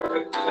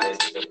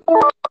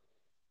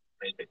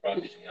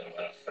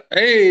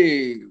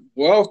Hey,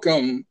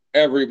 welcome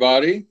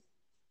everybody.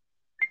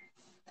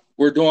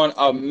 We're doing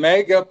a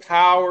Mega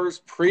Powers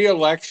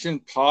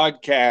pre-election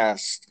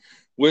podcast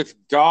with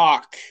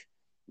Doc.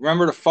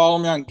 Remember to follow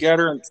me on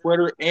Getter and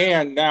Twitter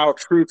and now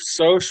Truth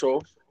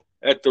Social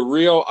at the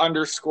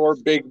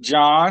real_Big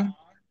John,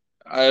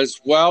 as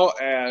well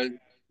as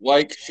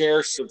like,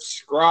 share,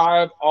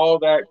 subscribe, all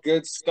that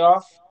good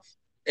stuff.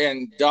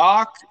 And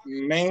Doc,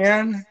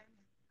 man,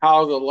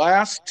 how the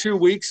last 2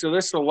 weeks of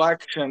this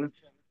election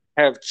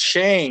have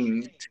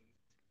changed.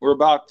 We're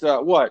about a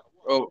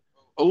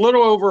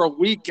little over a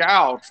week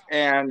out,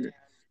 and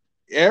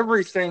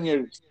everything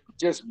is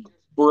just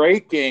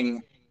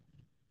breaking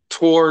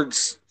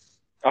towards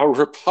a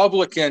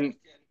Republican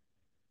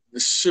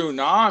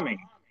tsunami.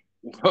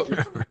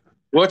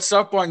 What's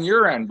up on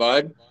your end,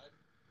 bud?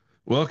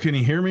 Well, can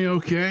you hear me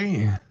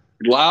okay?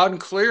 Loud and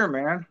clear,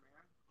 man.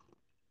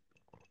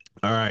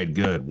 All right,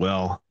 good.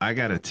 Well, I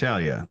got to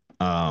tell you,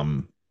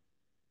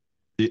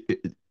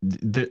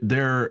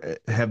 there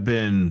have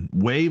been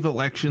wave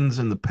elections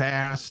in the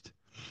past,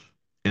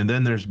 and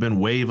then there's been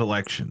wave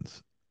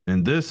elections.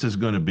 And this is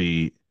going to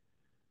be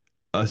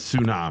a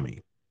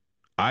tsunami.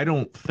 I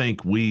don't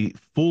think we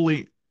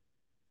fully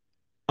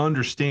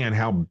understand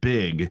how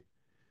big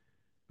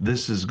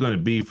this is going to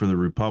be for the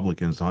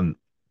Republicans on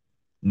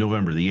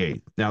November the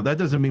 8th. Now, that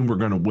doesn't mean we're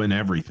going to win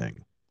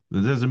everything.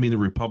 That doesn't mean the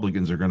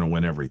Republicans are going to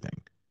win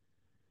everything.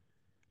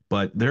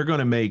 But they're going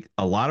to make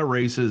a lot of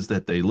races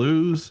that they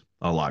lose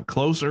a lot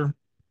closer.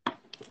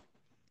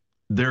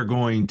 They're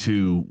going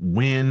to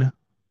win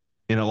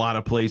in a lot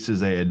of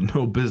places they had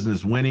no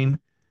business winning.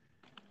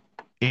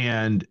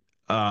 And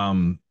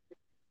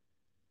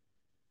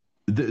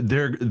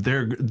they're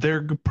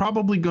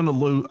probably going to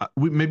lose.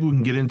 Maybe we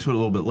can get into it a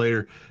little bit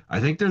later. I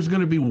think there's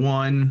going to be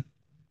one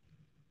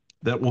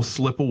that will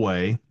slip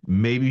away,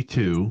 maybe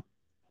two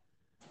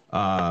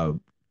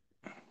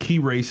key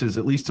races,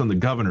 at least on the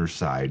governor's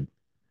side,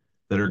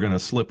 that are going to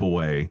slip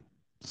away.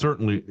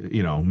 Certainly,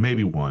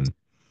 maybe one.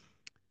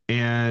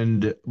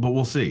 But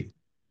we'll see.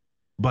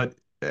 But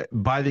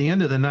by the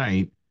end of the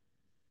night,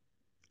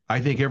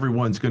 I think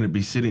everyone's going to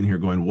be sitting here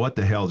going, what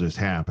the hell just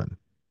happened?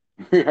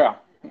 Yeah.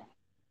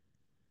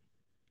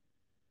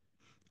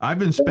 I've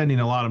been spending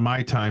a lot of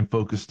my time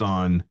focused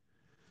on,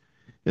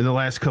 in the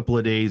last couple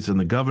of days, in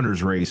the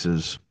governor's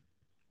races.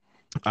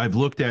 I've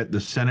looked at the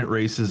Senate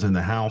races and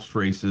the House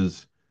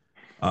races,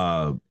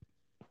 a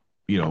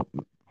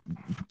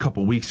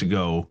couple weeks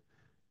ago,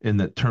 in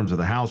the terms of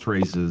the House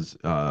races,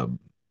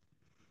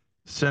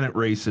 Senate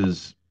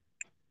races,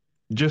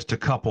 just a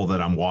couple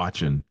that I'm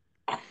watching.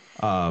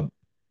 My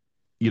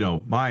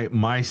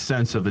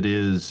sense of it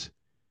is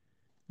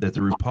that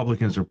the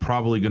Republicans are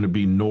probably going to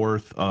be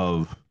north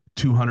of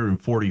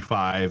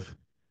 245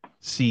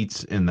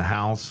 seats in the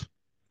House,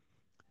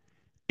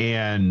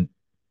 and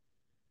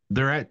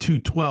they're at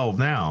 212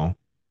 now.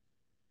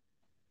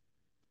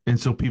 And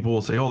so people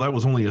will say, oh, that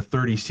was only a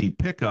 30-seat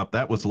pickup.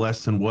 That was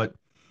less than what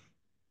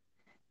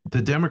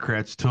the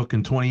Democrats took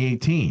in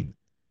 2018.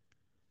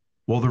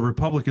 Well, the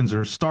Republicans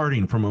are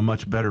starting from a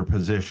much better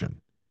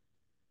position.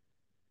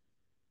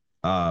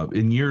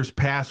 In years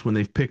past, when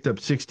they've picked up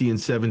 60 and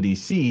 70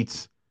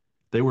 seats,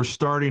 they were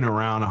starting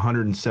around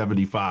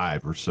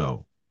 175 or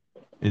so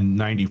in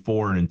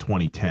 94 and in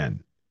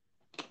 2010.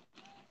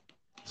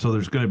 So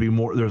there's going to be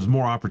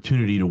more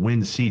opportunity to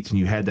win seats, and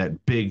you had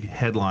that big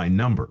headline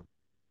number.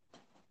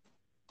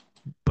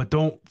 But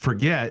don't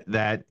forget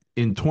that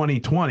in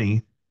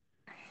 2020,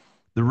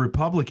 the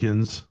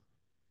Republicans,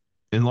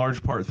 in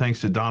large part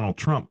thanks to Donald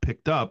Trump,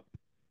 picked up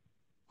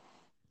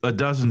a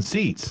dozen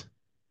seats.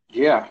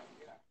 Yeah.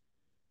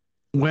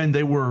 When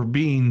they were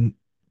being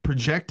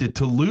projected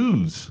to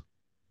lose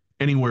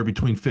anywhere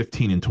between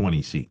 15 and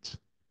 20 seats.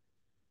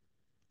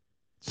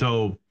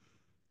 So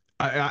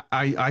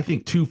I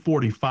think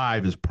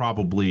 245 is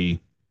probably,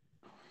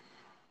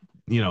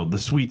 the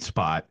sweet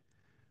spot.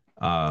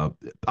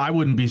 I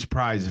wouldn't be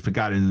surprised if it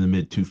got into the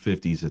mid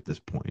 250s at this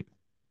point.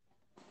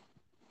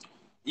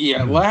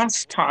 Yeah,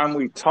 last time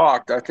we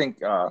talked, I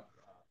think I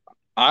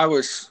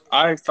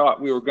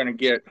thought we were going to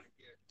get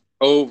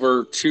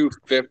over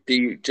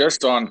 250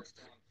 just on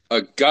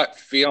a gut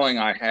feeling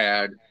I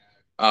had.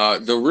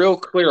 The Real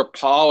Clear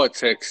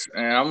Politics,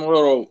 and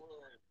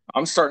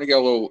I'm starting to get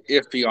a little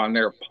iffy on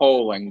their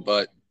polling,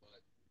 but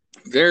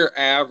their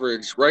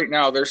average right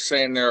now, they're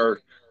saying there are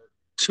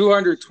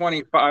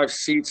 225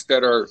 seats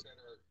that are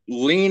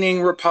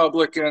leaning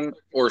Republican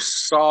or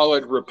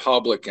solid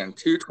Republican.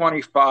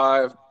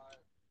 225,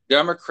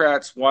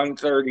 Democrats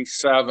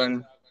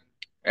 137,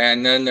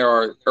 and then there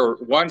are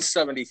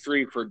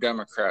 173 for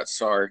Democrats,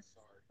 sorry.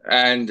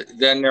 And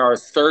then there are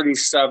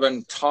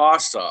 37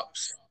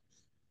 toss-ups.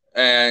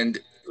 And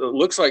it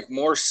looks like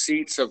more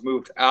seats have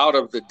moved out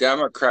of the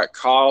Democrat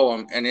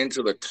column and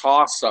into the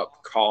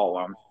toss-up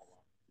column.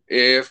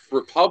 If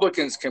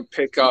Republicans can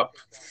pick up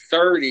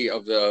 30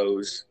 of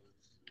those,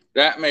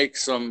 that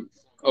makes them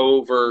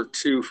over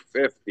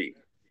 250.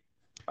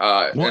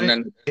 Well, And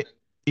then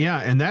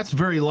Yeah, and that's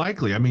very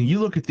likely. I mean, you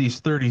look at these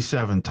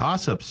 37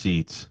 toss-up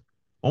seats,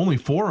 only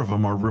 4 of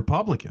them are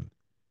Republican.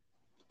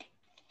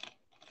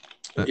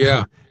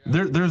 Yeah.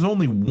 There's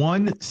only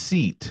one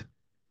seat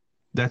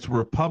that's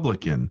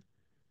Republican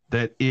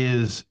that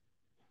is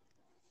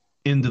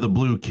into the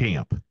blue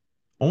camp.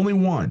 Only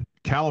one.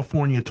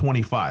 California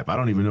 25. I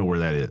don't even know where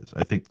that is.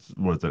 I think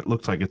it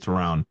looks like it's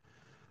around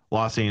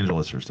Los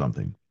Angeles or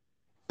something.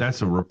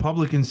 That's a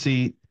Republican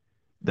seat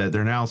that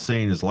they're now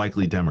saying is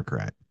likely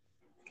Democrat.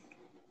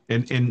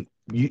 And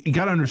you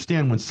got to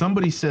understand, when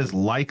somebody says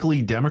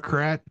likely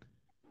Democrat,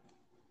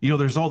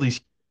 there's all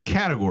these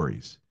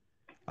categories.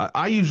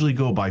 I usually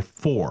go by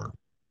 4.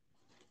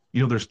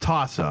 There's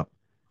toss up,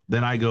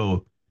 then I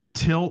go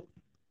tilt,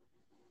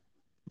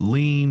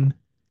 lean,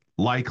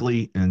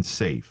 likely, and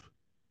safe.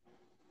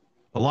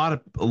 A lot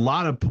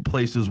of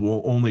places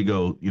will only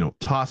go,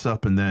 toss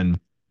up and then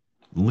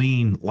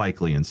lean,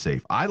 likely, and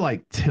safe. I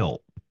like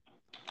tilt.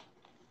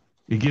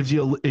 It gives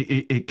you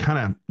it kind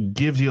of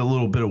gives you a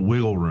little bit of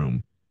wiggle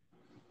room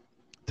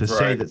to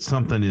say that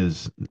something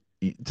is,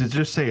 to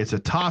just say it's a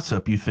toss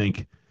up. You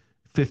think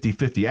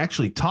 50-50.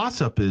 Actually,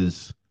 toss up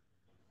is,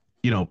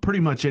 pretty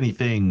much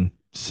anything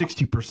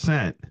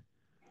 60%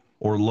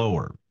 or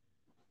lower.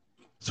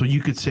 So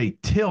you could say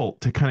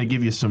tilt to kind of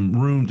give you some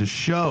room to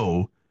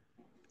show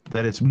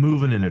that it's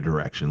moving in a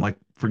direction. Like,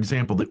 for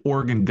example, the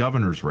Oregon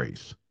governor's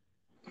race.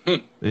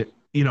 Believe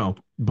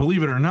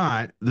it or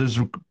not, there's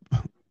a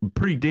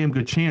pretty damn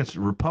good chance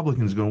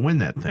Republicans are going to win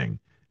that thing.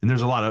 And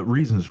there's a lot of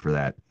reasons for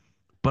that.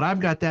 But I've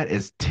got that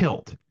as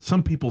tilt.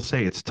 Some people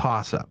say it's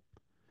toss up.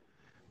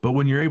 But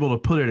when you're able to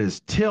put it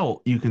as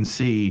tilt, you can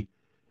see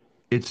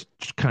it's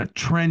kind of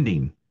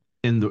trending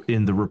in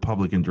the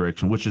Republican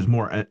direction, which is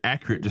more an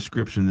accurate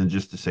description than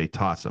just to say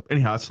toss up.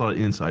 Anyhow, it's not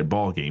an inside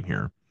ball game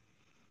here.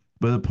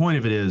 But the point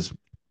of it is,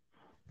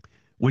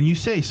 when you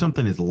say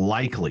something is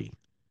likely,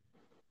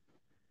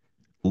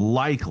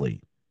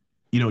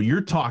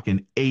 you're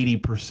talking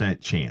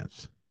 80%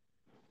 chance.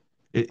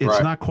 It's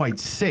Right. not quite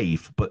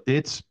safe, but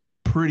it's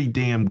pretty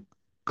damn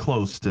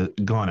close to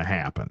gonna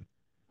happen.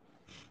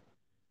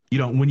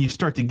 When you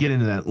start to get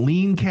into that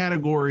lean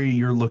category,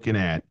 you're looking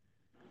at,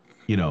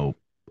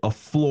 a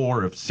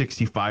floor of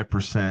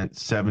 65%,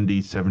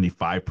 70,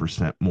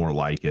 75% more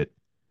like it.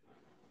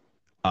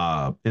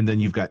 And then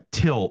you've got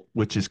tilt,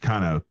 which is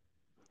kind of,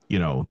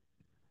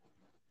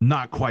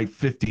 not quite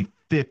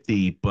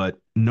 50-50, but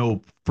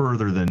no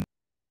further than,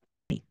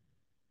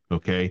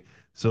 okay?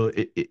 So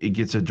it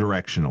gets a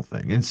directional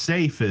thing. And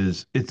safe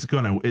is, it's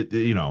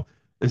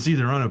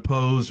either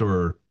unopposed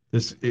or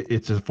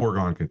it's a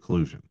foregone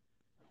conclusion.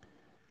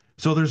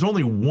 So there's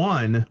only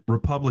one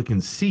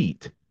Republican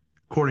seat,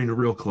 according to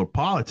Real Clear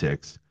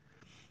Politics,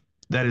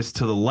 that is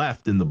to the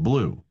left in the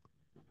blue.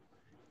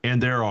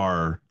 And there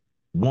are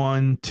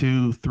 1,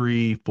 2,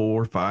 3,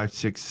 4, 5,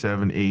 6,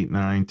 7, 8,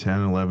 9, 10,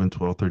 11,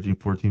 12, 13,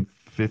 14,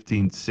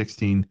 15,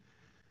 16,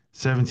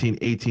 17,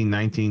 18,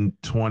 19,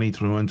 20,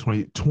 21,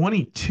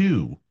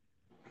 22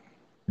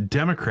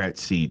 Democrat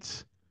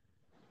seats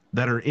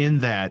that are in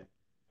that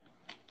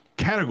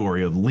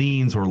category of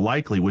leans or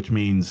likely, which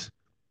means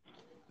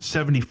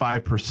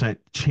 75%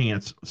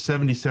 chance,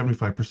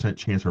 75%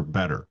 chance or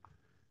better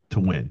to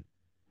win.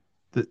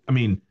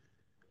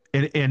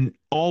 And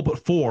all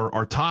but 4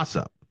 are toss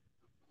up.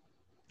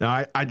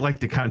 Now, I'd like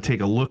to kind of take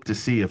a look to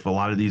see if a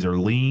lot of these are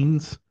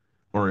leans,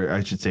 or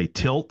I should say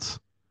tilts,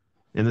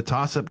 in the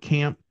toss up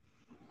camp.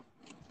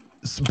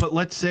 But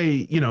let's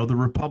say, the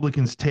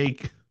Republicans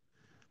take,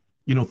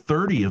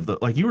 30 of the,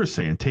 like you were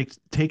saying, take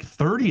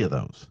 30 of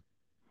those.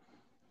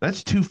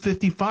 That's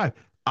 255.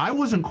 I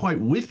wasn't quite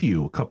with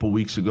you a couple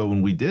weeks ago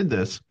when we did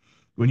this,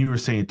 when you were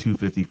saying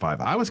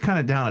 255. I was kind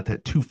of down at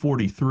that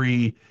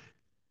 243,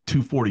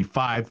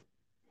 245.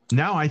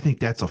 Now I think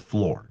that's a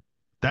floor.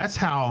 That's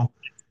how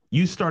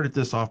you started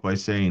this off, by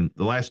saying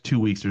the last 2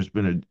 weeks there's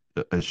been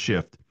a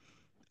shift.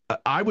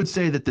 I would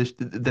say that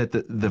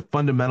the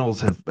fundamentals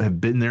have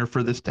been there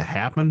for this to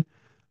happen,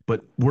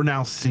 but we're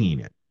now seeing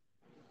it.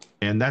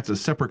 And that's a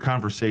separate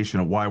conversation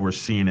of why we're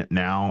seeing it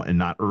now and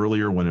not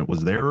earlier, when it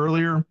was there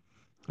earlier.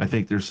 I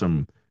think there's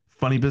some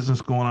funny business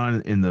going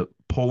on in the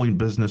polling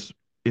business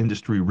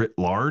industry writ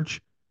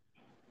large.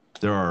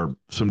 There are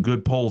some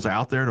good polls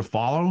out there to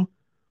follow,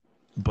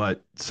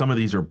 but some of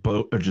these are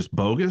just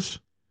bogus.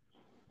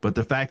 But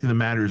the fact of the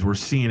matter is, we're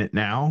seeing it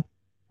now.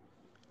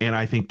 And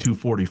I think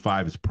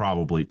 245 is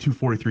probably,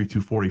 243,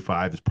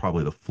 245 is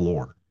probably the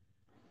floor.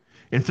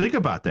 And think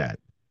about that.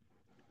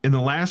 In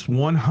the last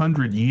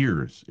 100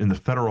 years in the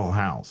federal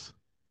House,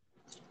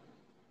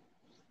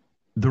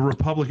 the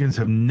Republicans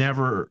have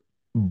never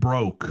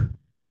broke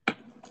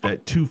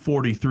that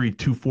 243,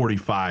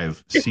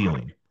 245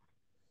 ceiling.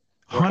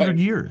 100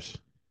 years.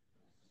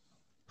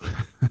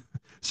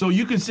 So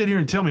you can sit here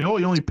and tell me, oh,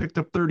 you only picked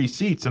up 30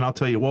 seats. And I'll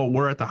tell you, well,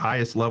 we're at the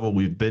highest level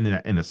we've been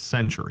in a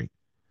century.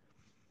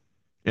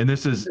 And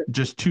this is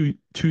just two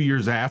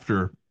years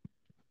after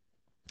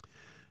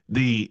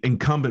the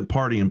incumbent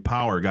party in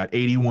power got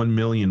 81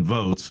 million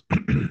votes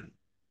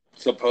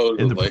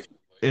supposedly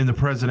in the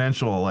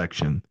presidential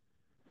election.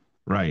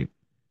 Right.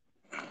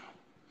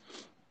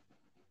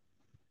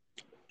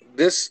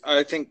 this,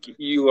 I think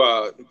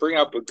you bring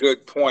up a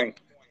good point.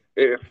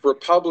 If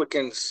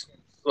Republicans,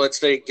 let's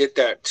say, get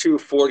that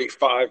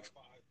 245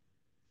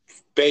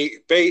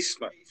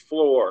 basement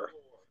floor,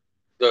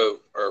 the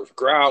or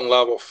ground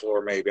level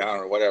floor, maybe, I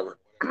don't know, whatever.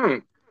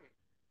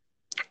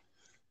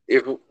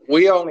 If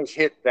we only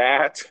hit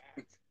that,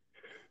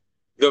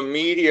 the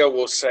media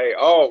will say,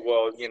 "Oh,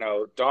 well,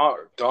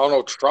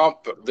 Donald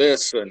Trump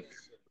this," and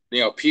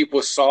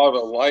people saw the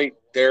light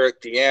there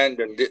at the end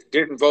and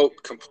didn't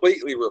vote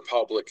completely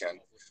Republican.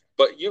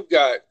 But you've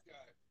got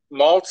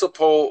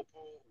multiple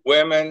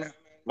women,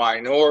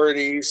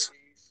 minorities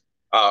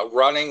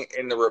running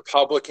in the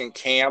Republican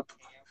camp.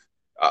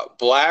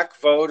 Black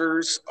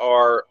voters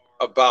are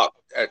about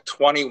at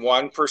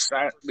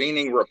 21%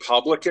 leaning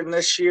Republican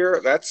this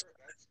year. That's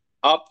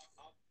up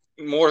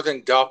more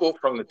than double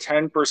from the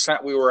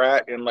 10% we were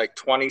at in like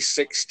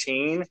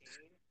 2016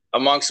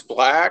 amongst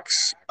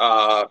blacks.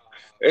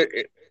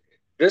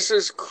 This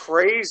is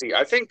crazy.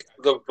 I think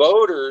the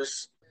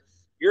voters,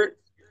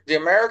 the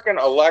American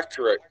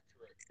electorate,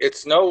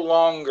 it's no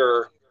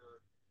longer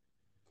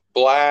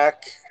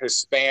black,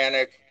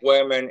 Hispanic,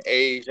 women,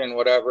 Asian,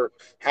 whatever,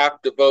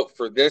 have to vote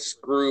for this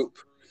group,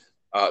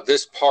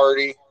 this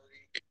party,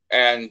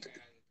 and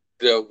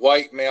the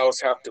white males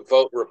have to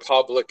vote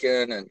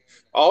Republican, and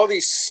all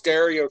these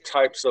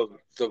stereotypes of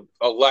the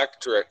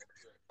electorate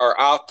are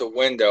out the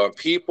window, and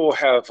people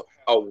have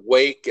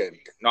awakened,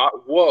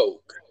 not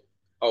woke,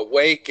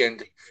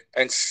 awakened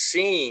and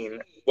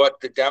seen what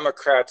the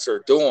Democrats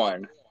are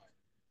doing,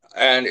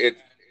 and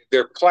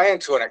they're playing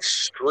to an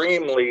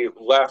extremely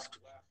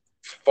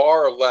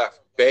far left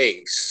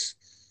base,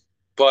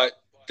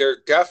 but they're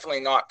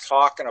definitely not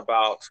talking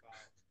about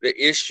the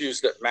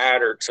issues that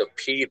matter to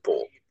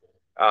people.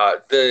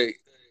 The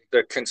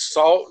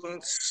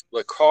consultants,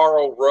 the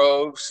Karl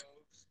Roves,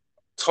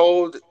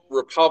 told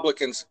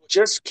Republicans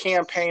just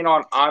campaign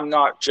on "I'm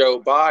not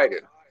Joe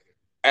Biden,"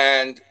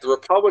 and the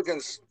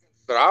Republicans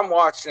that I'm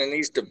watching in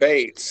these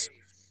debates,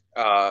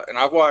 and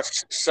I've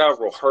watched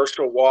several: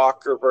 Herschel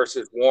Walker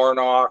versus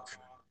Warnock,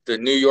 the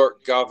New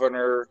York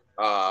governor,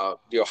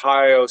 the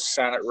Ohio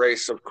Senate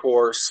race, of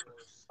course,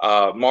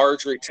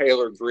 Marjorie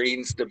Taylor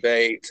Greene's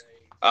debate.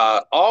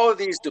 All of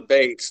these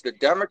debates, the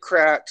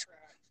Democrat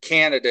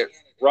candidate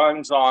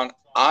runs on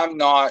 "I'm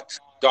not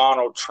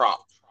Donald Trump"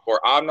 or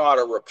 "I'm not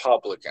a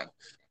Republican."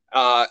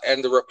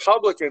 And the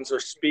Republicans are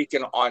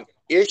speaking on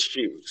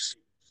issues.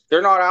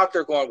 They're not out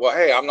there going, "Well,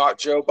 hey, I'm not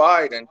Joe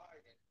Biden."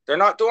 They're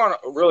not doing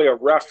really a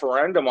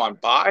referendum on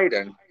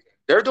Biden.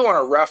 They're doing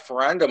a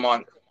referendum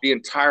on the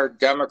entire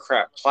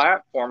Democrat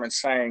platform and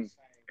saying,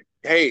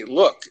 "Hey,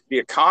 look, the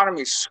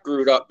economy's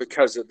screwed up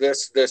because of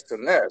this, this,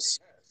 and this.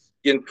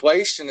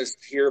 Inflation is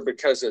here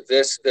because of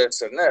this,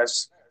 this, and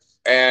this.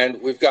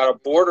 And we've got a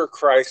border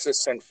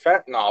crisis and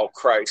fentanyl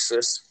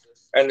crisis.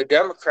 And the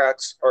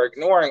Democrats are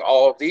ignoring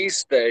all of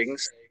these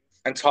things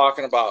and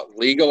talking about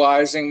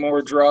legalizing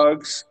more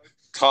drugs,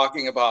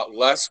 talking about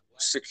less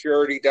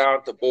security down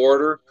at the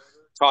border,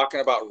 talking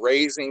about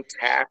raising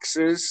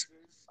taxes,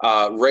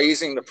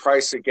 raising the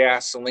price of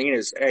gasoline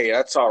is, hey,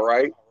 that's all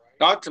right.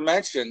 Not to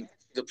mention,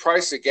 the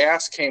price of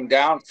gas came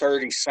down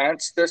 30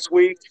 cents this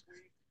week.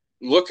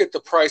 Look at the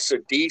price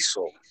of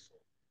diesel.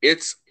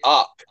 It's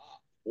up,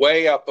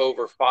 way up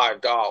over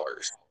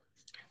 $5.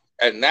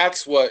 And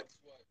that's what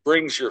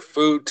brings your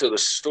food to the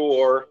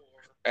store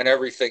and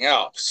everything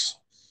else.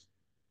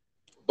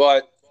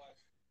 But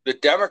the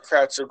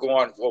Democrats are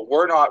going, "Well,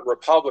 we're not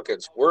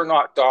Republicans. We're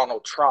not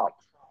Donald Trump."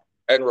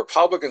 And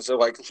Republicans are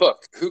like,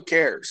 "Look, who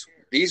cares?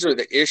 These are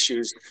the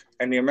issues."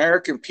 And the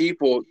American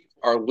people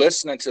are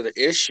listening to the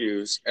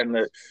issues, and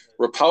the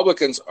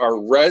Republicans are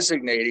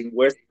resonating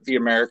with the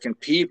American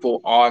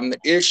people on the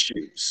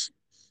issues.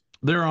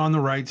 They're on the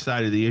right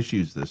side of the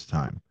issues this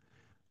time.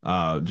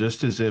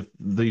 Just as if,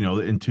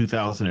 in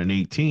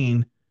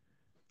 2018,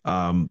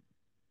 and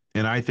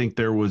I think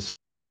there was,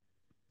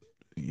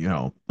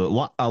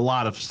 a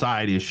lot of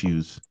side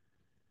issues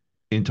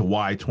into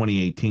why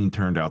 2018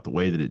 turned out the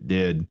way that it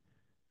did.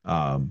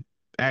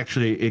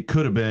 Actually, it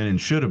could have been and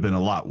should have been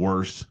a lot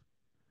worse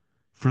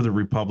for the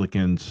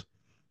Republicans.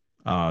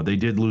 They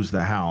did lose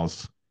the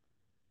House,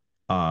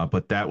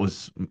 but that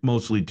was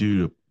mostly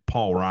due to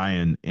Paul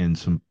Ryan and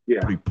some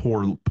pretty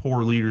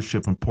poor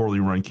leadership and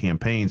poorly run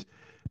campaigns.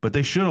 But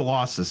they should have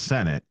lost the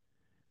Senate.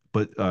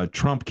 But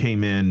Trump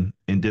came in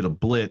and did a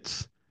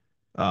blitz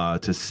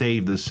to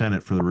save the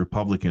Senate for the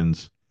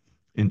Republicans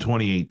in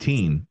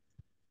 2018.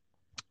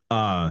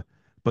 But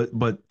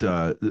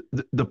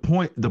the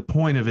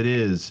point of it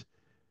is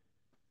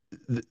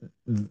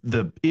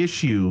the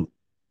issue,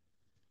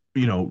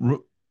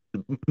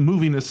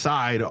 moving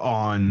aside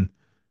on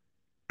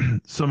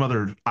some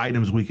other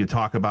items we could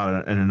talk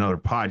about in another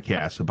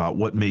podcast about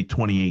what made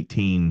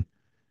 2018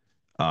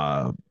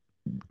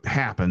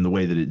 happen the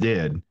way that it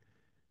did.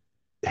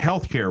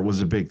 Healthcare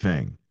was a big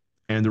thing,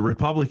 and the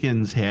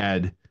Republicans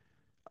had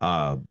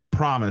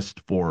promised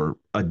for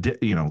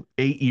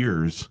 8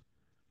 years,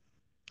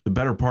 the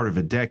better part of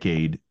a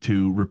decade,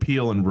 to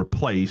repeal and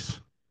replace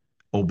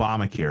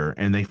Obamacare,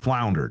 and they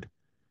floundered.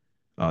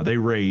 They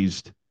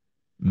raised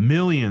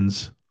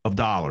millions of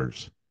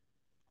dollars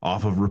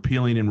off of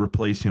repealing and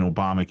replacing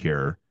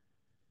Obamacare.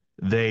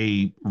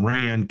 They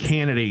ran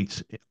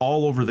candidates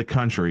all over the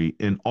country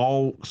in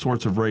all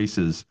sorts of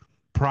races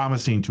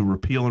promising to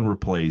repeal and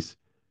replace.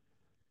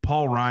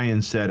 Paul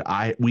Ryan said,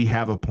 we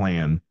have a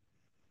plan.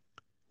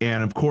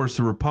 And of course,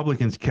 the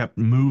Republicans kept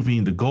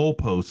moving the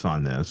goalposts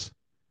on this.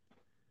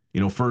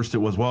 First it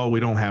was, well,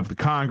 we don't have the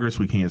Congress,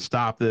 we can't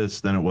stop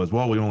this. Then it was,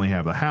 well, we only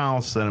have the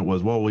House. Then it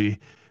was, well, we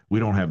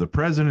don't have the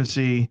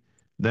presidency.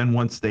 Then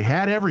once they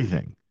had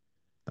everything,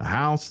 the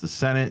House, the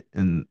Senate,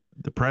 and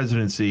the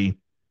presidency,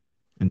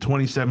 in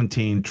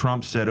 2017,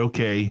 Trump said,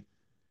 okay,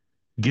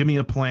 give me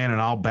a plan and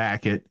I'll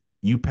back it.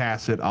 You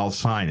pass it, I'll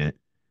sign it.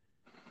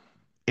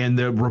 And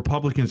the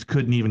Republicans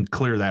couldn't even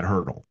clear that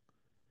hurdle.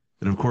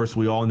 And of course,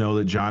 we all know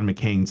that John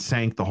McCain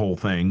sank the whole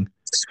thing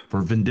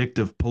for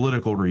vindictive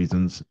political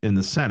reasons in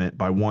the Senate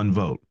by one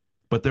vote.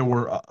 But there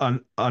were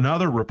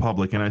another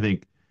Republican, I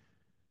think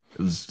it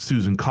was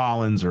Susan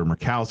Collins or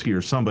Murkowski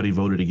or somebody,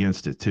 voted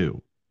against it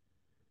too.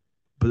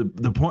 But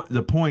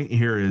the point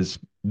here is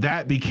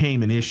that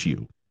became an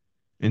issue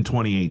in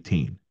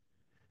 2018.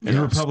 And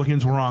the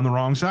Republicans were on the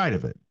wrong side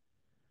of it.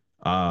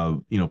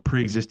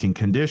 Pre-existing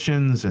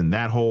conditions and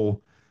that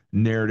whole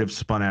narrative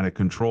spun out of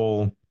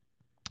control.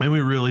 And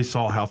we really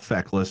saw how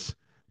feckless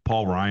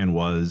Paul Ryan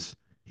was.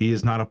 He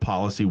is not a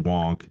policy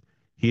wonk.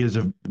 He is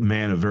a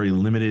man of very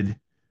limited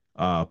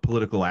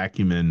political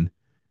acumen,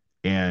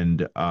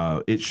 and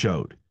it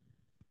showed.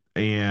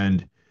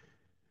 And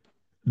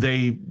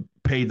they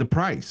paid the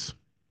price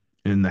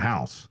in the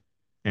House,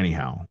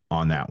 anyhow,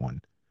 on that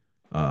one.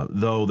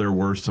 Though there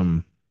were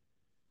some,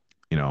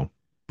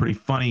 pretty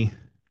funny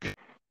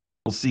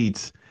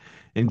seats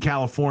in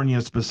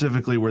California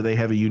specifically where they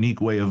have a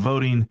unique way of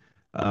voting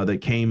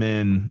that came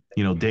in,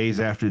 days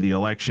after the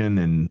election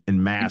and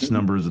in mass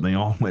numbers, and they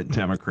all went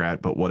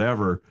Democrat. But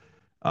whatever,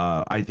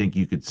 I think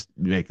you could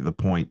make the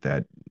point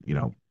that,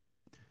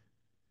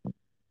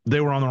 they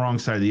were on the wrong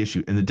side of the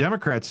issue. And the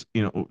Democrats,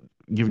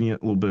 giving you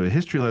a little bit of a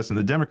history lesson,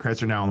 the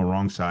Democrats are now on the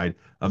wrong side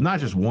of not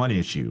just one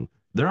issue,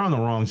 they're on the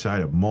wrong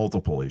side of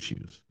multiple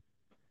issues.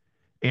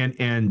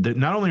 And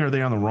not only are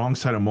they on the wrong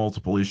side of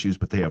multiple issues,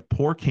 but they have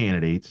poor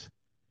candidates.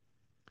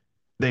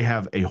 They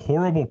have a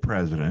horrible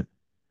president.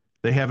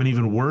 They have an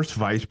even worse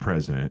vice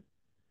president.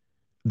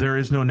 There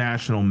is no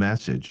national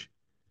message.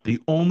 The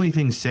only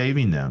thing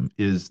saving them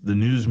is the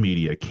news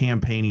media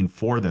campaigning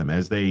for them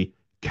as they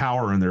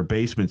cower in their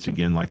basements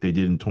again like they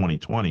did in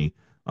 2020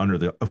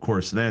 under of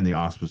course, then the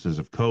auspices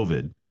of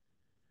COVID.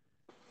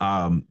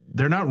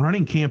 They're not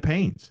running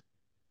campaigns.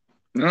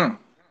 No.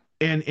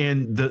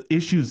 And the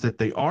issues that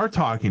they are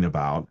talking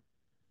about,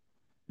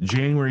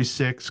 January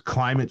 6th,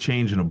 climate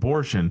change and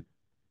abortion,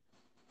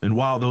 and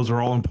while those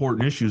are all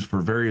important issues for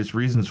various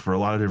reasons for a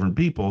lot of different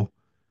people,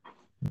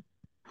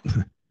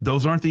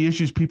 those aren't the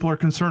issues people are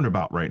concerned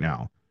about right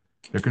now.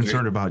 They're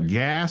concerned about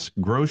gas,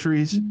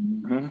 groceries,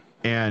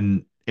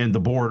 and the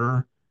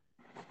border,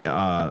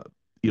 and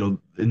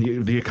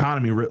the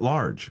economy writ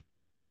large.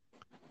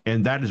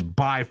 And that is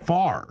by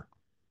far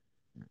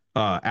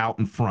out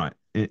in front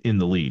in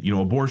the lead.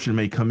 Abortion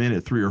may come in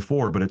at 3 or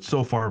 4, but it's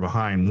so far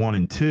behind 1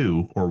 and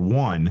 2 or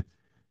 1,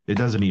 it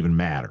doesn't even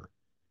matter.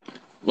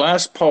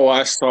 Last poll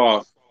I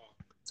saw,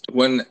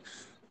 when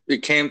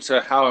it came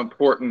to how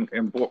important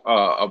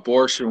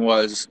abortion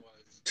was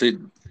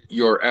to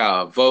your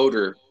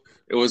voter,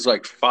 it was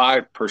like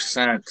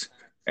 5%,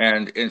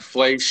 and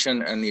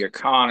inflation and the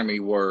economy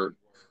were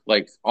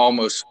like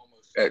almost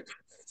at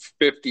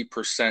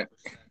 50%,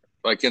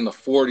 like in the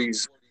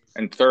 40s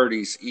and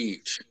 30s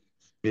each.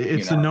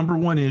 It's the number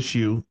one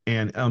issue,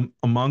 and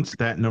amongst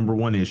that number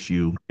one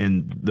issue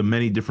and the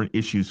many different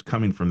issues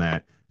coming from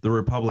that, the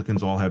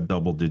Republicans all have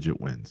double-digit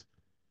wins.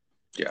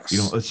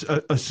 Yes.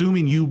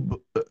 Assuming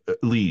you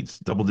leads,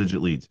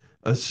 double-digit leads,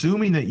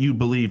 assuming that you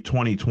believe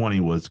 2020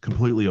 was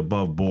completely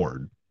above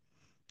board,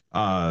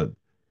 Joe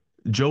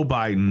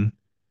Biden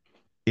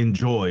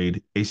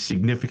enjoyed a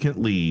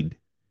significant lead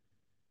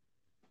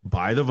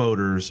by the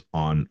voters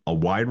on a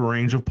wide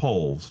range of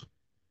polls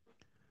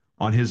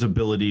on his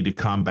ability to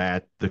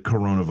combat the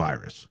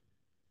coronavirus.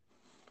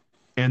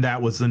 And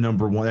that was the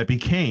number one. That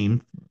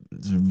became a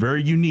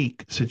very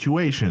unique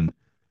situation.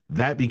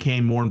 That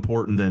became more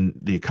important than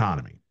the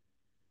economy.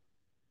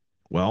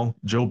 Well,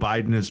 Joe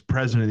Biden is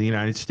president of the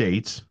United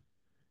States,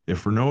 if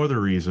for no other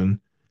reason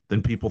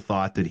than people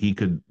thought that he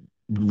could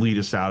lead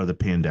us out of the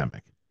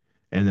pandemic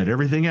and that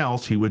everything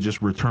else he would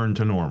just return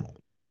to normal.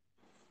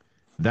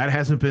 That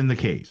hasn't been the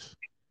case.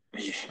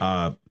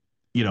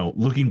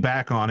 Looking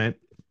back on it,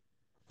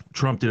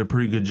 Trump did a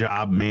pretty good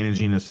job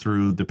managing us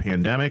through the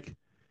pandemic,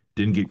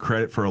 didn't get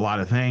credit for a lot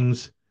of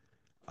things.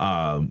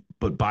 But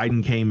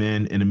Biden came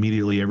in and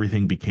immediately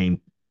everything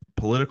became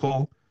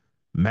political,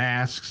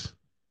 masks,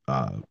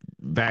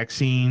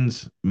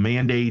 vaccines,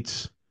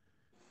 mandates,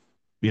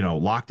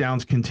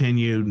 lockdowns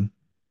continued.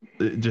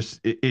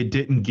 It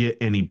didn't get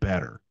any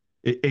better.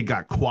 It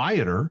got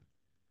quieter.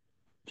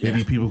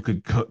 Maybe people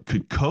could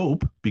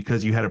cope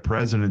because you had a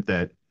president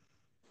that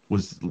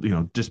was,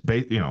 just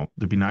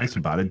to be nice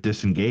about it,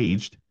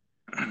 disengaged.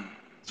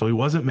 So he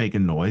wasn't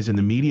making noise, and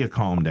the media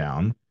calmed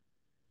down.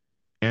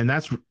 And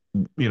that's,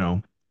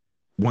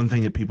 one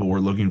thing that people were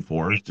looking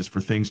for, is just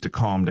for things to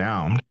calm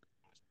down.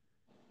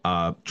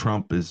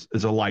 Trump is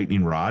a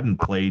lightning rod and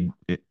played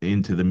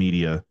into the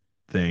media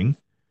thing,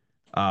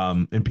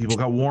 and people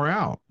got wore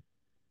out.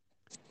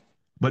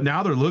 But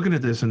now they're looking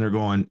at this and they're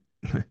going,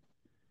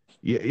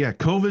 yeah,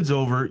 COVID's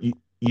over.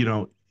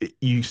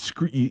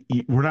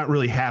 We're not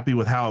really happy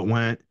with how it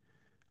went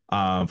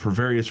for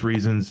various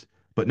reasons.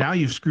 But now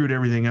you've screwed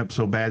everything up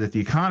so bad that the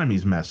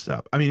economy's messed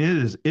up. I mean,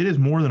 it is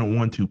more than a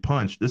 1-2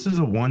 punch. This is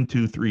a 1,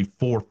 2, 3,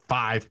 4,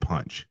 5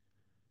 punch.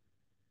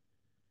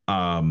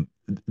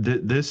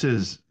 This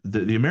is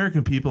the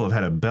American people have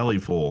had a belly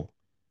full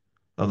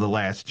of the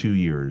last 2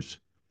 years.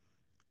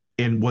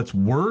 And what's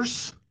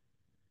worse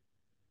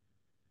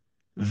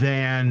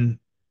than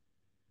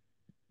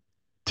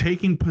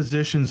taking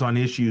positions on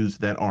issues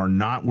that are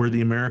not where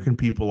the American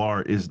people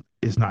are is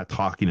not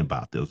talking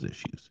about those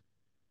issues.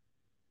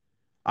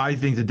 I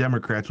think the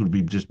Democrats would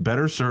be just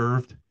better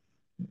served.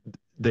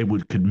 They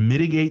could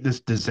mitigate this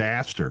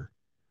disaster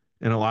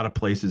in a lot of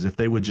places if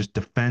they would just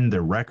defend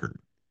their record.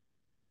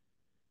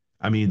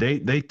 I mean,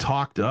 they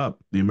talked up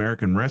the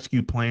American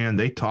Rescue Plan.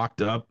 They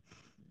talked up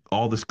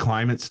all this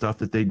climate stuff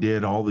that they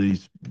did, all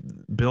these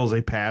bills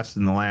they passed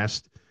in the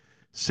last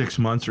 6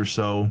 months or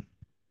so,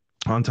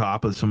 on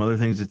top of some other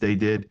things that they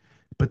did.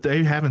 But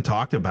they haven't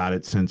talked about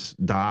it since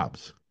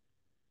Dobbs,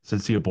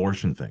 since the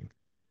abortion thing.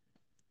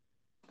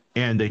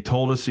 And they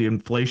told us the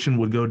inflation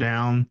would go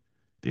down,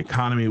 the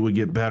economy would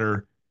get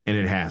better, and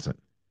it hasn't.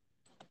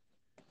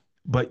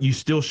 But you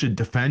still should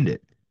defend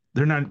it.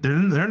 They're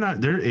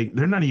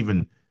not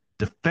even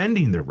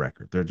defending their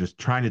record. They're just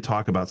trying to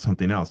talk about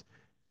something else.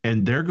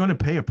 And they're going to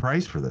pay a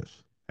price for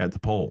this at the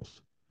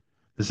polls.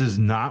 This is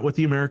not what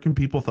the American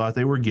people thought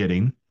they were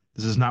getting.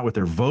 This is not what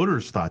their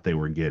voters thought they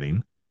were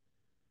getting.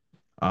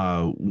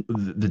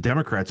 The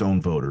Democrats'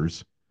 own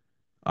voters,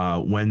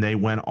 when they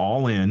went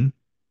all in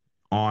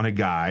on a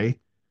guy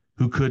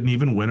who couldn't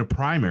even win a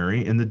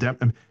primary in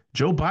the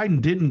Joe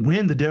Biden didn't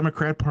win the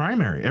Democrat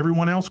primary.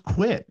 Everyone else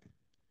quit.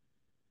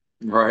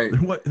 Right.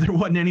 There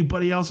wasn't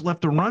anybody else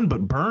left to run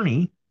but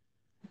Bernie.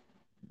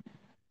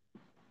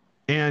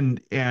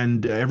 And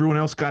everyone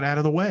else got out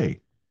of the way.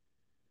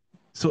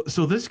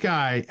 So this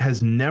guy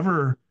has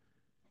never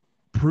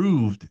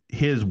proved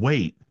his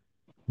weight,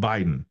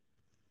 Biden,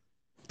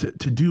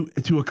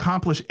 to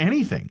accomplish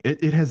anything.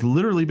 It has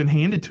literally been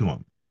handed to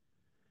him.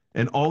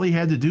 And all he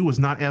had to do was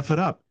not F it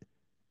up.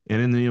 And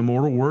in the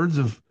immortal words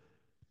of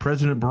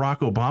President Barack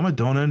Obama,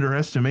 don't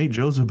underestimate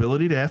Joe's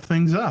ability to F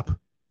things up.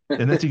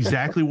 And that's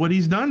exactly what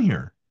he's done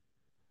here.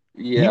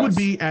 Yes. He would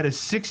be at a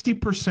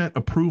 60%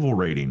 approval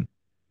rating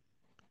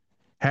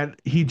had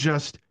he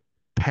just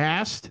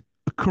passed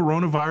a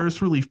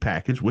coronavirus relief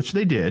package, which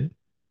they did,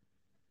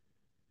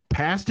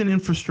 passed an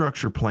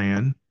infrastructure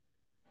plan,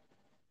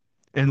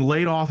 and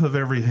laid off of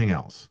everything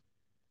else.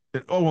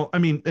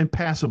 And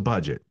pass a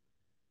budget.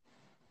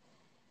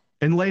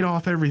 And laid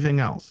off everything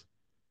else.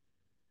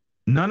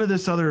 None of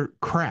this other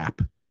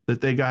crap that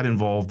they got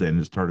involved in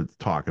and started to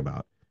talk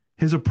about.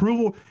 His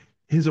approval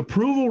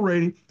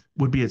rating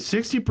would be at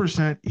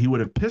 60%. He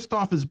would have pissed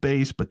off his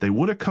base, but they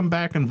would have come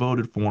back and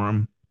voted for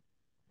him.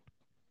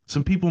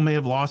 Some people may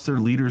have lost their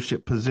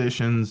leadership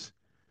positions.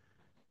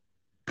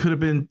 Could have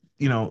been,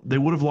 they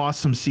would have lost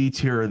some seats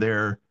here or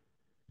there,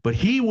 but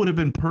he would have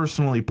been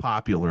personally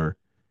popular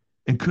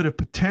and could have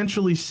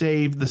potentially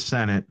saved the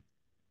Senate,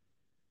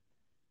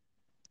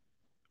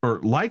 or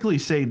likely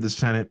saved the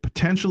Senate,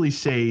 potentially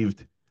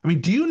saved. I mean,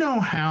 do you know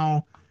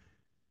how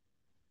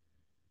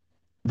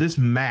this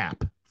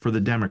map for the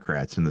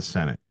Democrats in the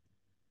Senate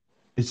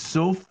is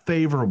so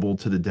favorable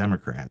to the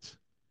Democrats?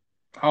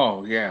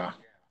 Oh, yeah.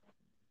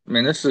 I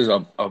mean, this is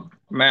a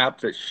map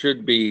that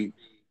should be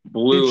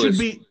blue as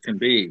it can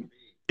be.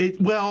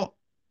 Well,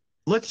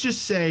 let's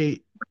just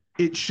say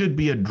it should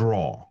be a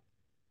draw.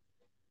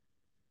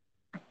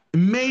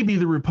 Maybe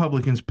the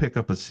Republicans pick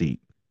up a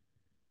seat,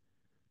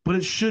 but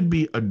it should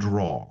be a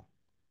draw.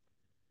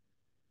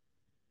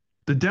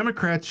 The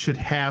Democrats should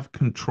have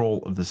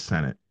control of the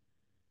Senate.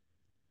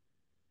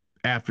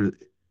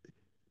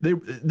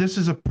 This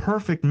is a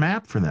perfect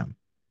map for them.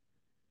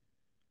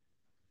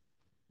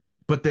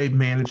 But they've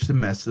managed to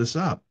mess this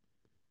up.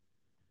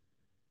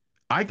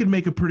 I could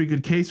make a pretty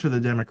good case for the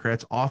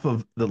Democrats off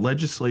of the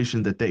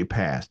legislation that they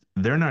passed.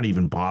 They're not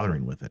even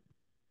bothering with it.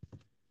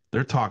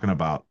 They're talking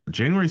about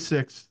January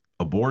 6th,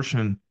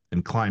 abortion,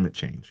 and climate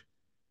change.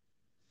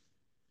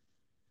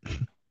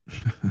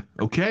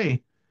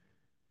 Okay.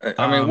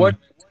 I mean, what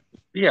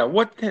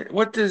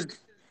does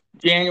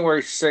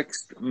January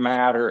 6th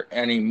matter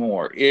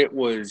anymore? It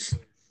was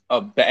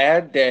a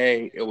bad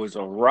day. It was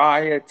a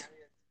riot.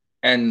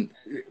 And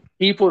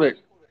people that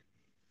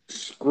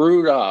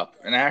screwed up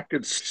and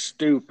acted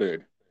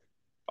stupid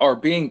are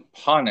being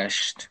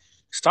punished,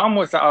 some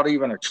without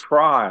even a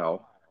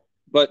trial.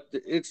 But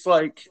it's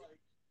like,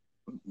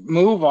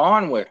 move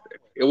on with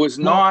it. It was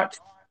not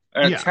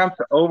an Yeah, attempt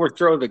to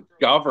overthrow the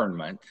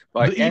government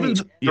by the, any even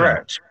the, yeah,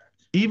 stretch.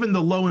 even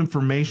the low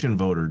information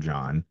voter,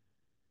 John,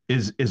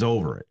 is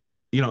over it.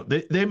 You know,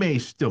 they may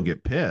still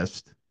get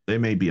pissed, they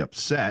may be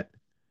upset,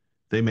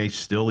 they may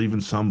still even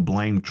some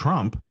blame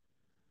Trump,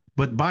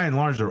 but by and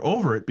large they're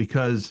over it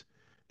because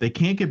they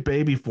can't get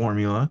baby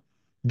formula.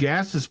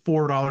 Gas is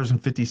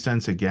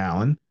 $4.50 a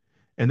gallon,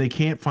 and they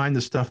can't find the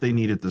stuff they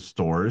need at the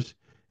stores.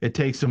 It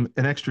takes them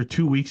an extra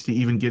 2 weeks to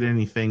even get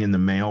anything in the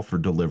mail for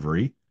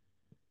delivery.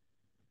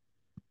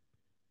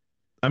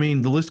 I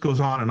mean, the list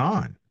goes on and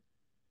on.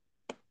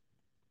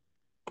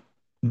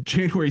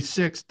 January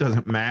 6th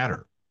doesn't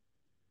matter.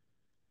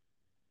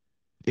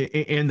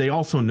 And they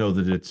also know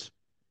that it's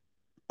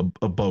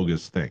a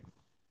bogus thing,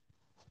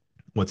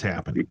 what's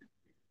happening.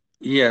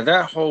 Yeah,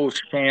 that whole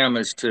sham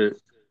is to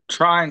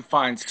try and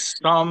find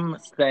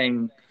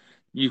something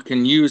you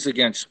can use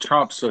against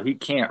Trump so he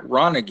can't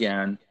run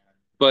again.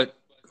 But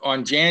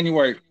on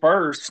January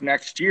 1st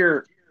next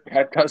year,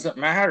 that doesn't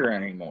matter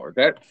anymore.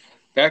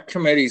 That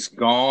committee's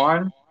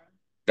gone.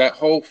 That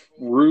whole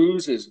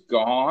ruse is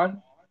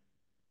gone.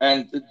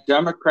 And the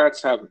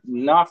Democrats have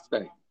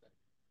nothing,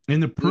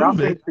 And to prove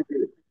nothing it, to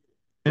do.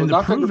 Well, and to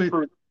nothing to prove it,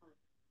 prove.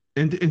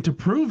 and to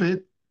prove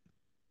it,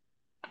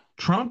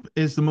 Trump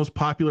is the most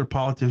popular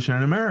politician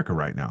in America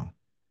right now.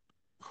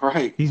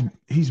 Right.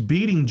 He's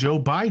beating Joe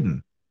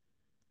Biden.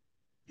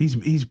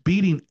 He's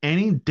beating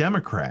any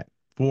Democrat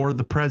for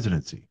the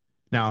presidency.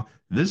 Now,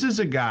 this is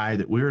a guy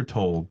that we were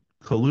told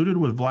colluded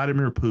with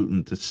Vladimir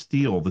Putin to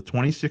steal the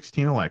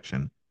 2016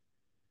 election,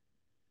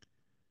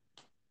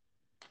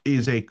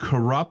 is a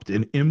corrupt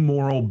and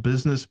immoral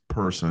business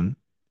person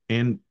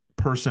and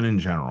person in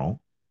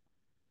general,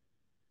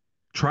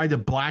 tried to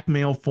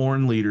blackmail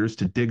foreign leaders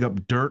to dig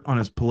up dirt on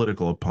his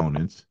political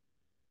opponents,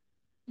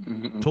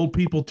 Mhm. told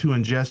people to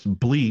ingest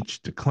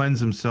bleach to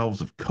cleanse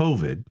themselves of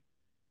COVID,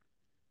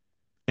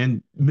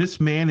 and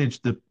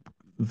mismanaged the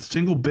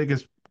single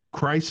biggest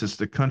crisis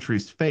the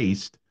country's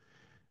faced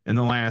in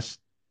the last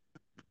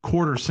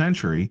quarter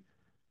century,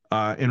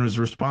 and was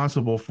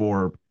responsible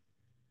for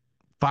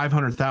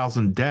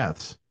 500,000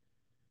 deaths.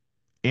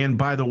 And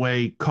by the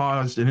way,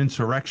 caused an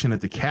insurrection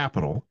at the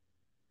Capitol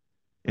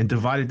and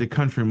divided the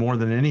country more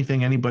than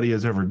anything anybody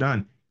has ever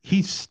done.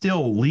 He's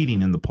still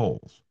leading in the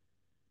polls.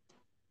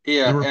 The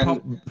Yeah,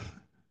 and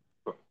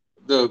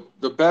Repub-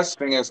 the best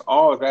thing is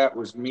all of that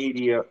was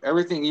media.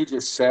 Everything you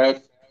just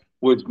said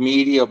was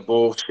media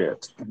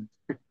bullshit.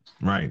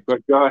 right.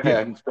 But go Yeah.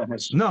 ahead and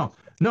finish. No,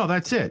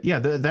 that's it. Yeah,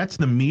 that's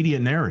the media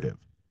narrative.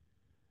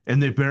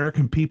 And the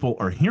American people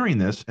are hearing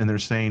this and they're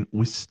saying,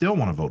 we still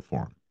want to vote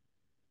for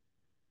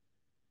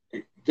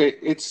him.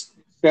 It's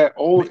that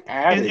old And,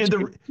 adage, and it's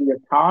the the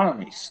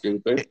economy,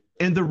 stupid.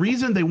 and the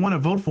reason they want to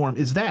vote for him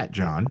is that,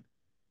 John,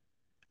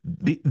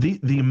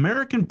 the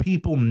American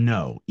people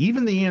know,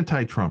 even the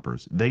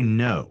anti-Trumpers, they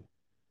know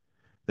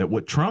that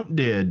what Trump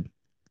did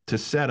to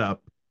set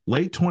up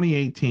late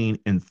 2018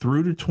 and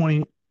through to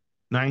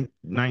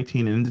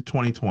 2019 and into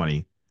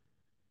 2020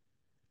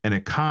 an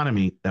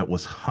economy that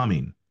was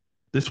humming.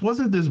 This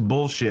wasn't this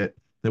bullshit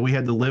that we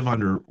had to live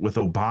under with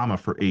Obama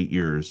for 8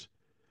 years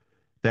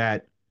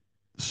that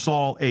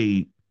saw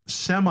a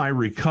semi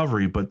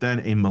recovery, but then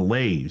a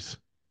malaise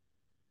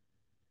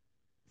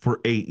for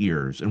 8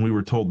 years. And we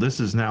were told this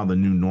is now the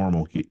new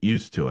normal. Get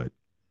used to it.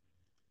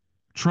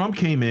 Trump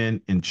came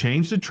in and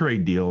changed the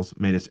trade deals,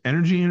 made us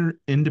energy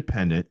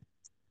independent,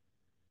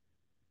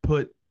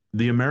 put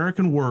the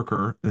American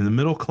worker and the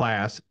middle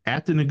class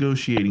at the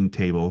negotiating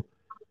table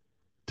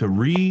to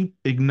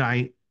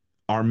reignite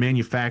our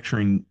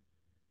manufacturing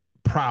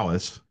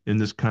prowess in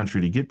this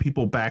country to get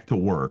people back to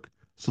work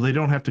so they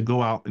don't have to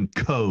go out and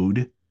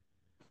code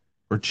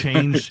or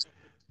change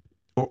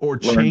or Learn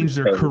to change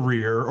their code.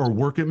 career or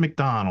work at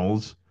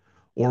McDonald's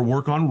or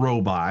work on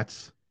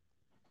robots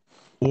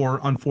or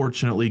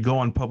unfortunately go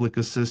on public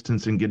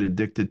assistance and get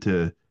addicted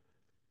to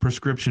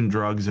prescription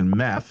drugs and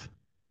meth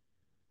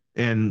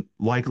and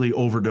likely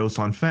overdose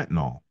on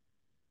fentanyl.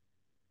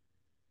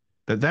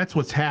 That's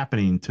what's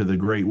happening to the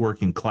great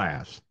working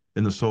class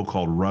in the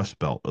so-called Rust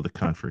Belt of the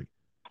country.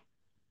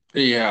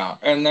 Yeah,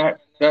 and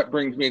that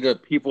brings me to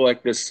people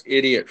like this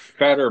idiot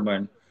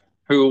Fetterman,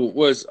 who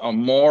was a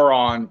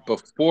moron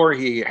before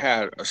he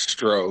had a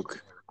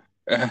stroke.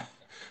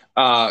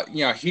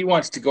 He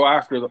wants to go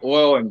after the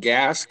oil and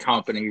gas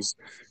companies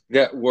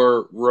that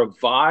were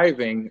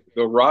reviving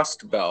the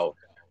Rust Belt,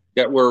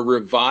 that were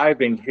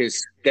reviving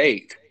his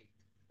state.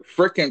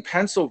 Frickin'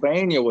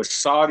 Pennsylvania was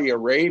Saudi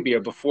Arabia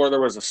before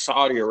there was a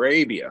Saudi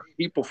Arabia.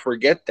 People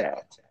forget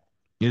that.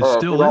 It Or if they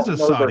still is don't a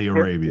know their Saudi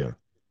history. Arabia.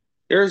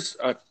 There's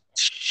a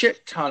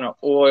shit ton of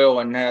oil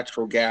and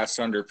natural gas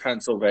under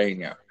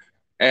Pennsylvania.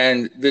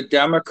 And the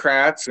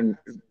Democrats and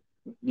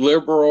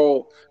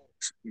liberal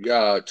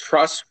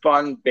trust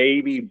fund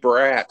baby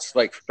brats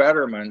like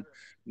Fetterman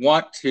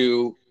want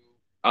to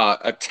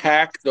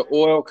attack the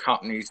oil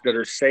companies that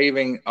are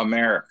saving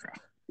America.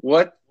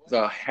 What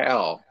the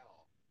hell?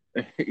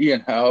 you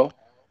know?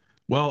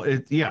 Well,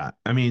 yeah.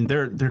 I mean,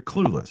 they're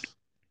clueless.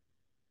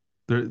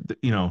 They're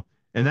you know,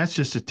 And that's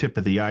just a tip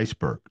of the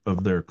iceberg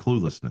of their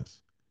cluelessness.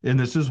 And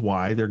this is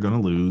why they're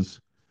going to lose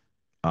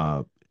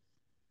uh,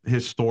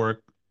 historic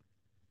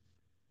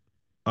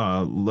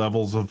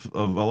levels of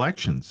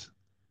elections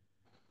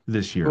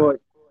this year. Well,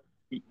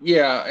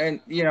 yeah, and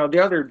the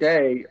other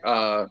day,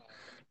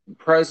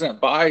 President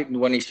Biden,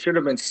 when he should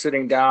have been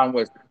sitting down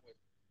with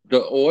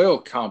the oil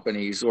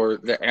companies or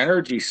the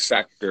energy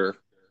sector,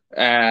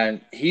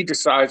 and he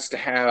decides to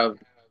have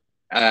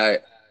a,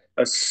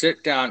 a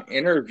sit down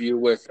interview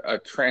with a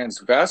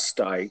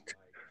transvestite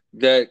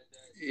that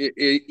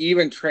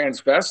even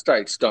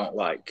transvestites don't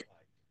like.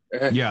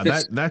 Yeah,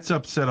 that's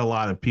upset a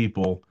lot of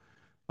people.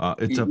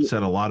 It's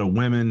upset a lot of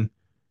women.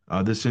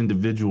 This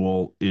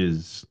individual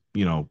is,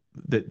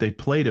 that they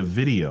played a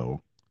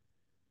video.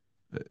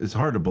 It's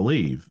hard to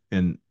believe,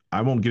 and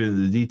I won't get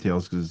into the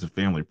details because it's a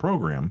family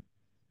program.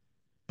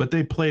 But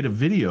they played a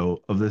video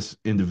of this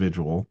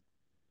individual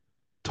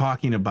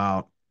talking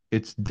about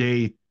it's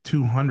day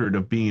 200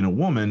 of being a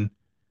woman.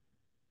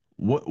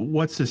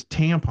 What's this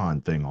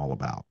tampon thing all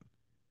about?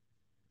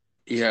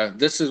 Yeah,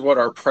 this is what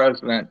our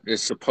president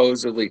is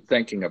supposedly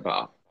thinking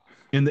about.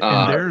 And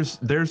there's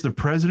the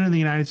president of the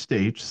United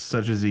States,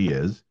 such as he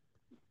is,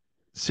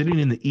 sitting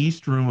in the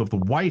East Room of the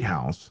White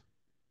House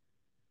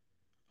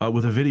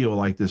with a video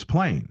like this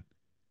playing.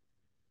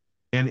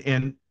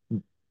 And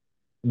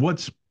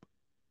what's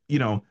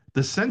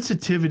the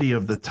sensitivity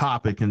of the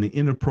topic and the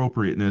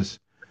inappropriateness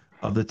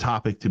of the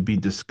topic to be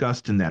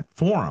discussed in that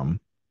forum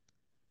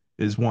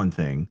is one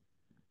thing.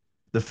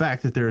 The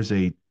fact that there's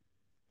a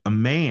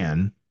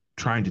man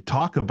trying to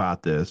talk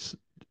about this,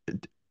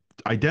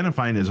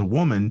 identifying as a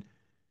woman,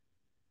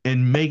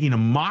 and making a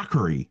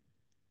mockery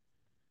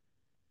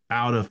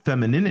out of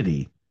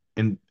femininity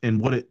and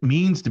what it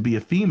means to be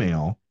a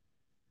female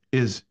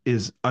is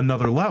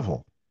another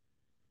level.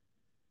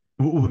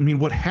 I mean,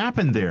 what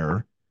happened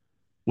there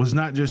was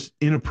not just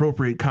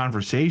inappropriate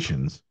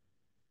conversations,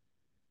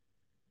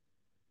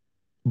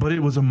 but it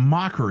was a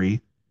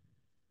mockery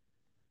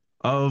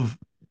of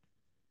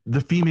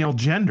the female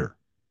gender.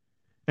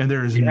 And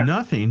there is Yeah,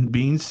 nothing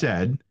being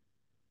said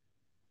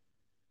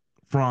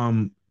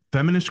from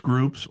feminist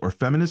groups or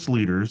feminist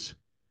leaders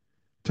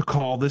to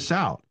call this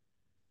out.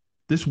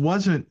 This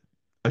wasn't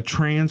a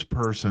trans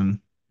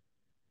person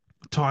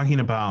talking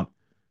about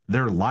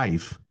their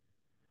life.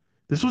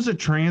 This was a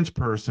trans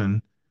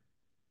person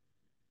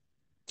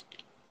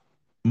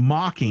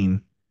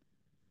mocking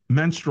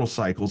menstrual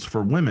cycles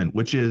for women,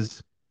 which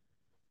is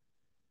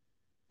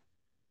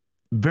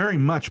very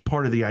much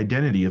part of the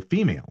identity of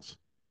females.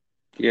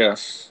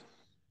 yes.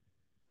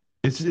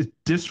 It's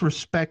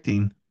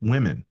disrespecting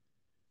women,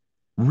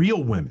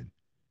 real women,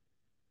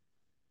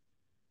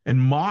 and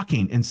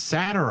mocking and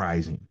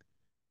satirizing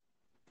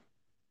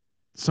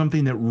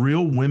something that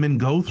real women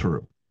go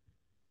through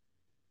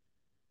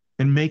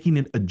and making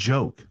it a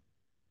joke.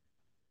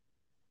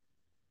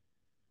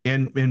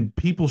 And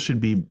people should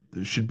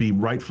be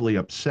rightfully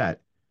upset.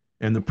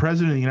 And the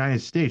president of the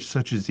United States,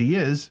 such as he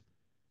is,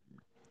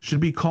 should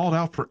be called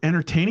out for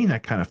entertaining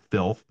that kind of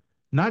filth,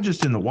 not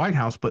just in the White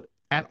House, but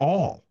at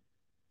all.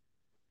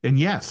 And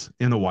yes,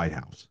 in the White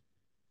House.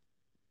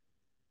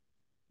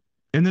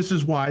 And this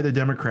is why the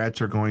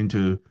Democrats are going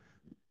to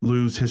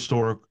lose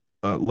historic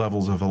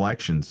levels of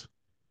elections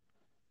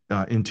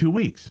in 2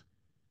 weeks.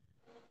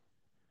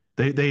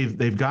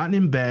 They've gotten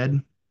in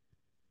bed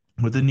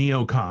with the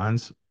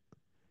neocons,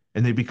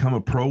 and they become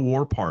a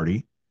pro-war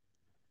party.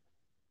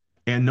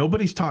 And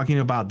nobody's talking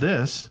about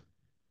this,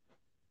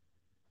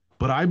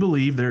 but I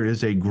believe there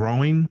is a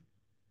growing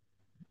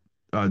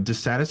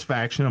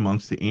dissatisfaction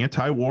amongst the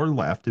anti-war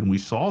left, and we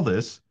saw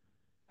this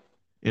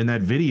in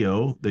that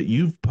video that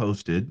you've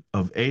posted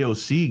of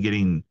AOC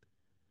getting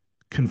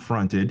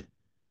confronted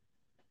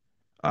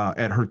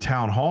at her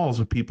town halls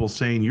of people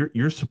saying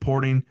you're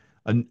supporting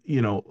a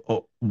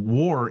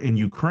war in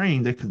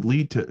Ukraine that could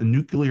lead to a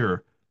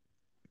nuclear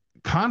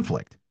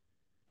conflict.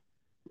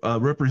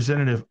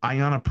 Representative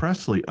Ayanna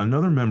Pressley,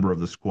 another member of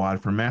the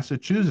squad from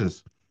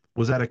Massachusetts,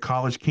 was at a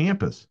college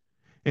campus,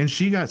 and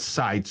she got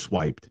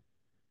sideswiped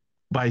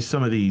by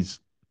some of these,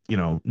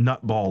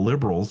 nutball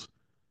liberals,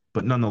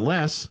 but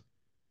nonetheless,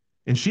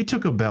 and she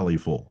took a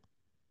bellyful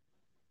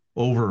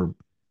over,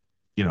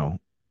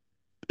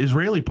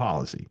 Israeli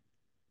policy.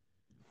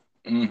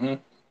 Mm-hmm.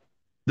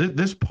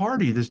 This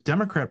party, this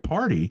Democrat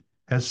Party,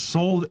 has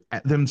sold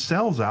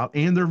themselves out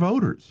and their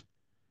voters.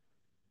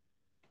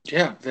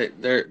 Yeah,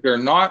 they're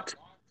not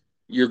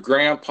your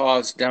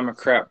grandpa's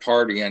Democrat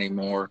Party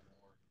anymore,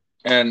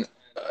 and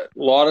a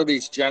lot of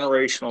these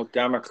generational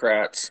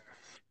Democrats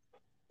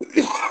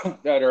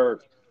that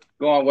are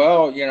going,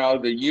 well,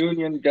 the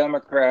Union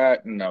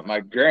Democrat and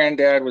my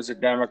granddad was a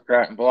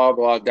Democrat and blah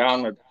blah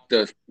down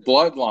the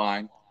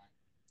bloodline.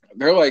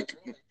 They're like,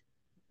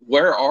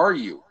 where are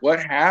you? What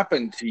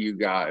happened to you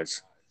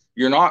guys?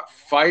 You're not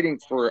fighting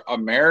for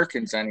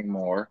Americans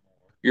anymore.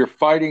 You're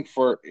fighting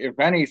for, if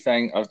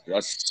anything,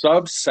 a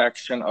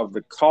subsection of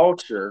the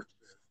culture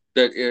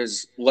that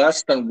is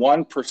less than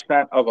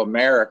 1% of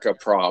America,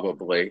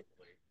 probably.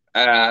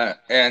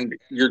 and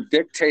you're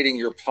dictating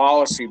your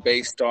policy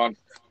based on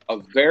a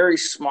very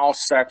small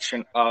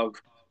section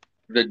of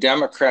the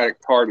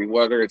Democratic Party,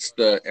 whether it's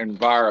the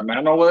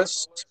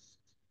environmentalists,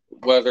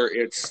 whether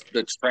it's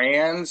the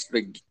trans,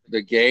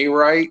 the gay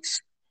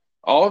rights,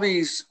 all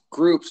these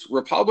groups.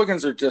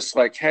 Republicans are just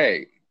like,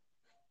 hey,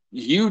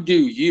 you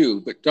do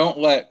you, but don't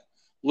let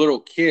little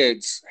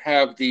kids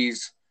have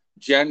these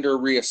gender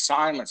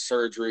reassignment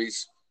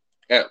surgeries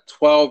at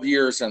 12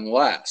 years and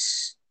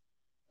less.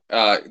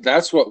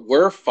 That's what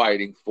we're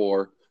fighting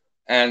for.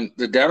 And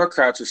the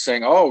Democrats are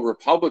saying, oh,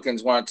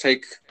 Republicans want to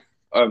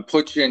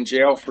put you in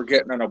jail for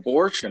getting an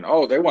abortion.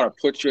 Oh, they want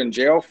to put you in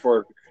jail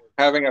for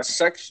having a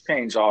sex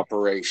change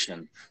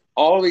operation.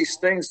 All these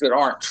things that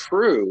aren't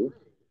true.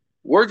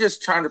 We're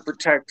just trying to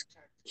protect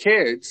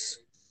kids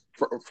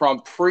from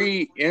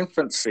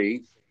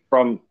pre-infancy,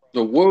 from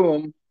the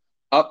womb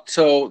up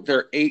till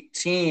they're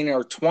 18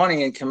 or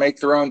 20 and can make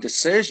their own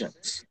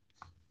decisions.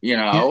 You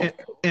Yeah, know,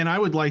 and I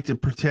would like to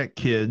protect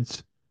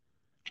kids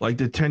like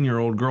the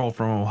 10-year-old girl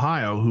from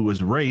Ohio who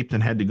was raped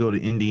and had to go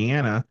to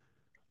Indiana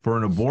for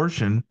an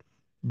abortion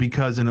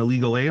because an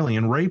illegal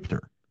alien raped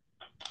her.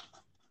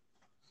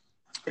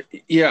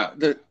 yeah.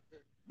 The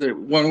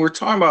when we're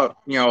talking about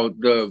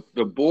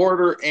the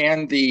border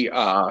and the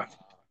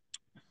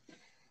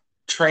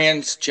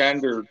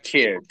transgender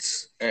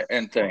kids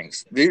and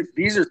things,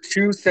 these are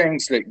two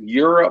things that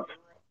Europe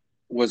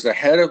was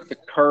ahead of the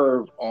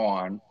curve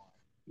on.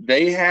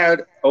 They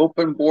had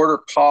open border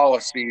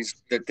policies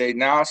that they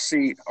now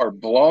see are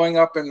blowing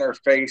up in their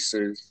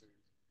faces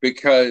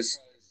because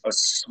a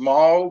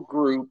small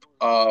group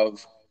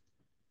of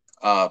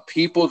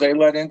people they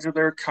let into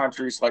their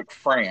countries, like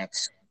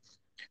France,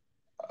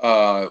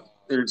 uh,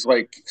 there's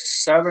like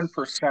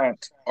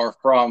 7% are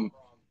from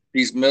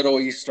these Middle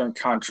Eastern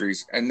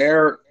countries, and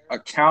they're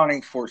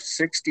accounting for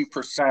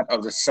 60%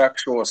 of the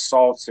sexual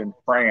assaults in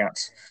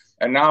France.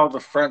 And now the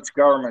French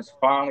government's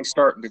finally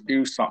starting to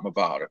do something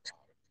about it.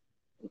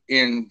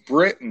 In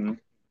Britain,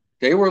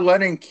 they were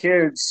letting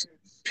kids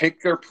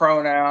pick their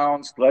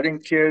pronouns, letting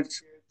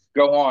kids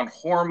go on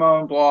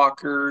hormone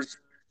blockers,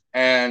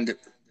 and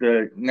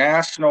the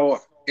National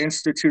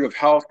Institute of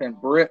Health in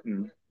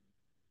Britain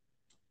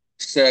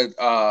said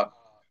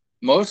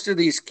most of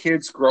these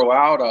kids grow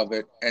out of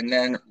it and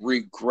then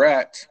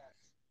regret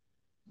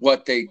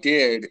what they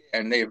did,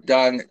 and they've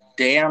done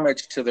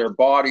damage to their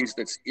bodies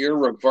that's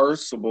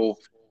irreversible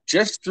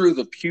just through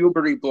the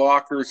puberty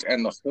blockers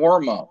and the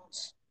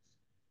hormones.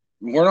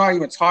 We're not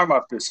even talking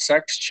about the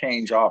sex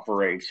change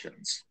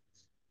operations.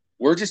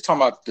 We're just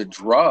talking about the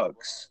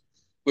drugs.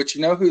 But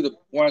you know who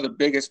one of the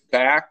biggest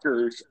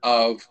backers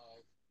of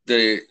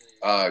the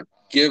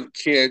give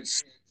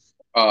kids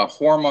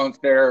hormone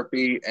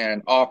therapy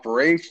and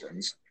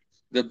operations?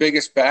 The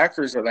biggest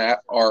backers of that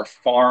are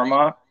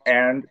pharma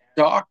and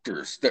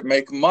doctors that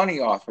make money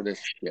off of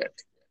this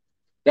shit.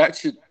 That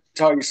should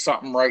tell you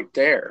something right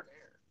there.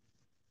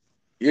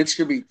 It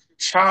should be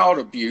child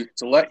abuse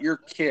to let your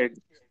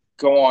kid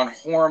go on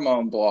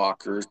hormone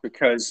blockers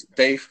because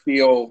they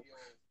feel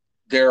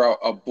they're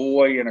a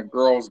boy in a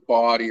girl's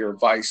body or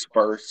vice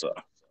versa.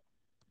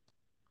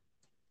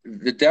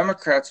 The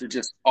Democrats are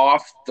just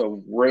off the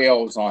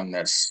rails on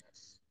this,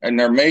 and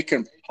they're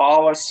making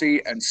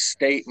policy and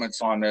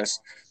statements on this.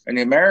 And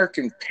the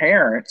American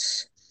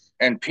parents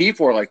and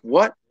people are like,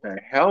 what the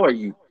hell are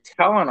you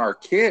telling our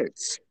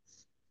kids?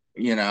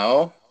 You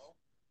know?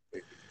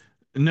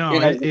 No, You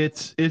know,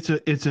 it's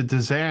a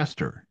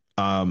disaster.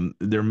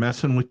 They're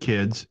messing with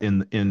kids,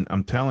 and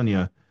I'm telling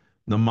you,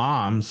 the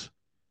moms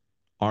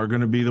are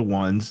going to be the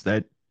ones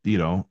that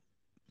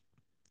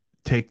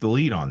take the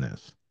lead on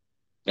this.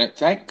 and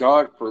thank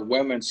God for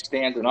women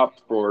standing up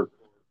for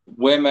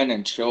women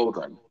and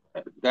children.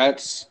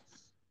 That's,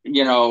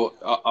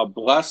 a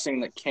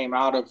blessing that came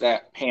out of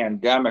that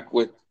pandemic,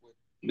 with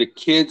the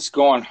kids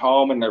going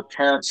home and their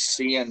parents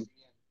seeing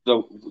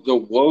the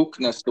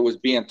wokeness that was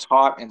being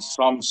taught in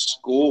some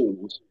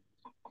schools.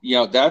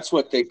 That's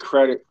what they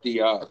credit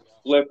the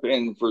flip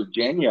in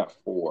Virginia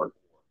for.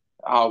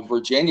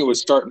 Virginia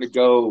was starting to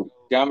go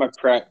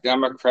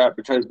Democrat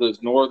because of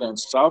those northern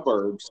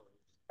suburbs,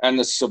 and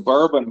the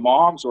suburban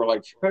moms were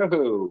like,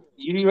 "Who?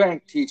 You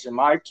ain't teaching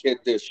my kid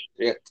this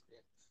shit."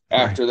 Right.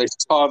 After they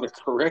saw the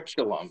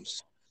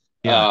curriculums,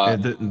 Yeah, uh,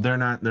 they're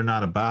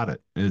not about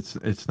it.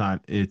 It's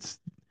not it's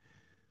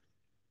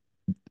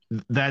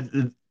that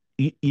and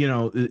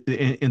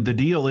the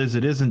deal is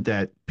it isn't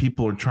that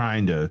people are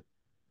trying to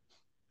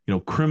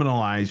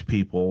criminalize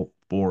people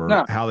for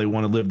no, how they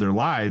want to live their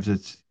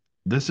lives.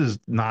 This is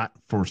not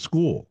for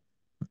school.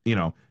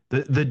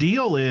 The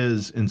deal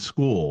is in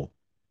school,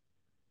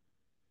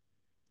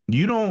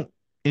 you don't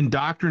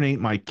indoctrinate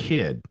my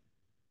kid,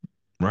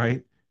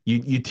 right?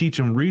 You teach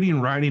them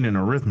reading, writing, and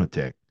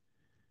arithmetic,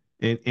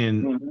 and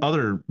mhm.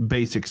 other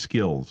basic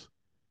skills.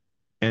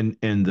 And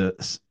the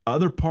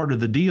other part of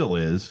the deal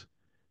is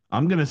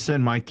I'm going to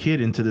send my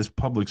kid into this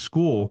public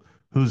school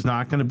who's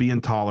not going to be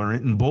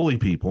intolerant and bully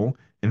people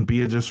and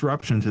be a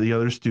disruption to the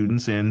other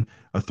students and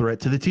a threat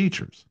to the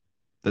teachers.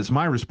 That's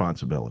my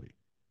responsibility.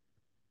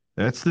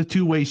 That's the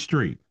two-way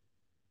street.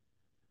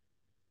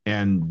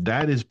 And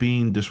that is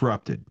being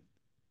disrupted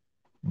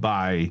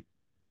by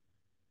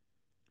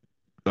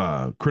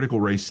critical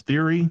race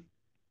theory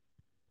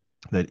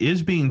that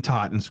is being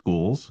taught in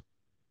schools,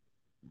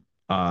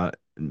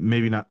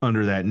 maybe not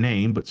under that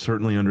name, but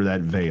certainly under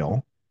that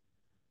veil,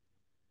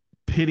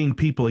 pitting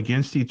people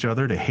against each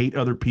other to hate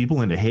other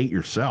people and to hate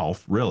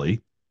yourself,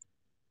 really.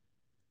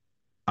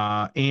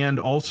 And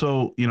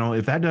also,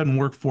 if that doesn't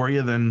work for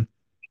you, then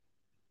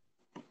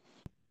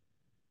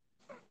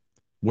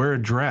wear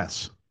a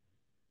dress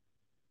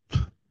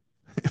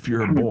if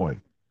you're a boy.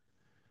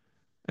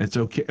 It's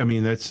okay. I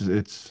mean,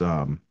 it's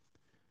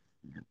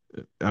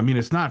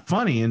not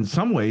funny in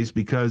some ways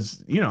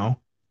because,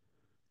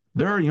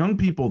 there are young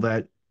people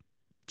that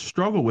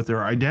struggle with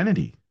their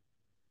identity.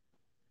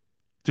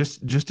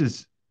 Just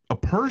as a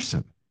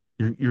person,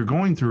 you're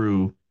going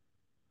through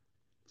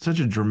such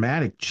a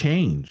dramatic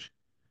change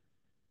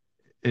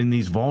in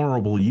these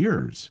vulnerable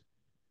years.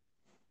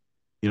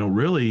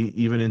 Really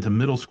even into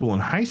middle school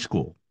and high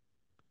school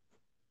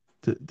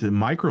to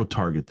micro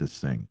target this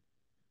thing.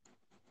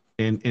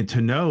 And to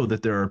know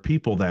that there are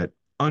people that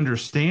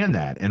understand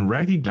that and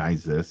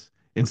recognize this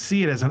and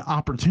see it as an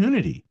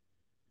opportunity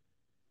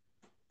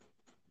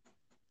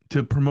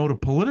to promote a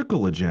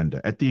political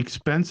agenda at the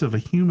expense of a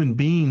human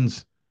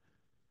being's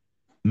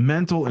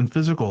mental and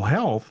physical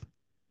health.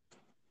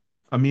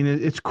 I mean,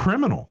 it's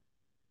criminal.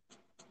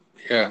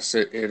 Yes,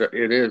 it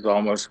is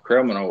almost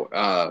criminal.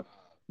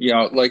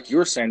 Like you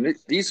were saying,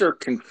 these are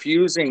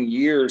confusing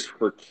years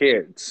for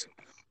kids,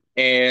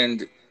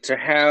 and to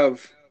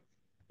have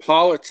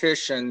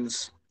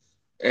politicians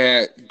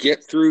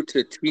get through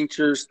to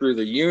teachers through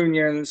the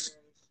unions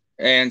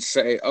and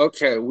say,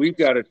 okay, we've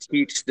got to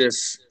teach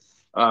this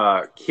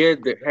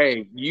kid that,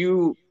 hey,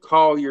 you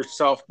call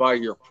yourself by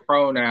your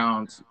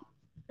pronouns,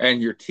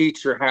 and your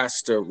teacher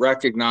has to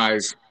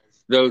recognize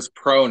those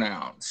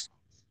pronouns.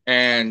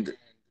 And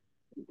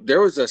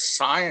there was a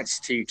science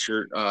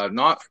teacher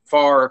not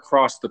far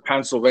across the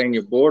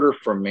Pennsylvania border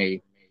from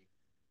me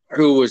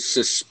who was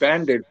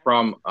suspended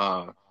from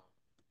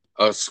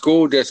a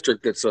school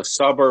district that's a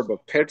suburb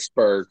of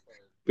Pittsburgh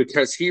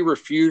because he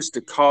refused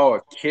to call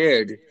a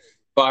kid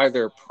by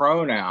their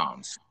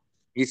pronouns.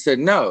 He said,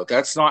 no,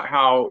 that's not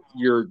how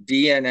your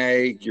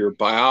DNA, your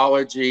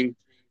biology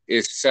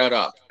is set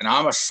up. And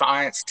I'm a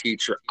science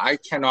teacher. I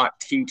cannot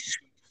teach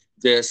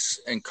this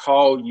and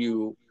call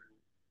you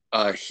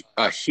a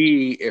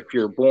he if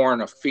you're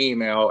born a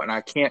female, and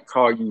I can't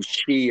call you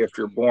she if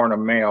you're born a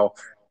male.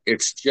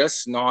 It's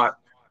just not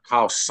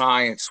how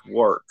science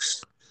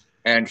works.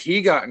 And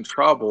he got in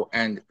trouble,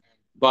 and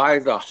by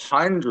the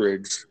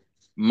hundreds,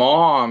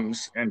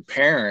 moms and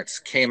parents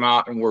came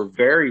out and were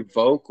very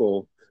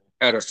vocal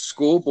at a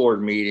school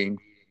board meeting,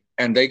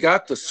 and they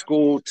got the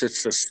school to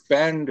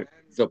suspend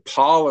the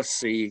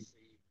policy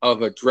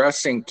of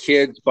addressing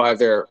kids by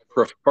their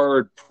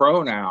preferred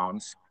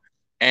pronouns,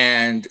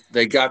 and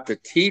they got the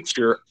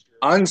teacher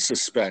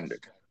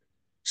unsuspended.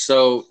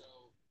 So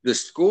the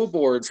school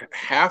boards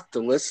have to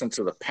listen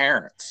to the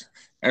parents,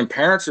 and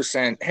parents are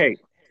saying, hey,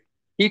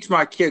 teach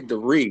my kid to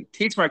read,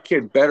 teach my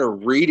kid better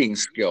reading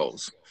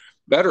skills,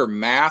 better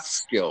math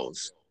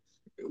skills,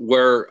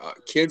 where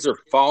kids are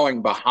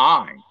falling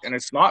behind. And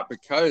it's not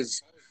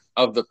because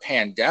of the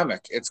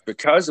pandemic, it's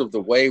because of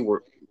the way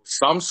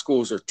some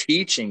schools are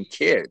teaching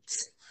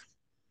kids.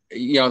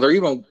 They're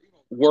even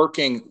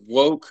working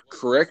woke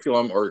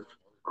curriculum or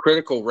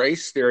critical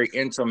race theory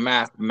into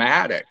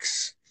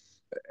mathematics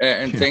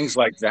and things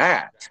like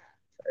that.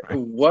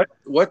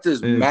 What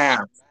does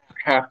math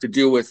have to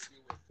do with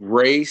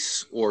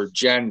race or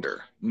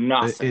gender?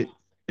 Nothing.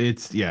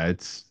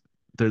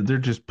 They're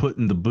just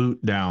putting the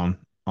boot down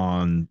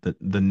on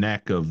the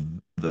neck of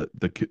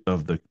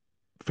the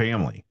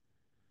family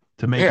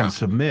to make them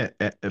submit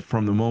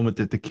from the moment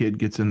that the kid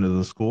gets into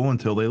the school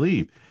until they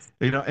leave.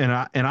 And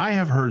I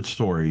have heard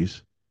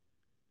stories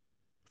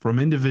from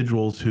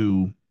individuals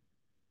who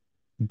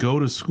go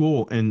to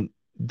school, and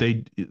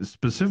they,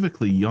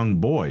 specifically young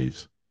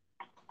boys,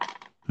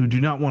 who do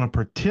not want to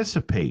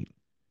participate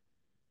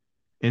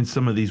in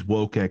some of these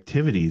woke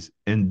activities,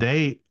 and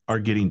they are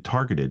getting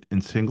targeted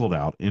and singled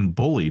out and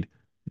bullied,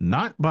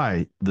 not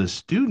by the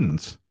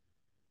students,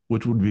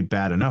 which would be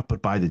bad enough,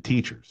 but by the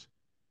teachers.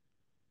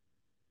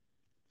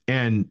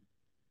 And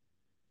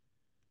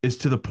it's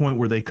to the point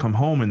where they come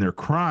home and they're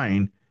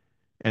crying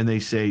and they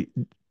say,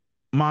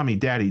 Mommy,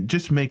 Daddy,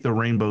 just make the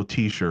rainbow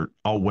t-shirt.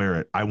 I'll wear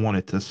it. I want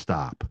it to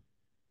stop.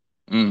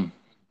 Mm.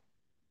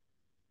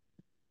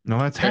 No,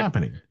 that's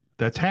happening.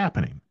 That's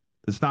happening.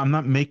 I'm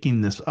not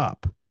making this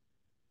up.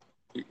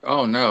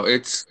 Oh no,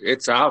 it's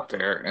out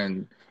there,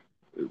 and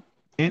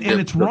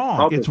it's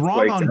wrong. It's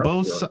wrong on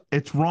both.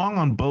 It's wrong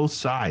on both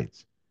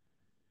sides.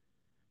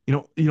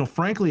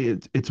 Frankly,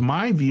 it's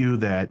my view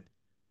that,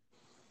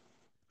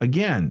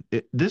 again,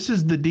 this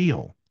is the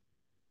deal.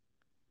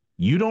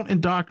 You don't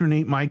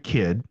indoctrinate my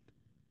kid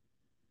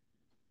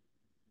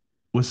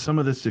with some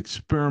of this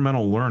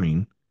experimental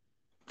learning,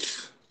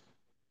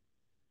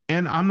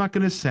 and I'm not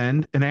going to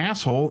send an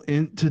asshole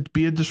in to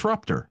be a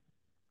disruptor.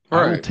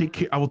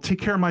 Right. I will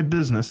take care of my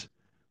business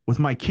with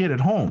my kid at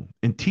home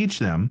and teach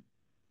them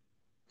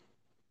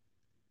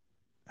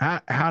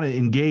how to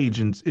engage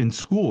in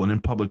school and in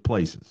public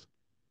places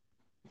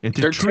and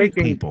to They're treat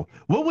taking people.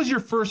 What was your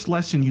first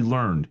lesson you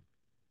learned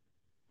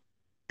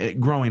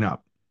growing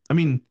up? I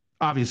mean,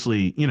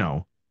 obviously,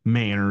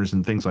 manners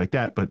and things like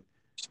that, but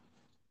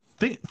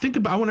think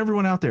about, I want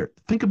everyone out there,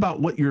 think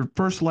about what your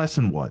first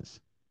lesson was.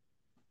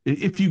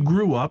 If you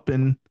grew up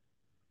in,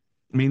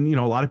 I mean,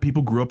 a lot of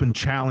people grew up in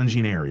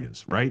challenging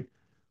areas, right?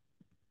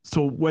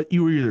 So what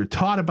you were either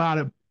taught about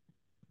it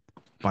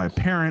by a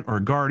parent or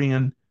a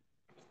guardian,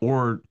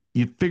 or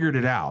you figured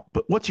it out.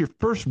 But what's your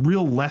first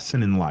real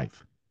lesson in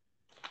life?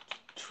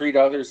 treat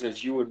others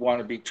as you would want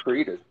to be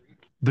treated.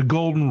 The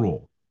golden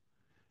rule.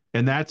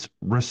 And that's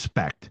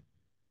respect.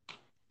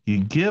 You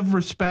give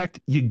respect,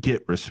 you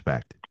get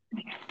respect.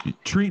 You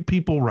treat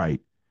people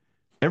right.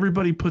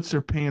 Everybody puts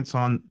their pants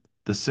on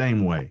the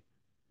same way,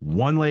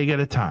 one leg at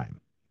a time.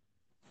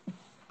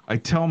 I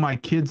tell my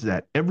kids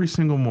that every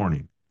single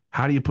morning.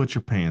 How do you put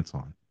your pants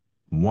on?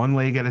 One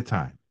leg at a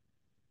time.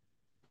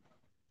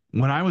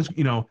 When I was,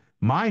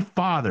 my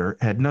father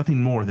had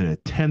nothing more than a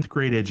 10th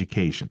grade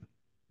education.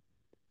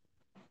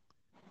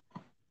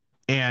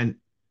 And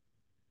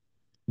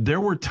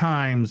there were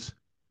times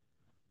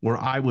where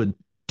I would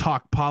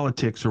talk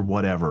politics or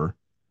whatever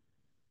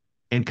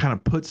and kind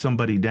of put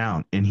somebody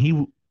down, and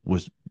he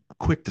was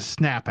quick to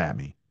snap at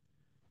me.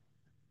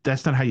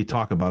 That's not how you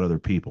talk about other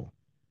people.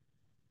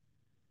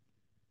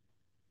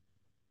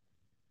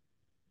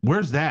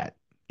 Where's that?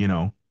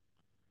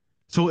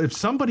 So if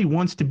somebody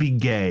wants to be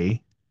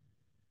gay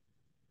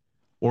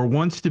or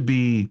wants to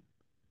be,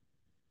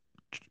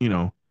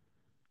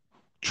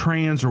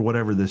 trans or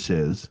whatever this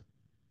is,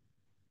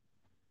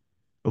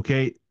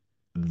 okay,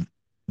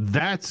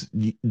 that's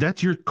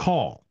your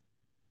call.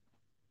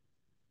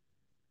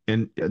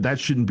 And that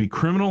shouldn't be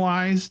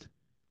criminalized,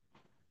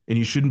 and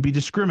you shouldn't be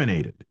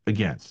discriminated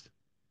against.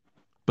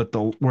 But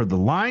where the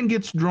line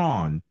gets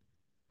drawn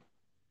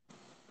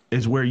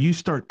is where you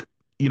start,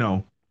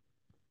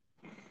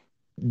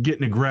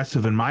 getting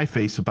aggressive in my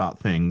face about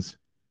things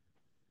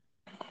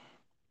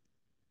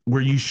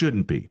where you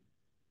shouldn't be.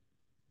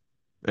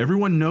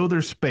 Everyone know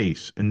their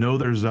space and know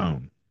their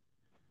zone.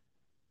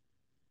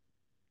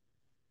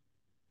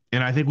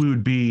 And I think we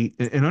would be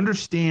and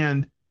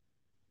understand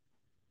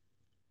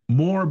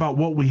more about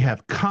what we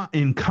have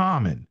in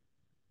common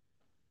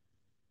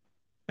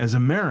as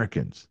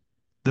Americans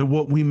than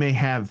what we may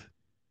have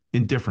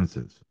in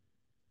differences.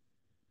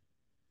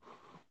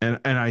 And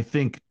I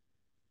think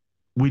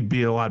we'd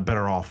be a lot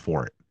better off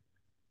for it.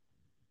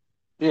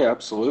 Yeah,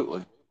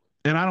 absolutely.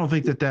 And I don't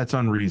think that that's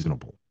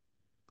unreasonable.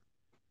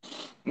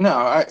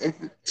 No,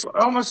 it's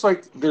almost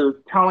like they're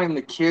telling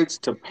the kids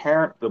to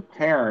parent the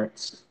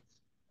parents,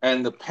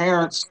 and the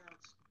parents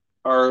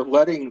are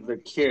letting the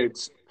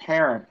kids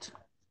parent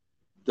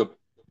the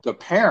the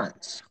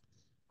parents.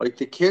 Like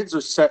the kids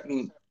are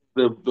setting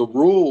the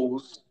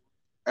rules,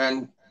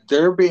 and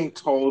they're being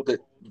told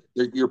that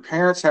your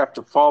parents have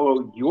to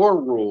follow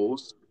your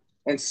rules.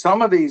 And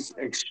some of these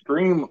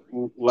extreme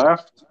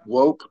left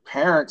woke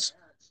parents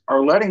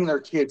are letting their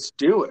kids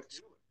do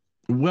it.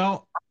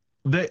 Well,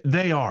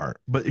 they are,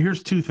 but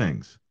here's two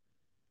things.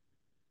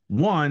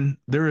 One,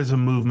 there is a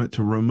movement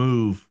to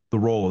remove the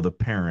role of the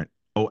parent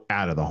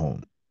out of the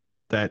home.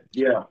 That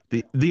Yeah.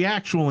 the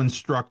actual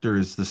instructor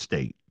is the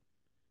state.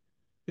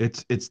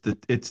 It's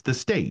the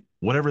state,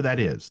 whatever that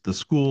is, the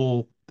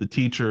school, the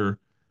teacher,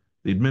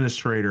 the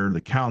administrator, the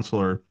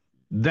counselor.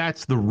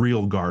 That's the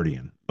real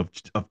guardian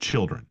of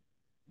children.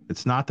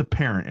 It's not the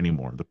parent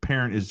anymore. The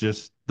parent is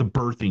just the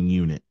birthing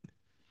unit.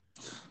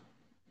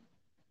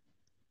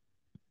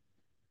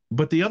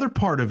 But the other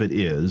part of it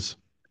is,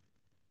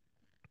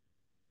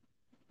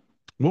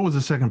 what was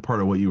the second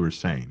part of what you were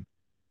saying?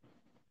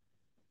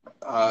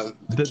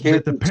 The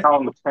kids are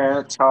telling the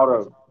parents how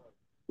to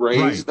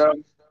raise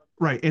them.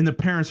 Right. And the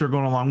parents are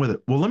going along with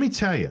it. Well, let me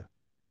tell you,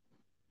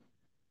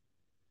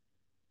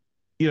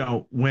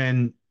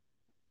 when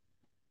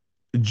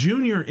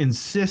Junior and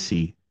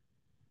Sissy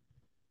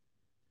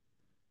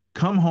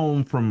come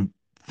home from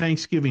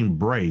Thanksgiving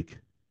break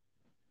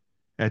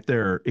at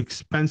their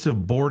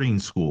expensive boarding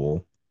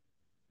school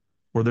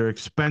or their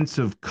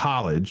expensive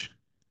college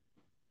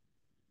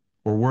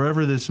or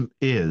wherever this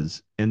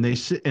is, and they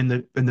sit and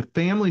the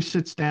family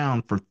sits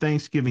down for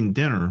Thanksgiving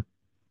dinner,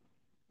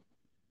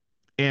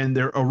 and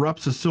there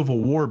erupts a civil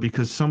war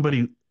because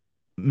somebody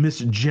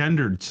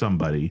misgendered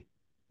somebody.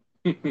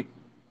 And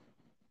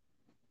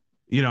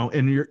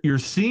you're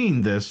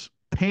seeing this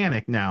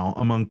panic now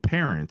among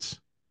parents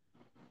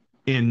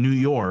in New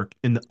York,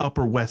 in the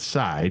Upper West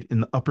Side, in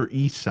the Upper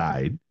East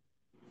Side,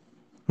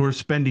 who are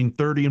spending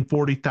 $30,000 and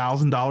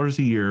 $40,000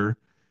 a year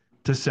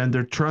to send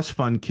their trust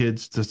fund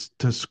kids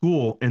to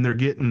school, and they're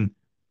getting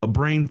a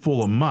brain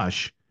full of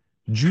mush.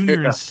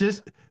 Junior and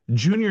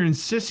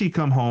Sissy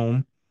come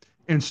home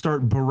and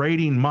start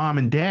berating mom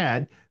and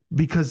dad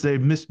because they've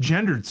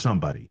misgendered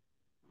somebody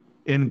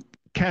in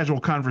casual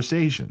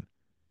conversation.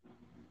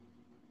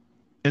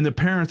 And the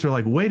parents are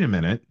like, wait a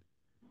minute,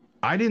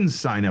 I didn't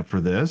sign up for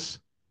this.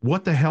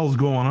 What the hell's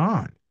going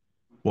on?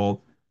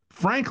 Well,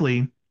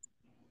 frankly,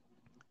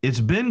 it's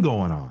been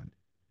going on.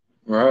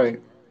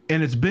 Right.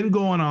 And it's been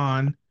going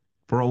on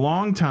for a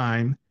long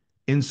time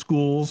in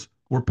schools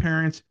where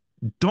parents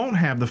don't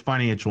have the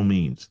financial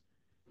means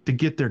to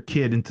get their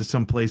kid into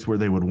some place where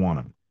they would want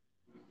them.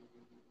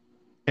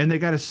 And they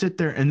got to sit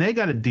there and they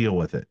got to deal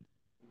with it.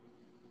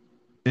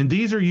 And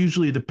these are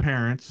usually the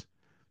parents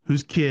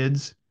whose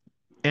kids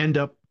end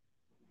up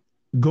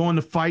going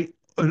to fight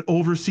in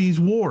overseas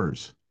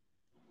wars.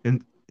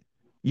 And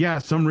yeah,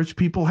 some rich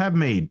people have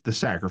made the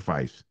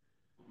sacrifice,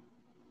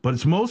 but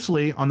it's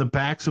mostly on the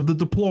backs of the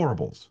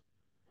deplorables,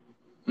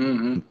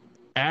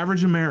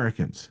 average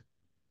Americans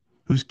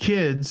whose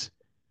kids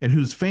and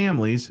whose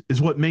families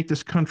is what make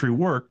this country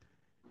work.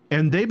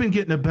 And they've been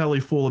getting a belly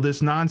full of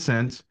this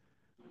nonsense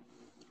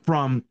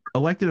from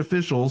elected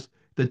officials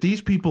that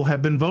these people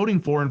have been voting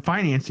for and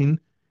financing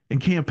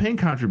and campaign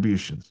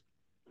contributions.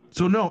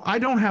 So no, I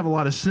don't have a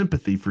lot of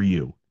sympathy for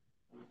you.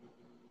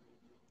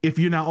 If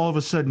you now all of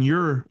a sudden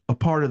you're a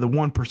part of the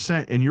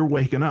 1% and you're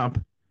waking up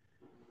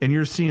and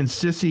you're seeing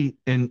Sissy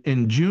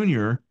and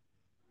Junior,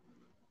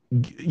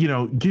 you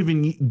know,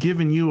 giving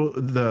you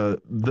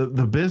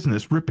the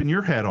business, ripping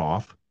your head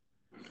off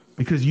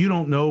because you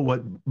don't know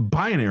what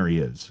binary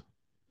is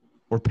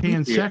or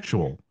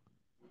pansexual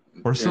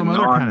or some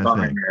other kind of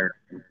thing.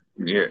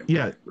 Yeah.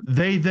 Yeah.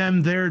 They,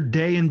 them, their,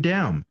 they, and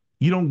them.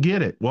 You don't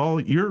get it. Well,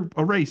 you're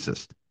a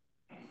racist.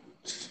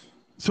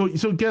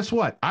 So guess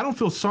what? I don't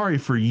feel sorry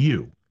for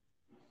you.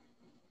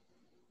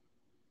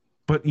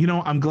 But, you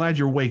know, I'm glad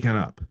you're waking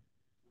up.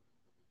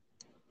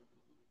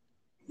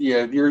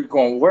 Yeah, you're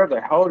going, where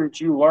the hell did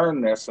you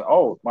learn this?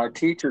 Oh, my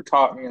teacher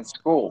taught me in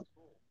school.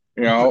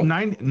 You know,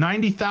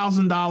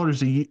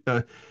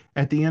 $90,000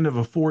 at the end of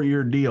a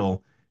 4-year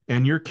deal,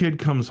 and your kid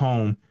comes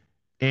home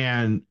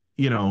and,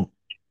 you know,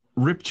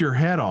 ripped your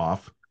head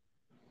off,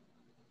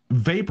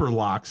 vapor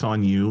locks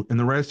on you and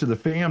the rest of the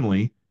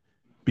family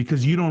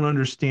because you don't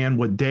understand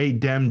what they,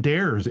 dem,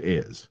 dares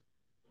is.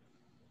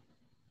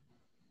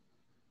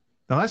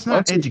 Now that's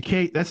not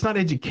educate. That's not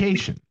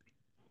education.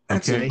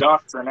 That's okay?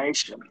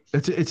 indoctrination.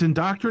 It's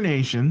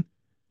indoctrination,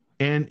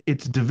 and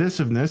it's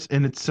divisiveness,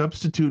 and it's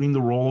substituting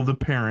the role of the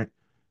parent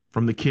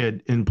from the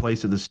kid in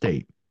place of the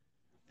state.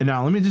 And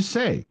now let me just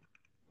say,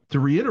 to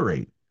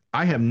reiterate,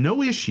 I have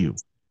no issue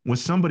with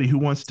somebody who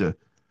wants to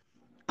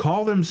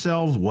call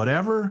themselves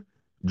whatever,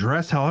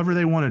 dress however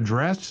they want to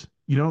dress.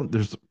 You know,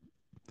 there's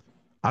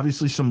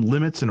obviously some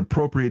limits and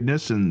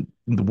appropriateness in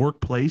the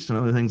workplace and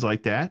other things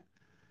like that.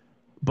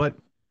 But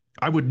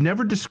I would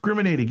never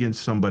discriminate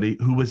against somebody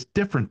who was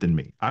different than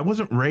me. I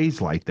wasn't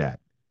raised like that.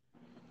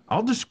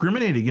 I'll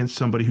discriminate against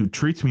somebody who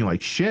treats me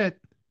like shit.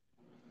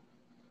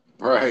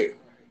 Right.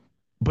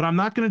 But I'm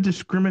not going to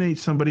discriminate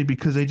somebody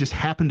because they just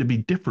happen to be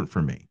different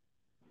from me.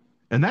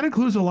 And that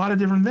includes a lot of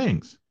different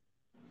things.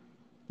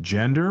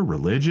 Gender,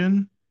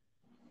 religion,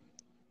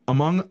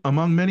 among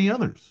many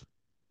others.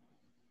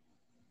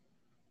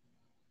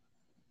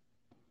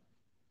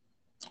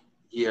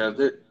 Yeah,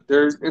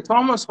 there's it's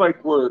almost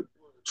like we're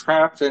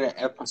trapped in an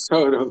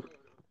episode of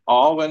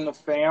All in the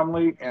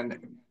Family, and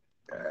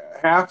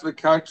half the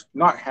country,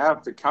 not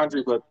half the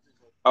country, but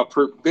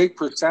big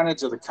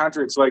percentage of the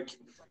country, it's like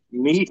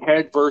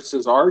Meathead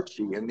versus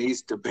Archie in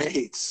these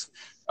debates.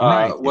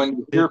 Right. When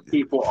you hear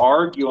people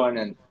arguing,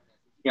 and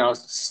you know,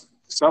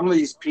 some of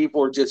these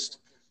people are just,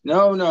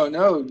 no, no,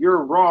 no,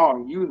 you're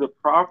wrong. You, the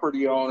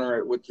property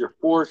owner, with your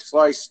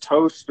 4-slice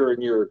toaster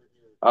and your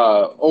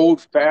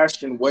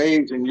old-fashioned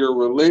ways and your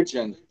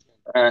religion,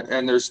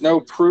 and there's no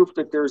proof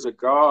that there's a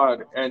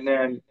God. And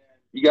then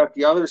you got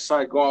the other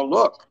side going,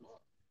 look,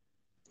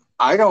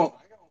 I don't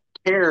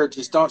care,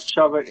 just don't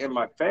shove it in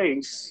my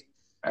face,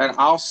 and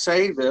I'll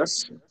say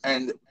this,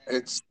 and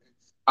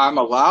I'm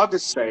allowed to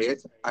say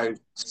it. I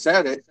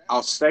said it.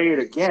 I'll say it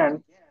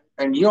again,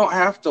 and you don't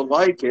have to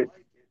like it,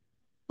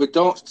 but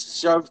don't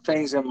shove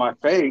things in my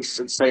face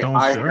and say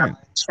I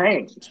have to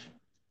change.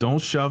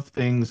 Don't shove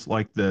things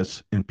like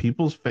this in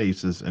people's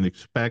faces and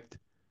expect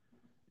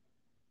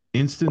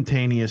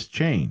instantaneous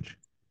change.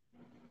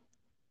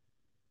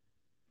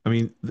 I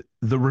mean,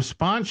 the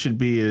response should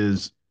be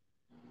is,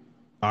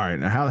 all right,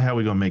 now how the hell are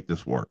we going to make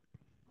this work?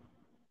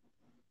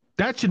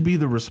 That should be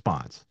the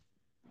response,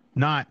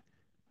 not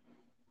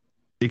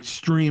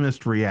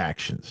extremist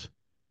reactions.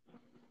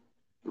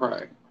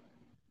 Right.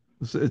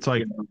 It's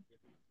like,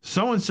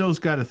 so-and-so's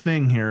got a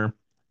thing here.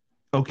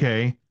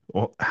 Okay,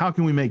 well, how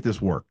can we make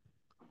this work?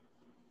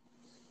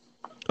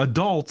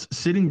 Adults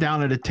sitting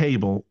down at a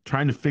table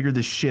trying to figure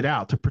this shit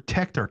out to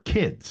protect our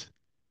kids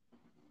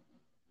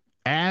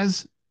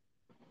as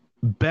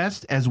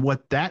best as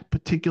what that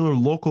particular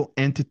local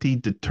entity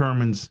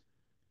determines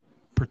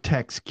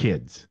protects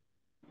kids.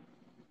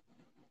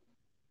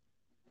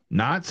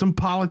 Not some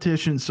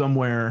politician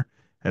somewhere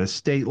at a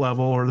state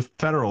level or the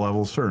federal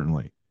level,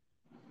 certainly.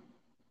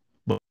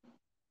 But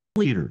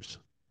leaders,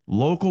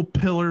 local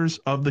pillars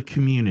of the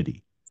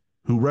community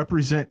who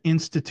represent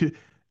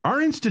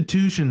our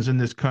institutions in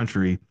this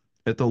country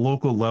at the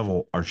local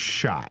level are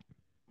shot.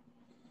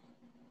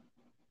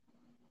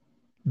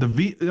 I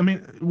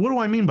mean, what do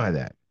I mean by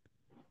that?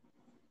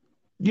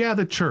 Yeah,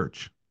 the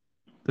church.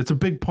 That's a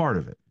big part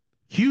of it.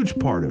 Huge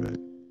part of it.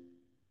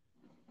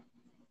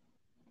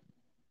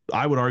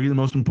 I would argue the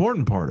most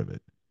important part of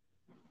it.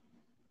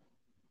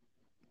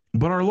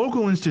 But our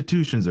local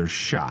institutions are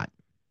shot.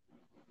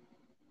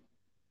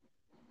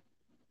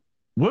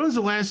 When was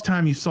the last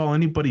time you saw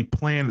anybody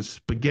plan a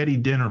spaghetti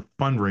dinner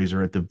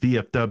fundraiser at the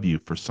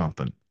VFW for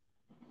something?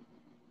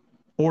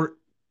 Or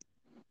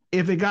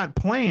if it got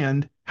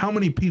planned, how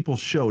many people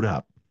showed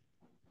up?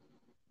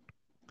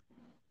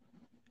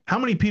 How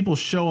many people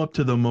show up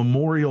to the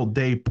Memorial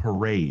Day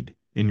parade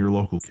in your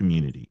local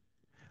community?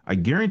 I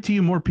guarantee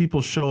you more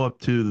people show up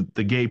to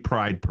the Gay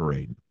Pride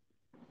parade.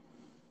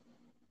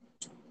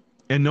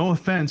 And no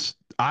offense,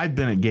 I've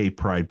been at gay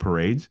pride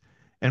parades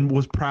and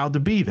was proud to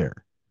be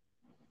there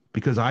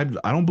because I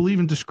don't believe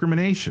in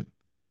discrimination.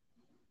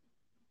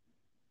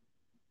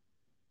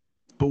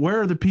 But where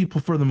are the people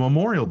for the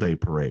Memorial Day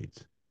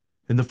parades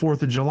and the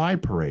 4th of July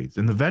parades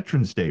and the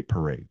Veterans Day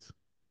parades?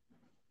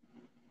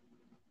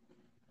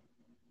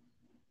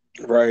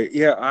 Right.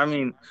 Yeah. I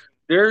mean,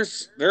 there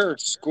are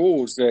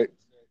schools that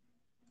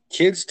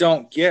kids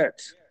don't get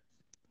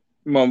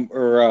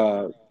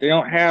they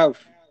don't have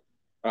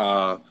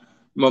uh,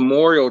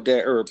 Memorial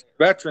Day or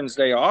Veterans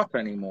Day off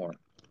anymore.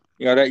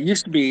 You know, that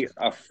used to be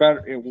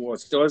it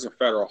still is a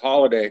federal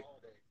holiday,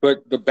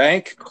 but the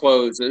bank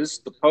closes,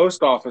 the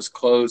post office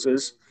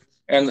closes,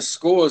 and the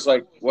school is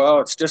like, well,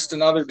 it's just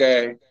another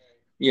day.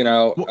 You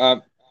know,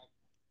 Well,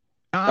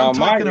 I'm now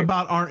talking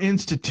about our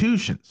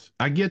institutions.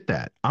 I get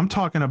that. I'm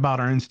talking about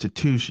our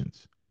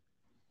institutions.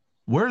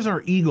 Where's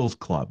our Eagles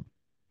Club?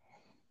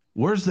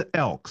 Where's the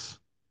Elks?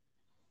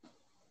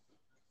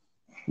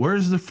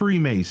 Where's the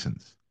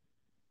Freemasons?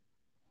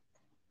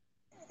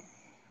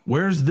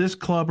 Where's this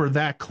club or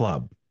that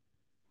club?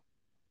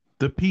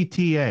 The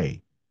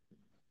PTA.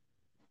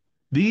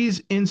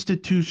 These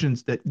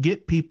institutions that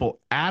get people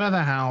out of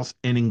the house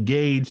and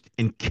engaged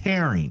and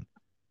caring.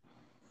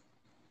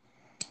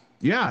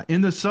 Yeah,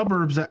 in the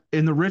suburbs,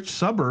 in the rich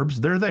suburbs,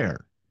 they're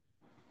there.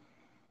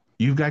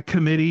 You've got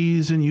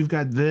committees and you've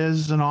got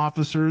this and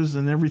officers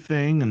and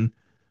everything, and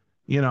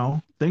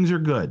things are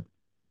good.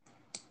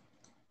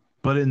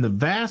 But in the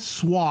vast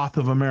swath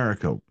of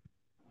America,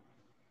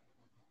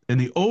 in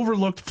the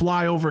overlooked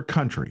flyover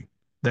country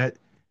that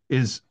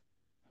is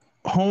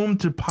home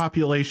to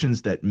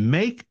populations that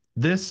make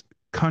this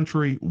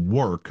country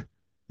work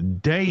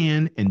day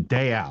in and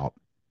day out,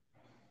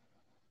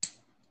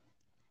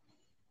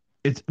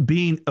 it's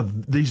being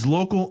these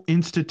local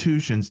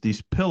institutions,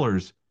 these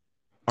pillars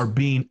are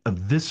being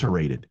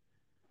eviscerated.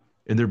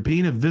 And they're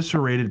being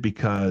eviscerated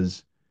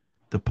because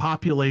the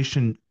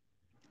population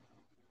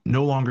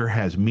no longer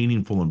has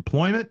meaningful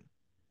employment.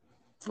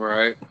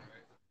 right.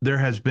 There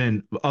has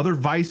been other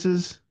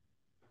vices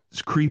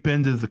creep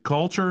into the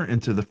culture,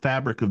 into the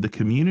fabric of the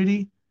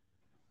community.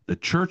 The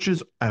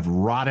churches have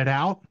rotted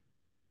out,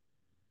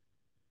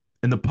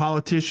 and the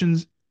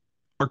politicians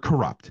are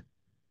corrupt.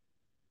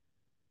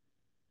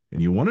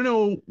 And you want to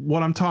know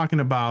what I'm talking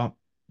about?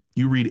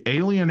 You read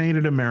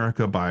Alienated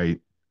America by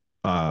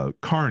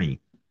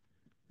Carney.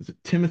 Is it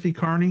Timothy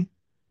Carney?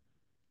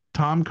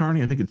 Tom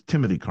Carney? I think it's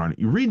Timothy Carney.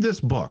 You read this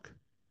book,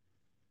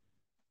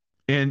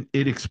 and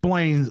it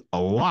explains a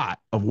lot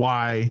of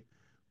why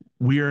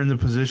we are in the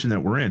position that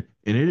we're in.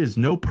 And it is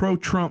no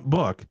pro-Trump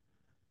book,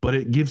 but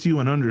it gives you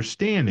an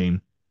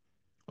understanding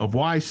of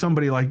why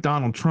somebody like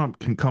Donald Trump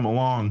can come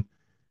along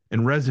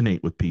and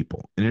resonate with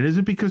people. And it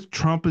isn't because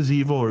Trump is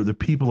evil or the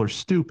people are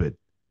stupid.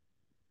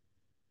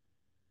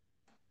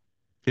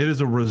 It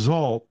is a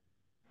result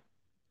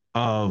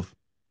of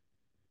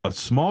a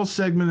small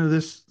segment of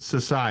this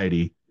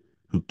society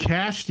who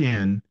cashed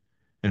in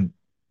and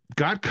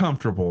got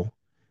comfortable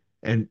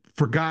and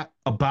forgot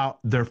about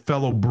their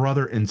fellow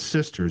brother and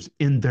sisters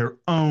in their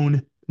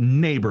own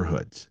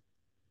neighborhoods.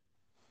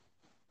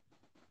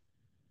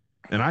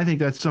 And I think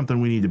that's something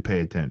we need to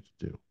pay attention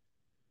to.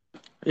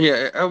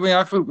 Yeah, I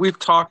mean, we've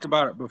talked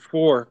about it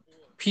before.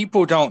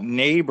 People don't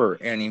neighbor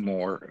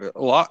anymore.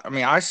 A lot. I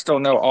mean, I still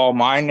know all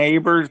my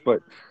neighbors,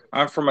 but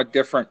I'm from a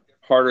different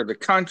part of the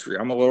country.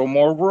 I'm a little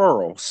more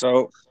rural,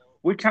 so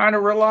we kind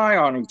of rely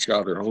on each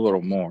other a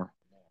little more.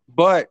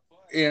 But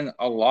in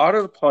a lot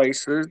of the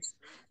places,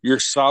 your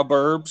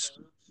suburbs,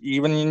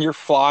 even in your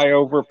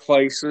flyover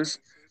places,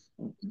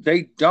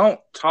 they don't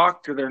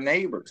talk to their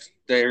neighbors.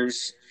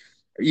 There's,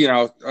 you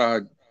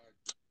know,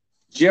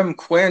 Jim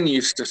Quinn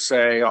used to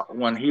say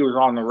when he was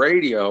on the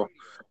radio,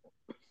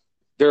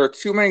 there are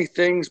too many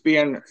things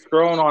being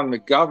thrown on the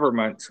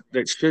government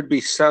that should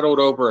be settled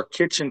over a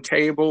kitchen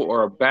table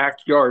or a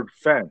backyard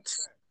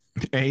fence.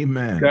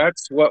 Amen.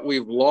 That's what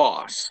we've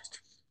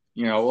lost.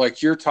 You know,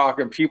 like you're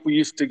talking, people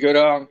used to go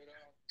down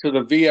to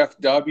the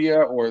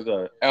VFW or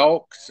the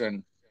Elks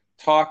and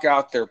talk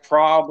out their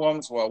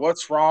problems. Well,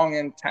 what's wrong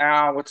in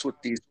town? What's with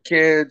these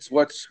kids?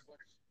 What's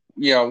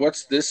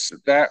this,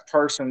 that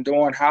person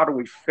doing? How do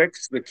we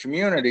fix the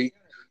community?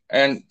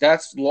 And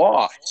that's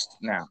lost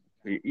now.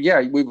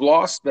 Yeah, we've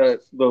lost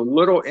the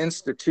little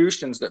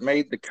institutions that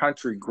made the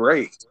country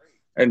great.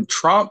 And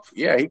Trump,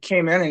 yeah, he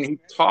came in and he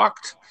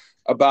talked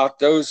about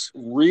those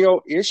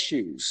real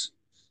issues,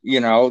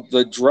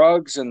 the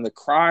drugs and the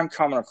crime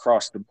coming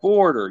across the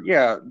border.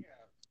 Yeah,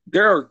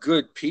 there are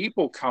good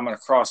people coming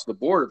across the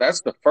border.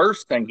 That's the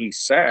first thing he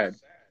said.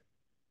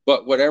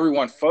 But what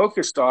everyone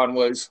focused on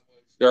was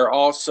there are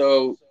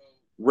also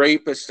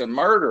rapists and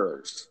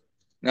murderers.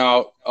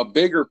 Now, a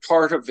bigger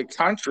part of the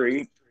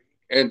country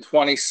in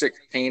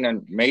 2016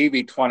 and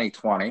maybe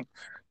 2020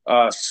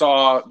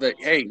 saw that,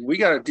 hey, we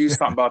got to do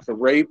something about the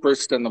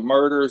rapists and the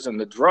murders and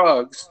the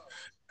drugs.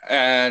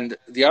 And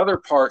the other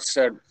part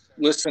said,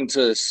 listen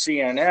to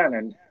CNN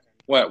and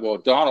went, well,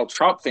 Donald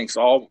Trump thinks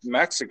all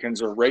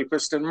Mexicans are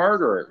rapists and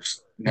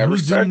murderers. Never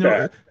Who's doing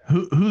said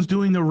that. who's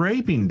doing the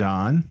raping,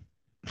 Don?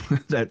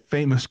 That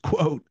famous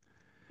quote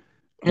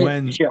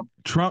when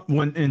Yeah,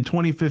 when in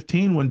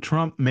 2015 when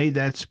Trump made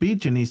that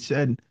speech and he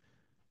said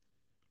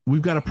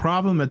we've got a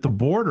problem at the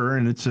border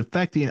and it's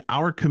affecting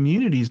our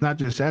communities not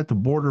just at the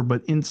border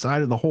but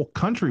inside of the whole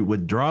country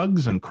with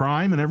drugs and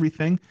crime and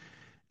everything.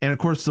 And of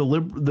course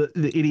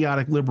the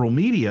idiotic liberal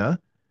media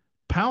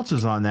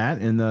pounces on that,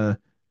 and the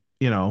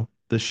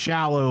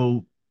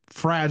shallow,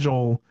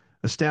 fragile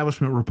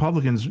establishment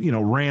Republicans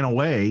ran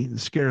away,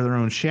 scared of their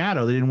own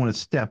shadow. They didn't want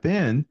to step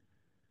in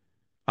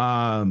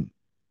um,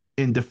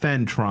 and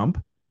defend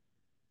Trump.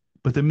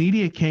 But the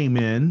media came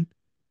in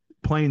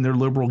playing their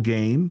liberal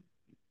game,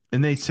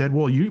 and they said,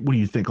 "Well, what do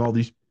you think? All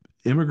these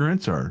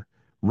immigrants are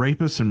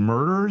rapists and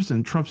murderers?"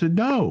 And Trump said,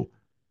 "No."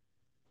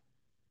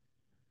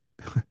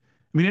 I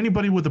mean,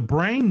 anybody with a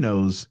brain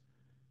knows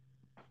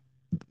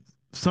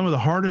some of the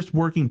hardest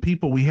working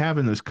people we have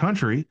in this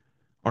country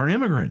are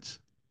immigrants,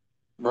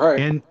 right.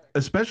 and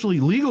especially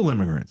legal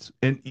immigrants,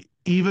 and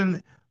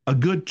even a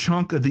good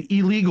chunk of the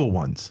illegal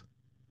ones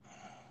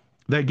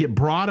that get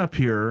brought up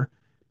here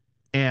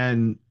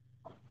and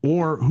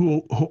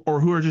who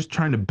are just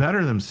trying to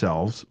better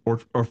themselves or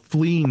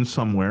fleeing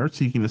somewhere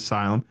seeking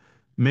asylum.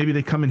 Maybe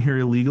they come in here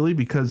illegally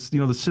because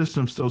the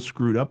system's so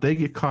screwed up. They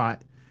get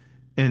caught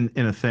in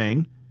a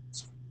thing.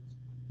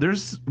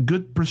 There's a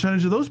good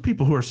percentage of those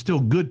people who are still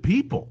good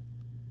people.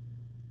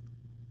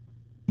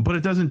 But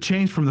it doesn't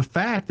change from the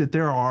fact that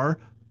there are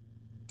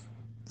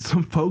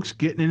some folks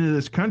getting into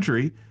this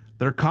country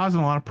that are causing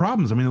a lot of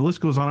problems. I mean, the list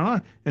goes on and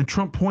on. And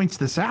Trump points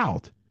this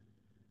out.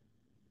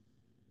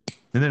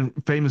 And then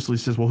famously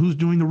says, well, who's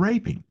doing the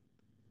raping?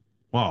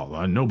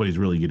 Well, nobody's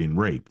really getting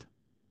raped,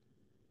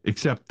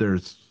 except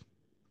there's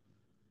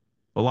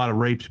a lot of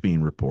rapes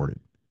being reported.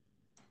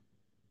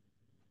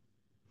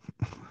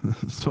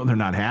 So they're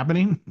not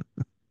happening?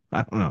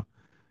 I don't know.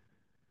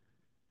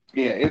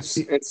 Yeah, it's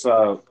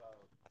a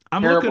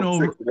I'm looking terrible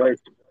over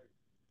situation.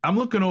 I'm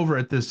looking over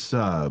at this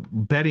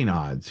betting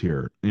odds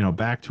here,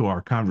 back to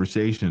our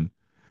conversation.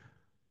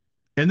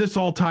 And this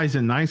all ties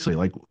in nicely.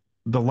 Like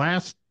the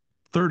last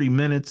 30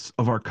 minutes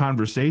of our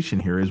conversation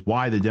here is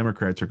why the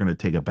Democrats are going to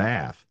take a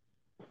bath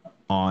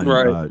on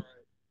Right.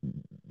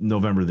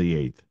 November the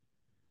 8th.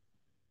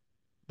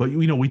 But,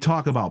 we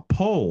talk about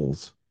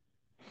polls,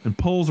 and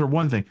polls are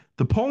one thing.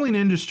 The polling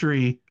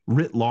industry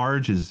writ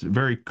large is a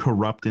very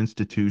corrupt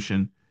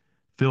institution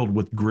filled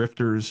with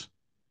grifters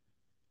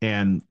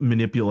and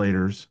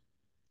manipulators.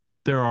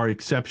 There are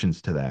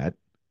exceptions to that,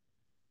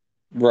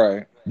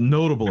 Right.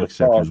 notable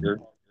exceptions.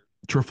 Trafalgar.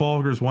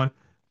 Trafalgar is one.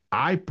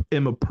 I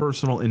am a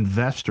personal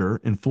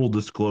investor, in full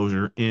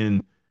disclosure,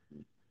 in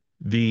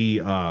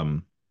the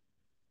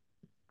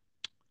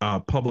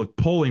public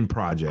polling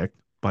project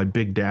by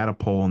Big Data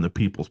Poll and the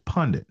People's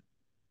Pundit.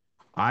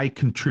 I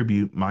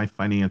contribute my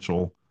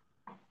financial,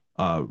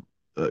 I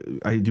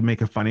do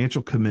make a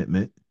financial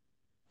commitment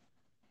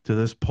to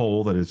this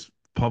poll that is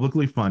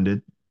publicly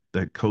funded,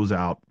 that goes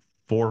out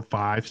 4,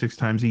 5, 6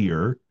 times a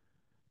year.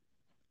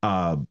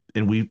 And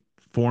we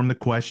form the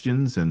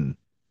questions and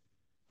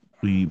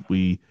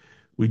we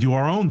do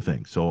our own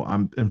thing. So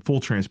I'm in full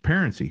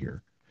transparency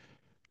here.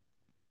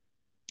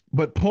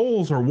 But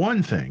polls are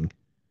one thing,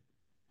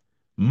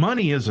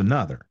 money is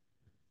another.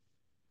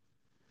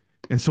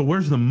 And so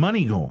where's the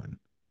money going?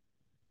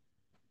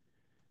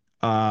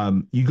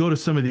 You go to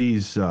some of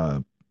these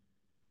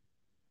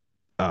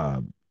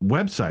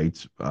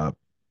websites,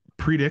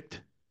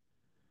 Predict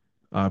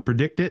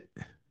It,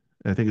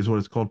 I think is what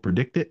it's called.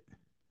 Predict It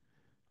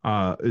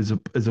is a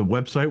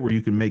website where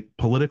you can make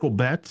political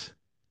bets.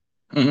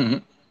 Mm-hmm.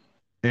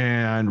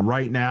 And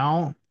right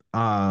now,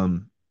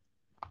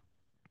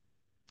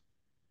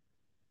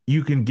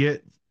 you can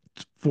get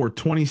for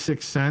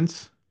 26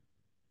 cents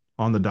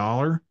on the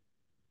dollar.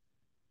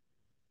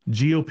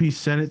 GOP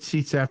Senate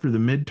seats after the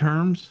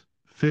midterms,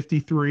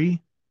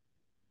 53.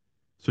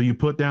 So you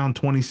put down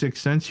 26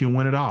 cents, you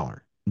win $1.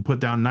 You put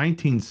down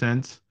 19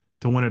 cents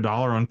to win $1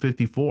 on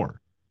 54.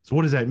 So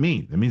what does that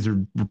mean? That means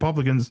the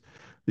Republicans,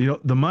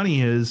 the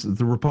money is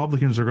the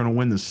Republicans are going to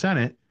win the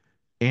Senate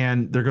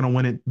and they're going to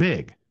win it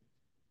big.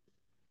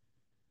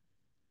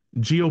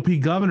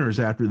 GOP governors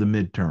after the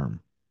midterm.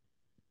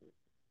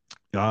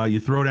 You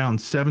throw down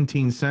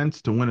 17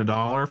 cents to win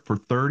 $1 for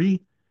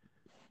 30,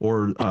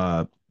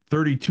 or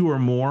 32 or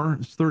more,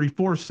 it's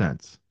 34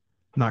 cents.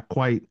 Not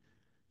quite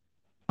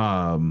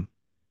Um,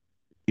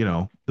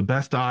 the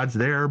best odds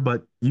there,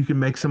 but you can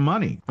make some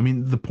money. I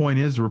mean, the point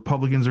is, the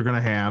Republicans are going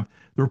to have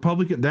the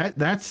Republican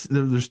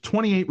there's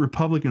 28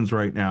 Republicans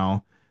right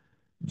now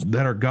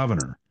that are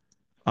governor.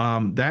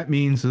 That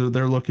means that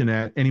they're looking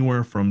at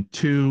anywhere from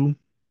 2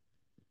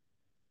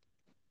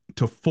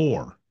 to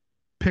 4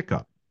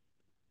 pickup.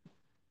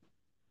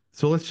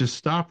 So let's just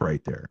stop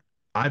right there.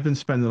 I've been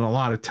spending a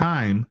lot of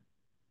time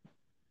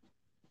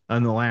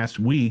in the last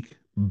week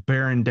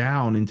bearing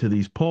down into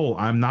these polls.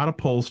 I'm not a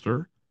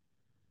pollster.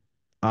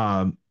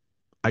 Um,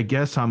 I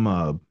guess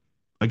I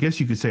guess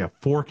you could say a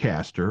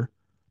forecaster,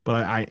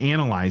 but I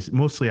analyze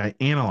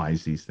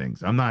these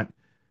things. I'm not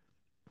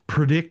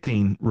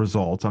predicting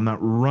results. I'm not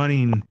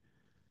running,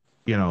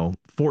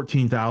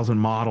 14,000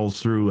 models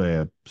through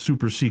a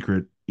super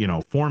secret,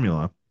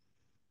 formula.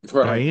 But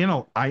Right.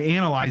 I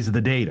analyze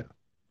the data.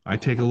 I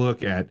take a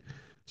look at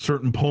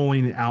certain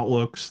polling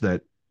outlooks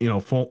that,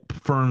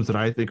 firms that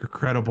I think are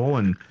credible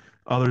and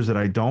others that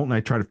I don't, and I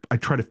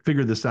try to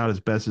figure this out as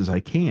best as I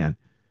can.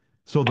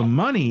 So the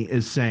money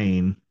is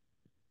saying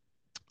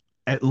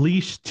at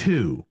least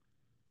 2.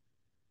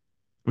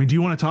 I mean, do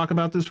you want to talk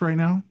about this right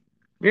now?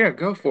 Yeah,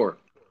 go for it.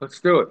 Let's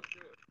do it.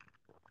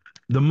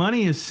 The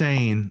money is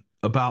saying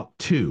about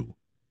 2,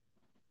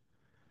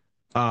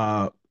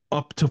 uh,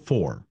 up to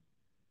 4.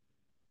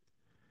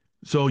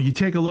 So you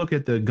take a look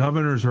at the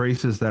governor's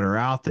races that are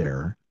out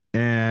there,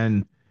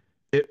 and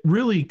it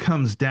really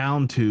comes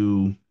down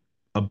to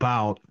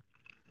about,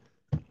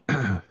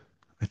 I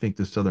think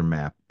this other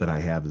map that I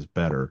have is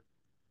better.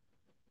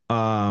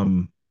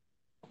 Um,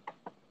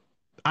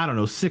 I don't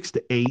know, 6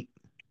 to 8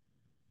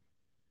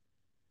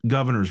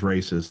 governor's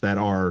races that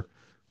are,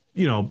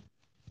 you know,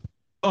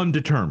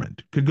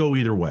 undetermined. Could go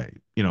either way.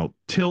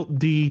 Tilt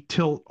D,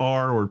 tilt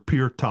R, or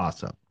pure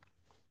toss up.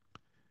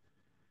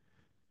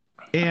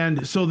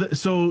 And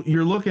so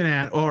you're looking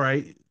at, all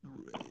right,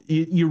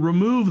 you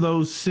remove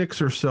those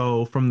 6 or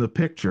so from the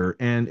picture,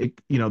 and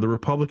the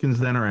Republicans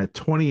then are at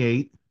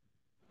 28,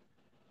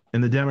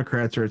 and the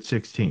Democrats are at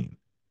 16.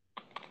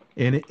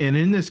 And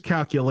in this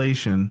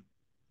calculation,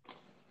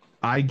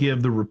 I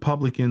give the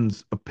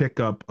Republicans a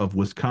pickup of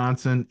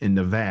Wisconsin and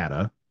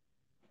Nevada.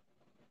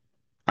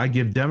 I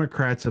give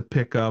Democrats a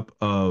pickup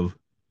of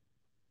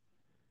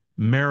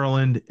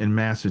Maryland and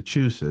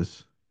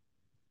Massachusetts.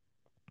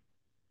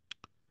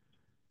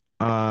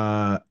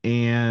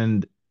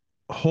 And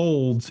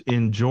holds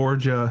in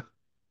Georgia,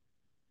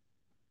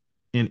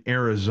 in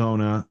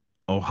Arizona,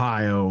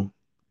 Ohio.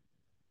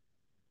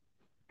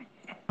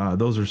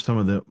 Those are some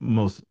of the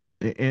most,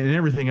 and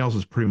everything else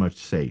is pretty much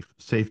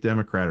safe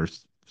Democrat or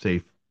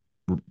safe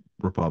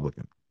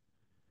Republican.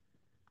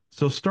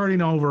 So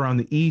starting over on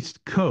the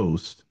East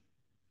Coast,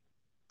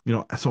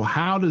 so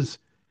how does,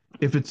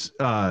 if it's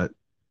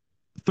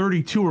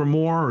 32 or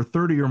more or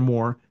 30 or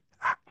more,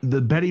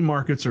 the betting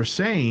markets are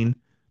saying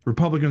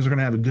Republicans are going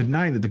to have a good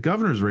night at the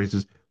governor's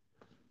races.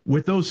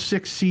 With those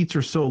 6 seats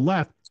or so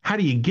left, how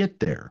do you get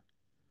there?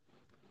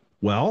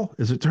 Well,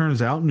 as it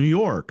turns out, New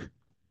York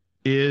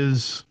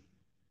is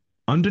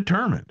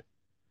undetermined.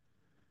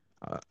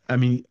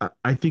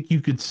 I think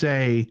you could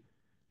say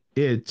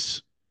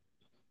it's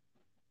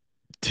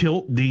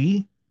tilt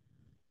D,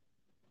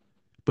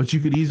 but you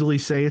could easily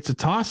say it's a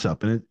toss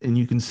up. And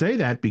you can say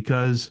that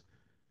because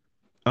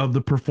of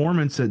the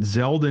performance that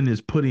Zeldin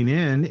is putting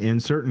in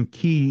certain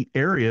key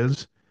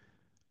areas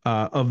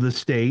of the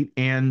state,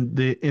 and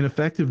the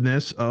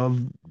ineffectiveness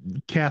of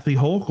Kathy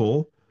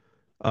Hochul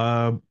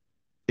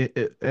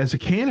as a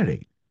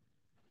candidate.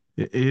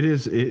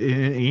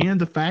 And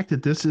the fact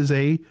that this is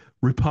a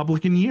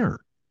Republican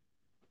year.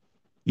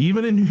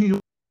 Even in New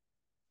York,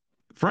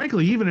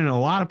 frankly, even in a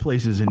lot of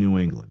places in New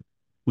England.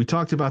 We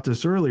talked about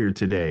this earlier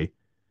today.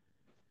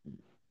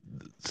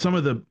 Some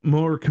of the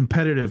more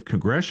competitive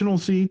congressional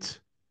seats,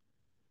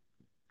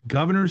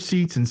 governor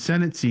seats, and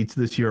Senate seats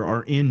this year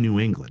are in New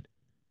England.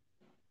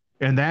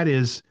 And that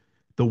is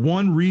the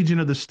one region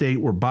of the state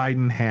where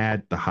Biden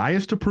had the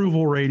highest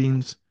approval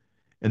ratings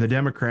and the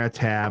Democrats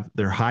have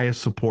their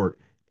highest support.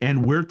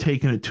 And we're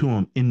taking it to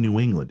them in New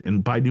England.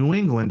 And by New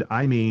England,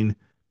 I mean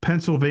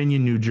Pennsylvania,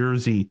 New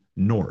Jersey,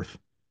 north.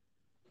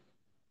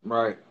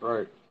 Right,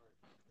 right.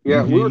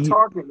 Yeah, we were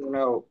talking,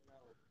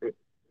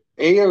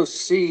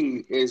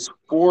 AOC is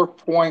 4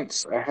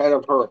 points ahead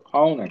of her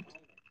opponent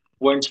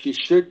when she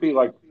should be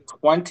like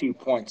 20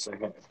 points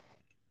ahead.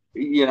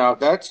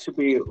 That should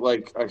be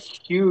like a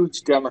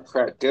huge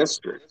Democrat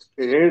district.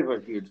 It is a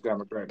huge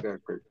Democrat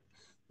district.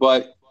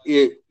 But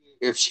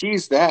if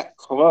she's that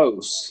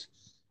close,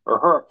 or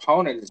her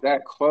opponent is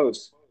that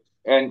close,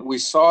 and we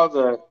saw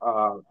the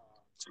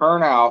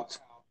turnout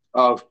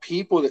of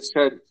people that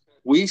said,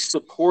 we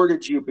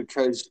supported you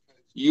because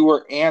you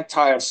were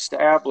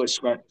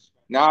anti-establishment.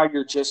 Now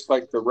you're just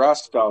like the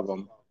rest of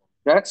them.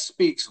 That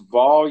speaks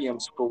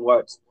volumes for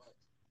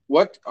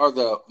what are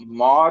the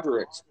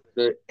moderates,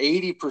 the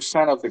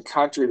 80% of the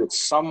country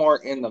that's somewhere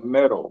in the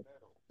middle,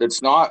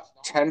 that's not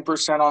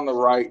 10% on the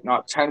right,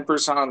 not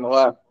 10% on the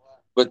left,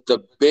 but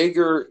the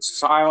bigger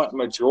silent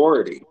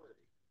majority.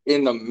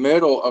 in the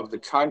middle of the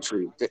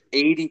country, the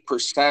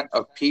 80%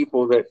 of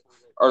people that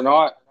are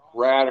not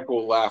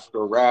radical left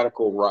or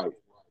radical right,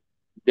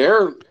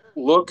 they're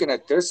looking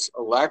at this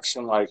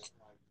election like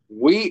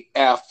we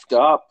effed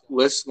up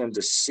listening to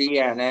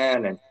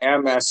CNN and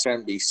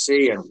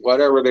MSNBC and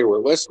whatever they were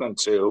listening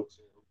to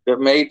that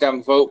made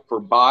them vote for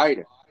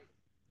Biden.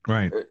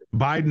 Right.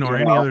 Biden or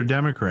any other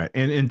Democrat.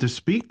 And to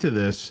speak to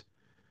this,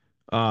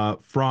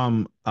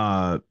 from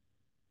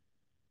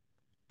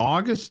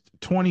August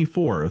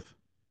 24th,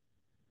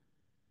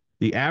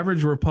 the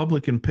average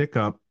Republican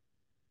pickup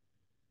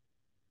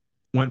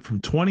went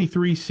from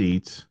 23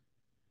 seats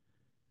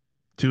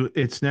to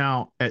it's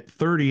now at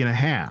 30 and a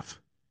half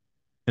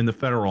in the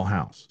federal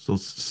House. So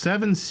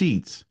 7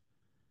 seats.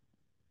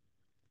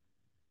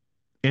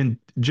 And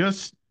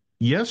just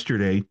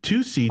yesterday,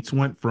 2 seats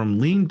went from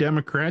lean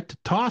Democrat to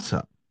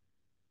toss-up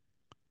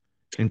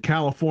in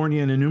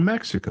California and in New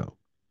Mexico.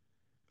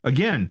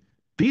 Again,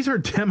 these are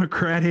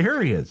Democrat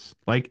areas.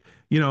 Like,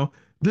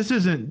 this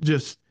isn't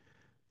just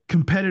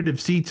competitive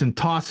seats in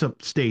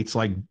toss-up states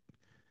like,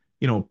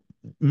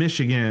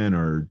 Michigan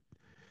or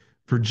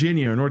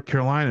Virginia or North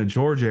Carolina,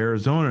 Georgia,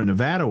 Arizona,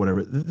 Nevada,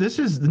 whatever. This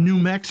is the New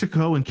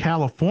Mexico and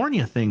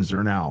California things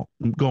are now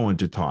going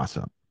to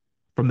toss-up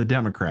from the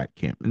Democrat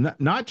camp. And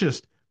not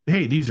just,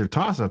 hey, these are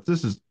toss-ups.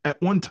 This is,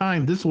 at one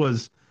time, this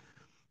was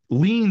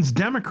leans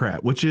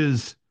Democrat, which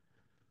is,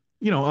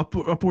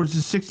 upwards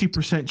of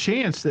 60%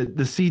 chance that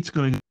the seat's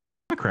going to go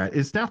Democrat.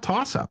 It's now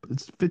toss-up.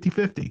 It's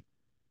 50-50.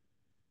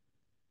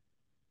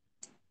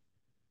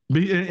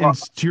 And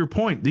to your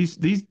point,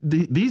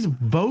 these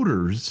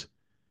voters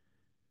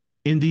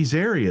in these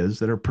areas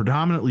that are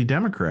predominantly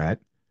Democrat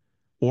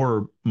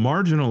or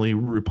marginally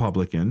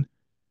Republican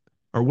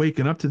are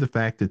waking up to the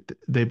fact that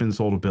they've been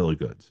sold a bill of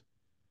goods.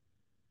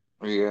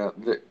 Yeah,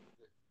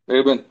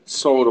 they've been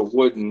sold a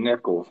wooden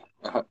nickel.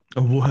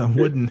 A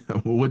wooden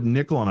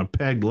nickel on a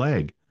pegged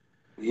leg.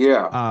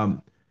 Yeah.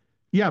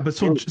 Yeah, but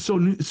so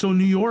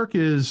New York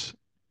is,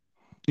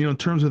 in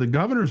terms of the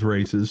governor's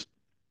races,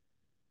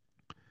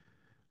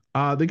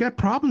 they got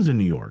problems in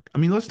New York. I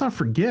mean, let's not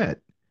forget,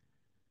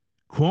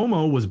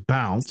 Cuomo was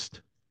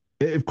bounced.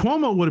 If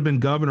Cuomo would have been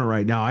governor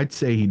right now, I'd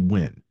say he'd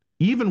win,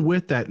 even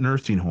with that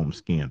nursing home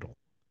scandal.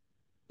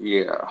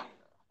 Yeah,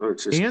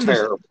 which is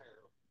terrible.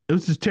 It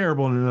was just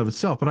terrible in and of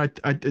itself. But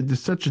it's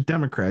such a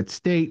Democrat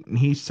state, and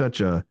he's such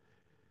a,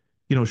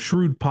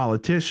 shrewd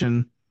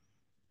politician.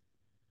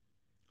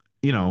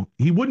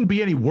 He wouldn't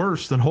be any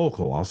worse than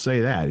Hochul. I'll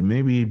say that.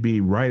 Maybe he'd be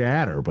right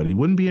at her, but he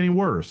wouldn't be any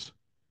worse.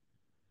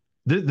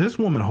 This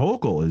woman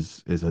Hochul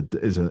is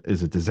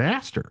a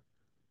disaster.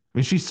 I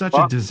mean, she's such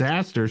a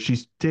disaster.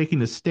 She's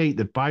taking a state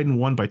that Biden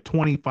won by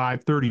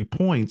 25, 30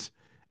 points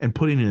and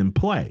putting it in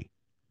play.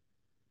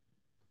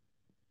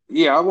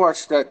 Yeah, I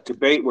watched that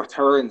debate with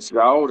her and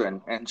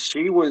Zeldin, and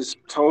she was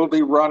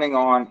totally running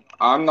on,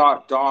 I'm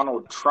not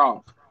Donald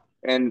Trump.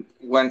 And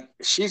when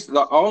she's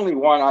the only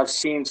one I've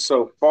seen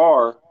so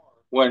far,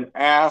 when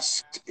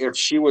asked if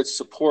she would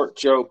support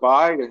Joe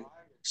Biden,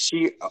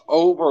 she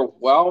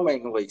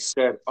overwhelmingly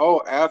said,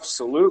 oh,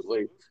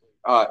 absolutely.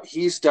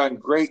 He's done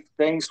great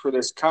things for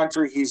this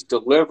country. He's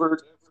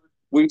delivered.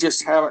 We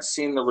just haven't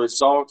seen the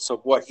results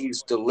of what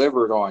he's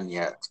delivered on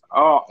yet.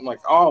 Oh, I'm like,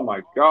 oh my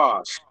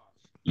gosh.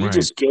 You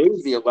just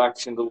gave the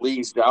election to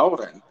Lee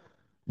Zeldin.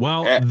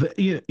 Well,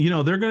 they're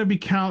going to be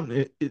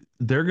counting.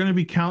 They're going to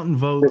be counting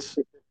votes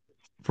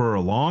for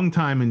a long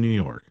time in New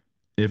York.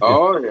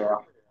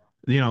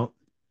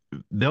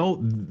 They'll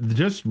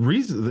just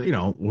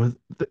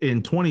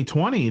in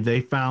 2020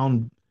 they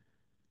found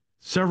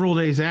several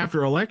days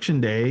after Election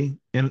Day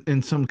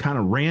in some kind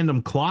of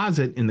random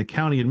closet in the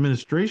county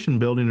administration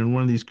building in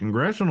one of these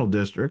congressional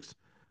districts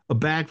a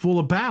bag full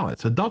of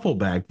ballots, a duffel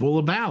bag full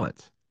of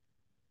ballots.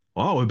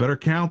 Oh, we better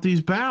count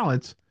these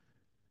ballots.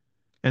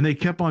 And they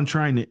kept on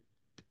trying to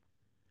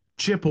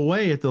chip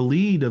away at the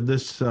lead of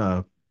this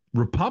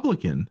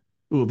Republican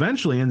who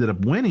eventually ended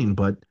up winning,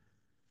 but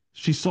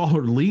she saw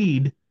her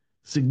lead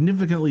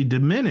significantly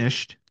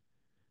diminished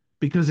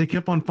because they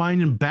kept on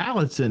finding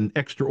ballots in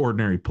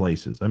extraordinary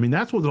places. I mean,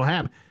 that's what will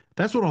happen.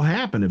 That's what will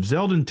happen if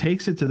Zeldin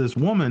takes it to this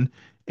woman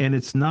and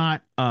it's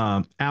not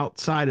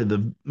outside of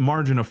the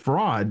margin of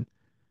fraud.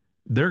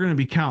 They're going to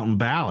be counting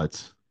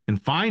ballots and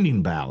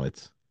finding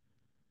ballots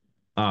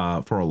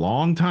for a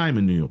long time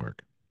in New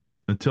York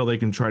until they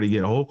can try to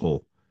get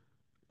Hochul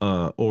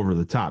over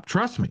the top.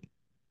 Trust me.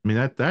 I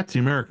mean, that's the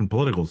American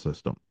political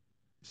system.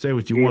 Say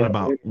what you want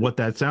about what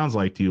that sounds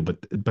like to you,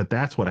 but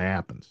that's what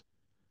happens.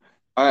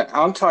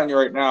 I'm telling you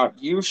right now,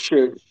 you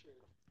should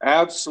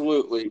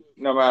absolutely,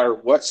 no matter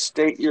what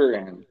state you're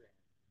in,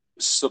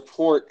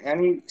 support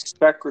any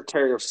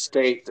Secretary of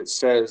State that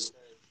says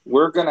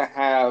we're going to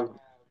have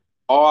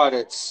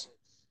audits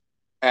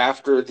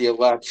after the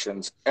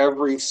elections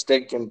every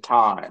stinking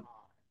time.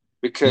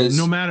 Because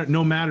no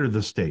matter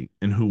the state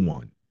and who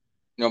won,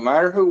 no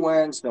matter who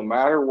wins, no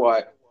matter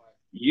what,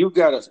 you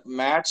got to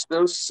match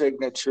those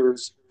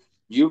signatures.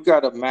 You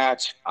got to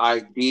match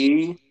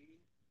ID.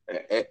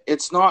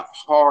 It's not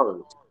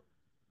hard.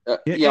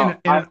 Yeah, You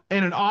know,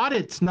 and an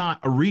audit's not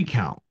a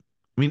recount.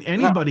 I mean, no,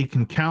 anybody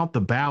can count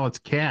the ballots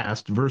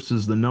cast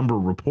versus the number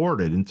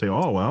reported and say,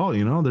 oh well,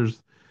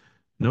 there's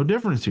no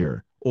difference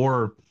here.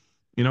 Or,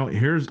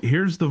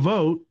 here's the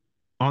vote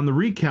on the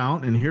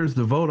recount and here's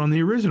the vote on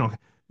the original.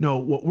 No,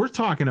 what we're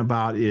talking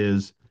about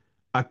is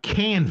a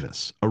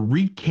canvas, a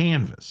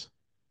recanvas,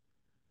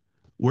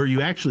 where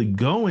you actually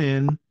go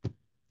in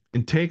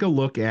and take a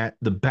look at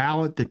the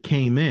ballot that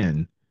came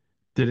in.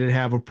 Did it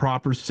have a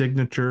proper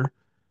signature?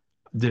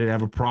 Did it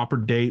have a proper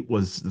date?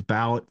 Was the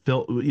ballot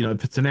filled?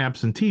 If it's an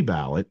absentee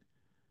ballot,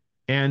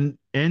 and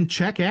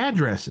check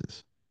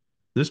addresses.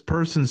 This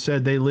person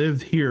said they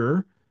lived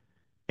here,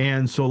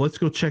 and so let's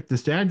go check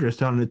this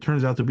address out, and it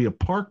turns out to be a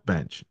park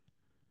bench.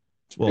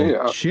 Well,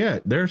 yeah,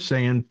 shit, they're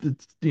saying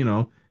it's,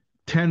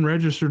 10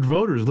 registered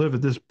voters live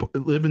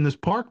in this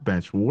park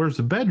bench. Well, where's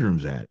the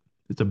bedrooms at?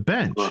 It's a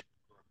bench.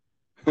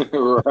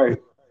 right.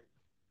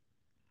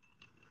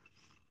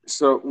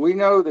 So we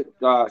know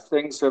that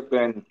things have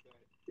been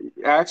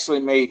actually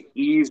made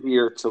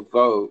easier to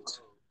vote.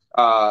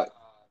 Uh,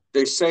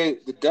 they say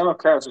the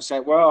Democrats are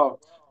saying, well,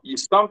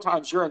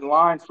 you're in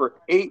line for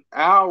 8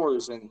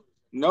 hours and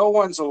no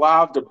one's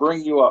allowed to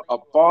bring you a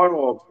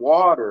bottle of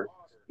water.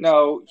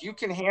 No, you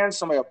can hand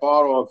somebody a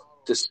bottle of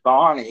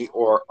Dasani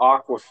or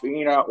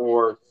Aquafina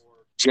or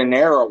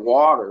Genera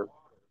water,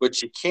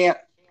 but you can't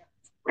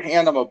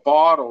hand them a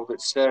bottle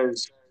that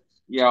says,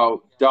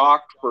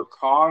 Doc for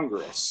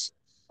Congress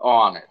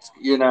on it,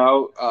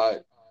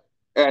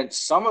 and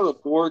some of the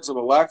boards of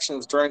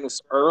elections during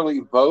this early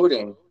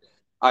voting,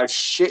 I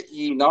shit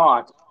ye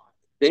not,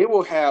 they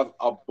will have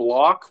a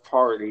block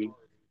party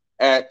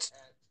at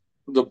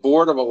the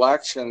board of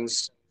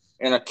elections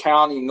in a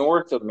county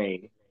north of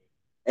me,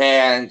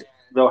 and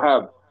they'll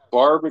have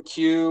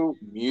barbecue,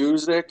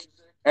 music,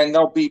 and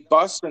they'll be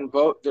busting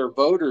their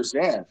voters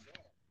in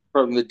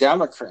from the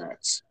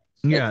Democrats.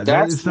 And Yeah,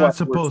 that's it's not what we're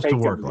supposed to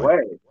taking work like.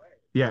 away.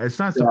 Yeah, it's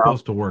not You know,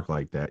 supposed to work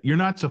like that. You're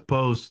not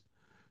supposed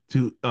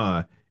to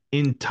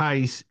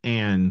entice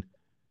and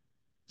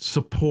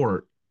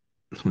support,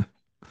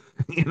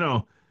 you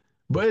know,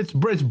 but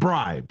it's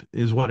bribe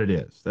is what it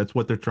is. That's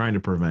what they're trying to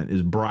prevent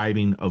is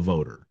bribing a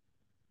voter.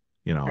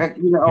 You know, and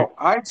Here-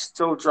 I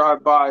still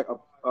drive by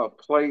a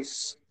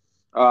place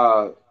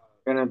uh,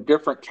 in a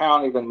different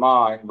county than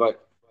mine,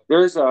 but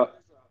there's a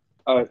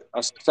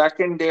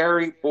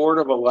secondary board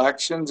of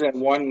elections in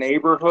one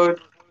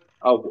neighborhood,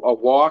 a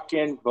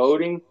walk-in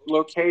voting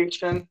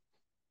location.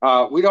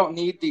 We don't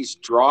need these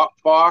drop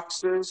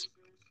boxes.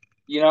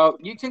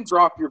 You can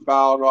drop your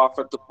ballot off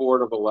at the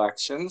board of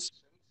elections.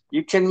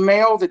 You can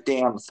mail the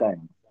damn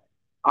thing.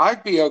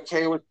 I'd be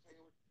okay with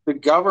the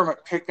government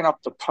picking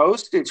up the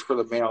postage for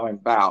the mail-in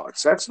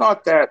ballots. That's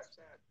not that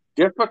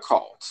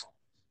difficult.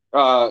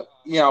 And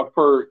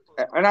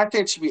I think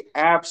it should be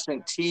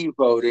absentee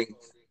voting,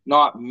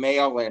 not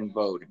mail-in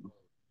voting.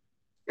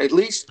 At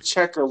least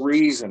check a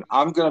reason.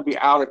 I'm going to be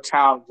out of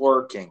town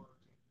working.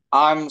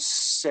 I'm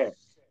sick.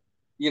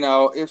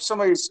 If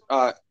somebody's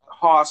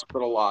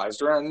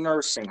hospitalized or in a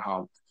nursing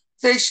home,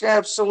 they should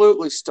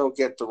absolutely still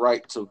get the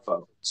right to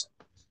vote. so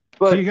you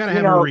But got to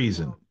have a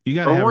reason. You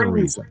got a to have a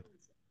reason.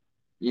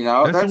 reason.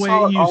 That's the That's way it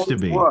all it used to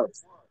always be.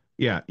 was.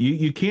 Yeah,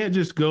 you can't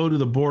just go to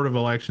the board of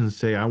elections and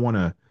say I want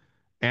a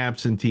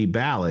absentee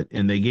ballot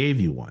and they gave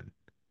you one,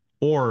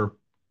 or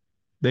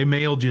they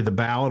mailed you the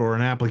ballot or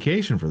an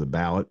application for the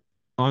ballot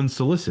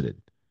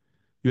unsolicited.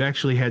 You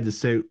actually had to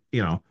say,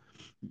 well,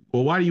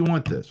 why do you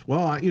want this?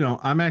 Well,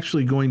 I'm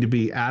actually going to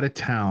be out of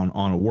town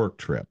on a work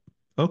trip.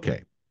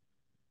 Okay.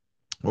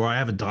 Or I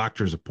have a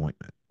doctor's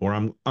appointment, or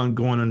I'm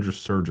going under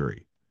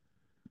surgery.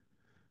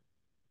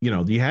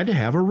 You had to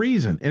have a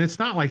reason. And it's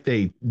not like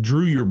they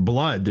drew your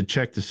blood to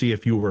check to see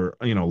if you were,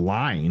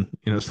 lying.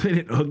 So they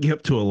didn't hook you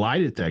up to a lie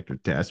detector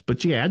test,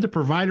 but you had to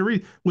provide a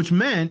reason, which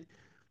meant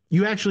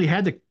you actually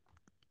had to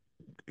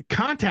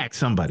contact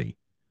somebody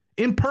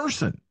in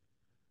person.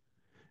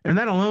 And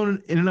that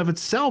alone in and of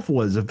itself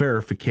was a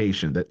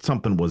verification that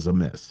something was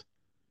amiss.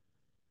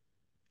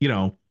 You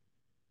know,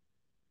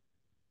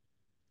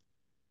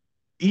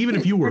 even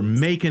if you were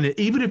making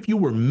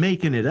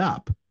it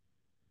up,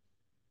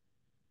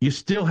 you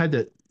still had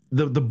to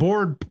the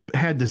board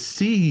had to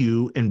see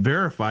you and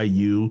verify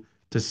you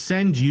to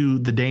send you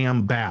the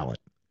damn ballot.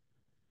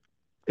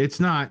 It's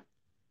not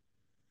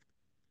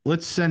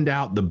let's send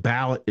out the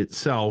ballot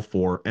itself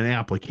or an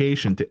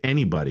application to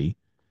anybody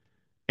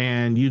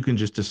and you can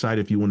just decide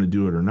if you want to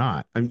do it or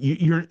not. I mean,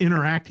 you're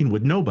interacting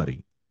with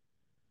nobody.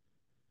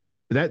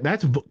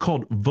 That's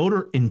called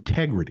voter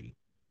integrity.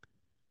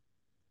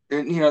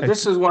 And,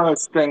 this is one of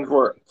those things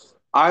where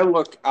I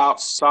look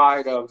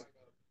outside of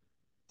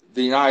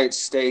the United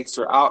States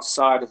or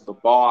outside of the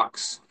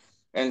box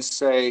and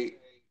say,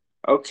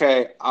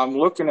 okay, I'm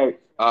looking at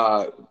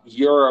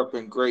Europe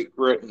and Great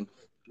Britain.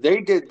 They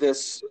did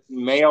this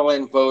mail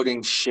in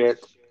voting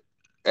shit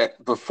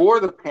before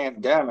the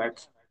pandemic,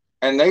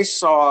 and they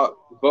saw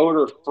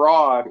voter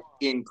fraud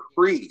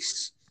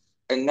increase.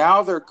 And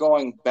now they're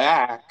going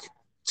back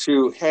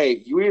to,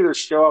 hey, you either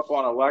show up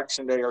on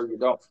election day or you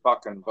don't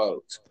fucking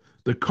vote.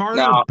 The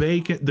Now,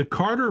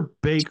 Carter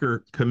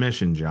Baker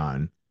Commission,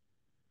 John,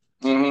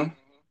 mhm.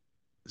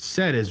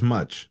 said as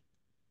much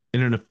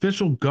in an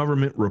official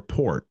government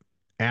report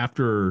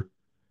after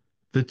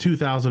the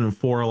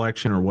 2004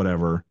 election or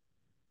whatever,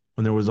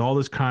 when there was all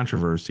this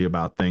controversy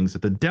about things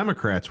that the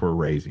Democrats were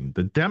raising.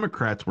 The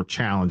Democrats were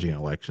challenging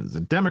elections.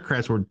 The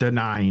Democrats were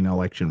denying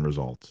election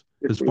results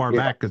as far Yeah,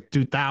 back as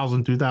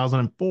 2000,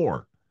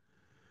 2004.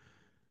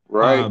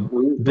 right.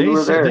 We They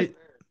were said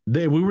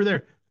there. we were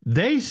there.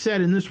 They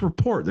said in this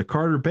report, the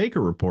Carter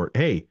Baker report,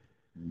 hey,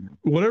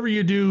 whatever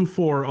you do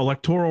for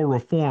electoral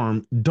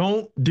reform,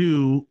 don't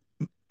do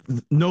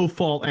no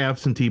fault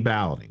absentee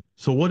balloting.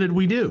 So what did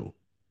we do?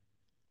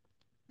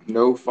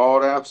 No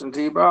fault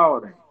absentee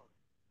balloting.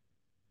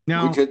 We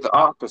Now, did the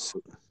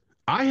opposite.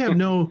 I have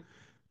no.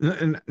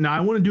 Now, I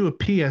want to do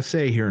a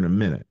PSA here in a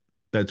minute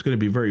that's going to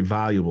be very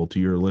valuable to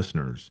your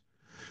listeners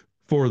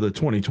for the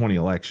 2020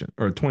 election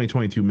or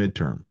 2022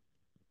 midterm.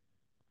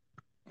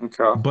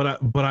 Okay.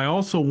 But I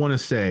also want to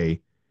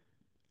say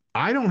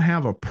I don't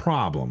have a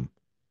problem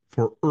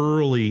for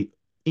early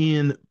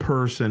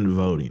in-person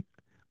voting.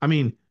 I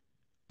mean,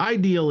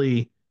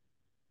 ideally,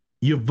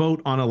 you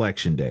vote on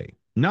election day.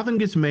 Nothing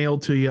gets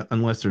mailed to you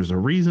unless there's a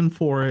reason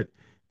for it.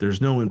 There's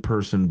no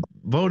in-person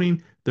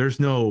voting. There's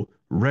no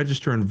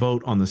register and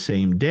vote on the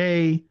same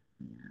day.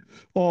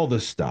 All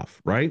this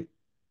stuff, right?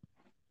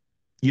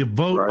 You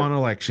vote Right. on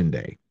election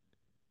day.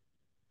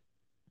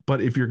 But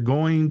if you're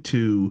going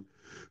to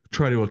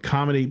try to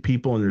accommodate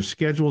people and their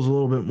schedules a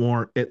little bit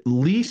more, at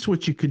least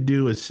what you could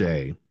do is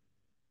say,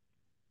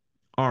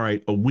 all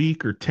right, a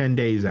week or 10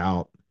 days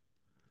out,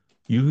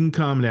 you can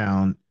come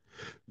down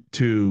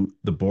to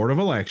the Board of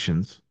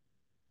Elections,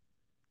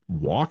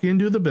 walk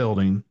into the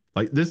building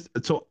like this.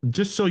 So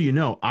just so you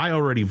know, I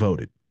already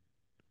voted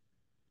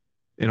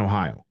in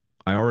Ohio.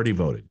 I already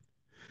voted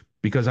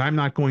because I'm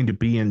not going to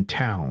be in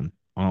town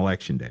on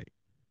election day.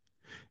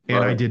 And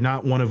I Right. did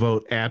not want to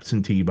vote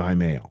absentee by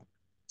mail.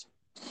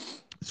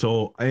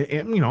 So,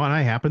 and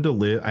I happen to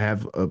live, I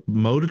have a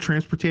mode of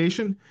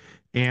transportation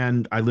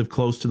and I live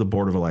close to the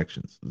Board of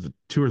Elections,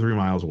 2 or 3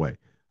 miles away.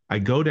 I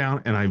go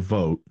down and I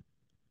vote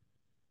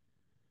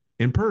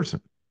in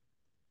person.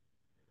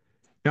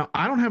 Now,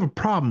 I don't have a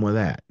problem with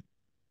that.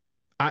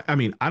 I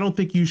mean, I don't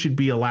think you should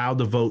be allowed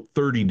to vote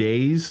 30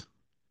 days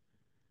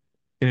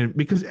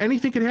because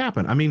anything could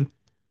happen. I mean,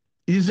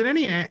 is it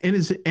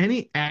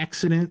any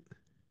accident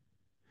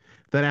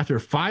that after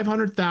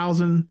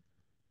 500,000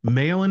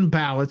 mail-in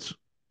ballots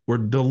were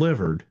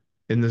delivered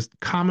in this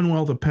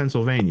Commonwealth of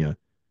Pennsylvania,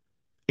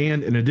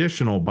 and an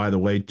additional, by the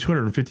way,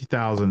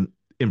 250,000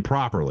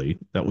 improperly,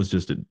 that was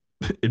just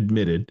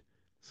admitted,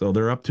 so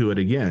they're up to it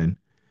again.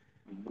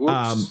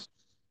 Um, Whoops.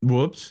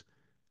 whoops.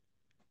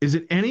 Is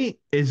it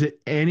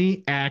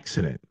any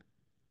accident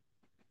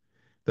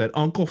that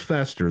Uncle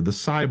Fester, the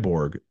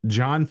cyborg,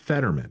 John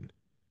Fetterman,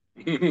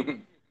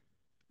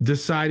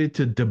 decided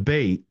to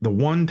debate the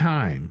one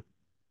time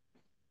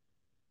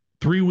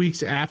 3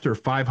 weeks after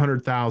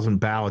 500,000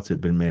 ballots had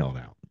been mailed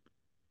out?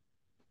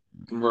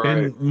 Right.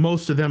 And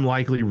most of them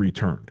likely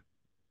returned.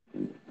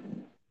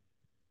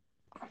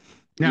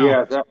 Now,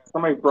 Yeah, that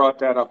somebody brought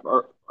that up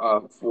for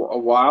a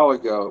while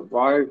ago.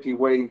 Why is he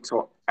waiting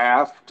till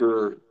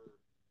after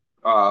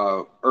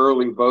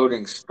early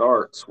voting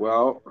starts?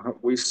 Well,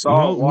 we saw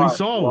well, we why.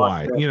 saw Watch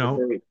why. that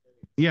debate.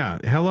 Yeah.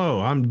 Hello,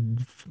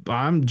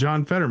 I'm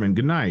John Fetterman.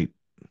 Good night.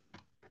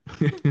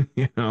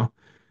 you know,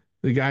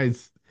 the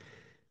guys.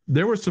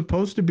 There was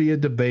supposed to be a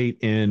debate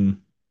in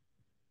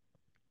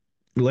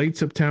late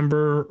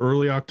September,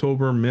 early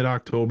October, mid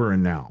October,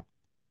 and now,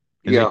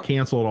 and they Yeah.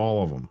 canceled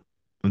all of them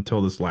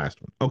until this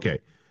last one. Okay.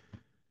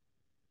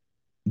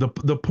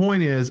 The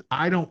point is,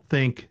 I don't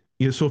think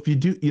So if you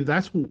do,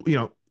 that's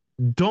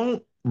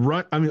don't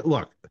run. I mean,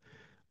 look,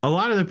 a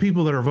lot of the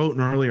people that are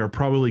voting early are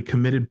probably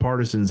committed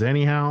partisans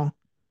anyhow,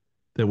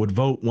 that would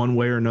vote one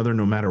way or another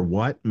no matter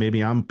what.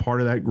 Maybe I'm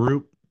part of that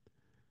group.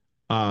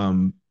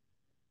 Um,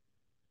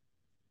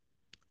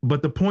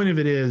 but the point of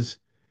it is,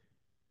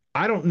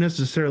 I don't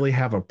necessarily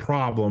have a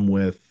problem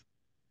with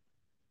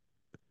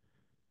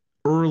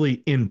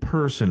early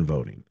in-person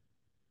voting.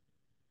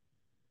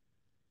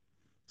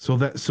 So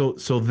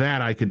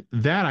that I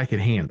could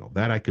handle,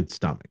 that I could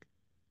stomach.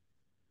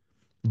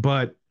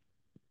 But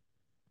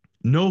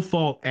no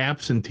fault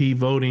absentee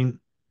voting,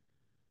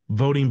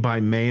 voting by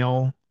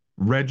mail,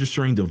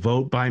 registering to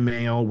vote by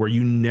mail, where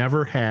you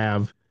never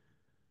have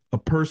a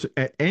person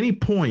at any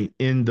point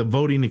in the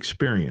voting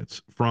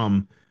experience,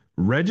 from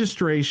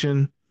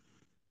registration,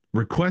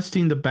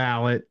 requesting the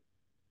ballot,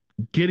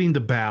 getting the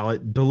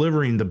ballot,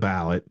 delivering the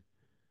ballot,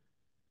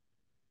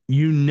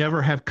 you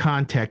never have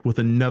contact with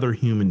another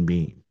human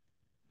being.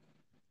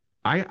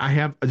 I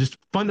have just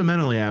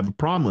fundamentally, I have a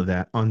problem with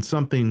that on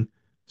something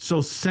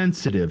so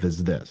sensitive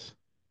as this.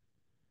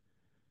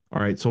 All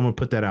right, so I'm going to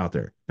put that out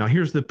there. Now,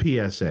 here's the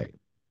PSA.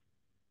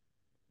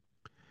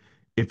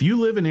 If you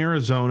live in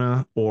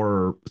Arizona,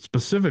 or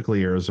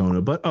specifically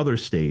Arizona, but other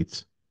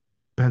states,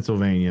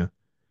 Pennsylvania,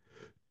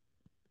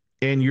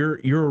 and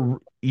you're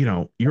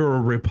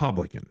a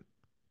Republican,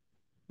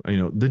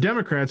 The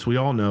Democrats, we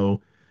all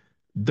know,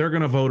 they're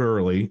going to vote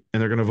early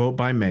and they're going to vote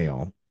by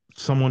mail.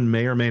 Someone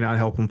may or may not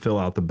help them fill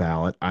out the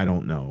ballot. I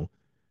don't know.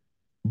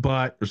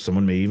 But or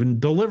someone may even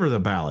deliver the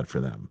ballot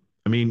for them.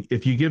 I mean,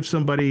 if you give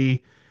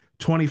somebody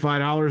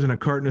 $25 and a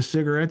carton of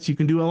cigarettes, you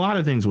can do a lot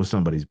of things with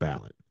somebody's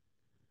ballot.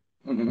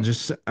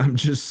 Mm-hmm. I'm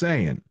just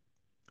saying.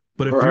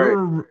 But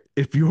Right.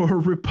 if you're a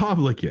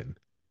Republican,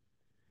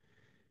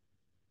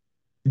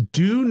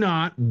 do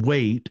not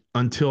wait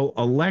until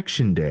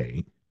election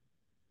day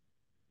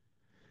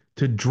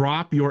to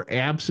drop your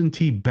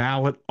absentee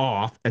ballot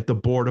off at the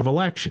Board of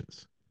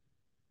Elections.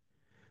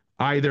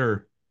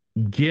 Either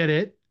get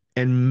it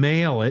and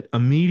mail it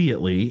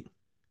immediately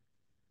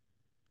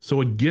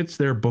so it gets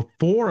there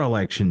before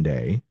election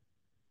day,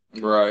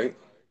 Right.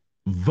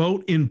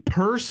 vote in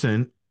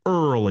person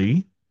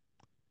early,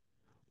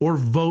 or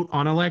vote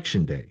on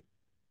election day.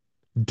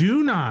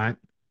 Do not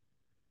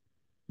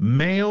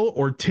mail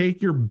or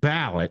take your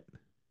ballot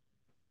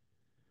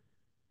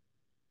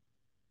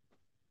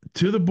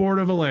to the Board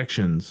of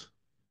Elections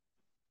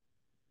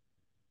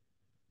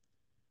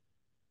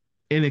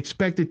and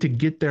expect it to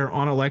get there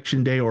on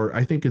election day, or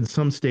I think in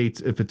some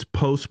states, if it's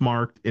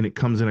postmarked and it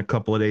comes in a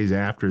couple of days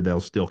after,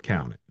 they'll still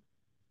count it.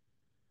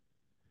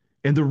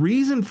 And the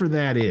reason for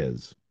that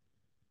is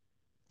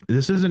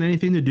this isn't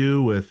anything to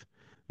do with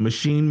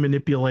machine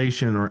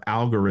manipulation or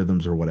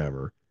algorithms or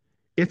whatever.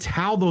 It's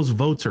how those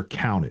votes are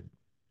counted.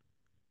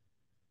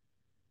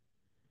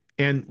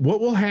 And what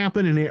will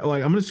happen I'm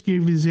going to give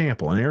you an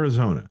example in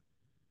Arizona.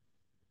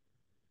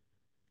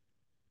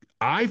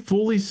 I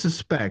fully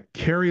suspect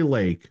Kari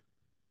Lake,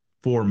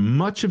 for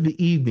much of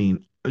the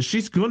evening,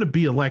 she's going to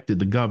be elected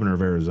the governor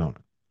of Arizona.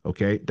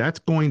 Okay, that's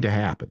going to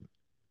happen.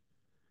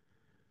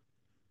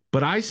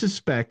 But I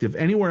suspect if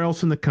anywhere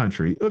else in the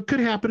country, it could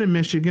happen in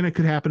Michigan, it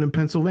could happen in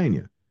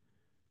Pennsylvania.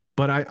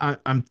 But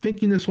I'm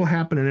thinking this will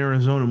happen in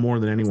Arizona more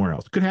than anywhere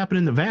else. It could happen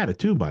in Nevada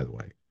too, by the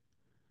way.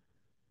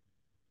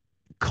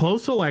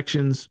 Close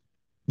elections,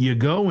 you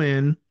go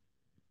in,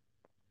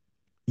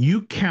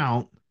 you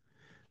count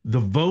the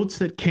votes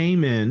that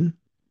came in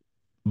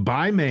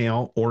by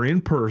mail or in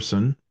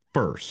person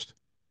first.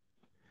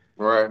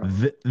 Right.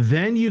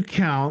 Then you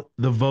count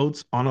the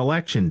votes on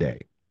election day.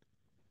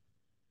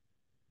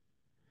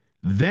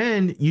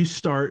 Then you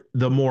start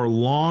the more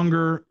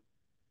longer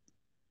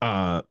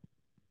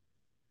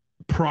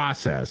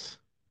process,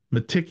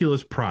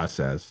 meticulous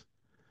process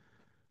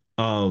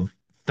of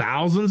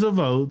thousands of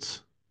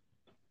votes,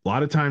 a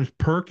lot of times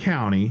per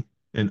county,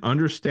 and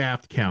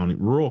understaffed county,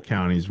 rural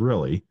counties,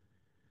 really.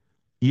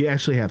 You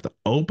actually have to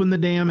open the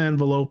damn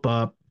envelope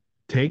up,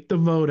 take the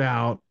vote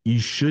out. You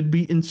should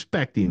be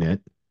inspecting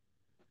it.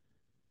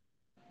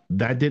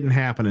 That didn't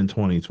happen in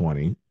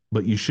 2020,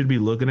 but you should be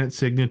looking at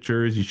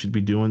signatures. You should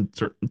be doing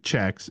certain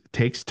checks. It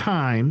takes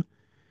time.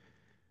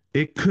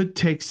 It could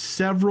take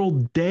several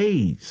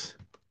days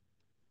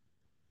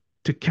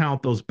to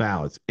count those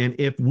ballots. And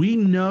if we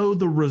know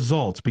the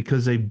results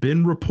because they've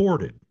been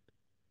reported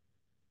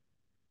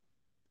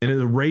and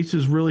the race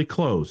is really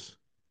close,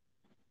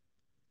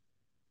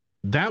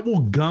 that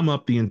will gum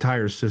up the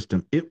entire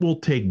system. It will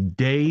take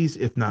days,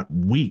 if not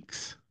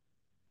weeks,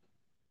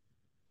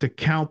 to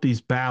count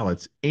these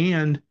ballots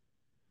and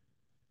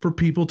for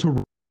people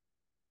to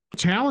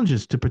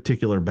challenges to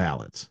particular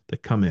ballots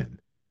that come in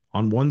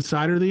on one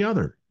side or the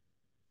other.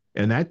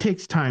 And that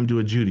takes time to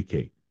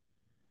adjudicate.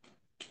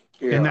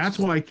 And Yeah. that's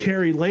why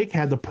Kari Lake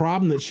had the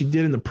problem that she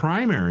did in the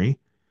primary.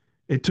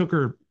 It took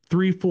her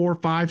 3, 4,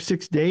 5,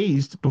 6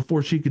 days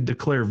before she could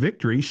declare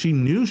victory. She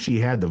knew she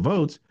had the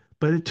votes,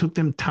 but it took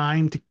them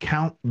time to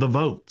count the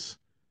votes.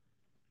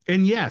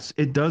 And yes,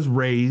 it does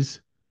raise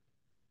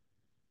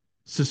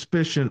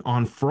suspicion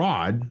on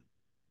fraud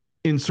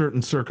in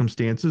certain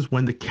circumstances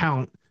when the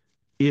count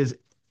is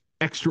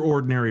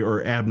extraordinary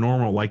or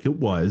abnormal, like it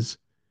was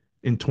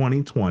in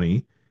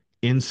 2020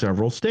 in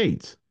several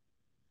states.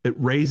 It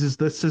raises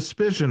the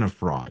suspicion of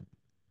fraud.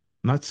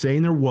 I'm not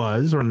saying there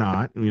was or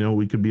not.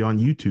 We could be on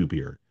YouTube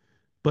here,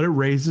 but it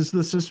raises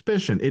the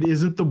suspicion. It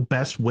isn't the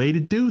best way to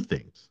do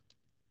things.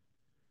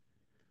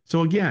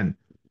 So again,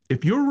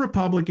 if you're a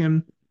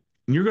Republican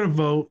and you're going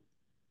to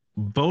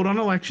vote on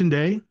election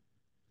day,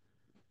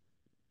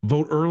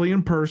 vote early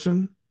in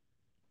person,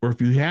 or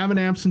if you have an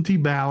absentee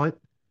ballot,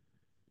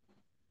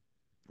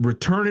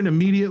 return it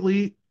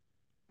immediately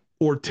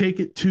or take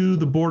it to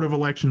the Board of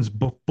Elections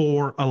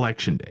before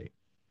election day.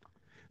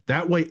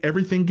 That way,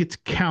 everything gets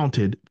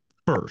counted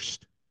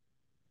first.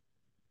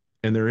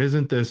 And there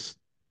isn't this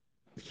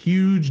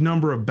huge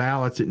number of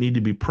ballots that need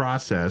to be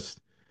processed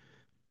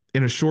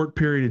in a short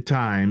period of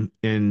time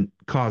and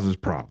causes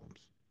problems.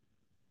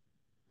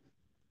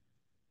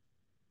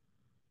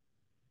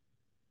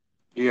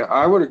 Yeah,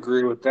 I would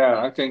agree with that.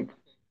 I think,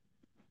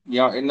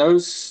 in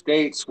those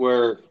states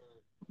where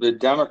the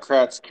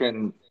Democrats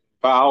can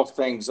foul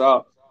things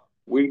up,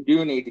 we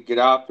do need to get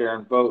out there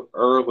and vote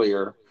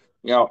earlier.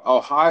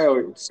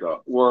 Ohio,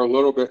 we're a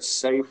little bit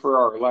safer.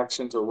 Our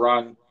elections are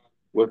run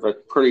with a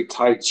pretty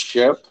tight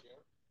ship.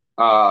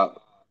 Uh,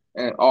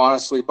 and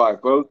honestly, by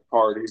both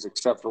parties,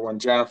 except for when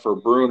Jennifer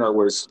Bruner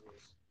was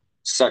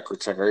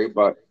secretary.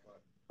 But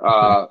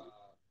uh,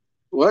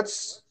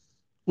 let's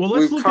Well,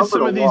 let's we've look at covered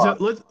some a of these.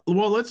 lot.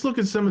 Let's look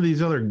at some of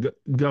these other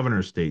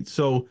governor states.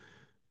 So,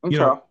 you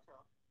know, Okay.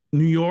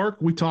 New York,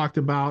 we talked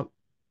about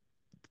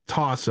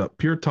toss up,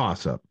 pure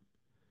toss up.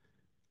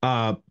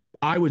 Uh,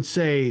 I would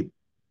say,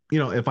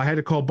 if I had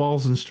to call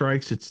balls and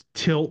strikes, it's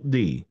tilt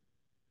D.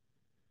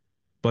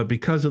 But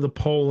because of the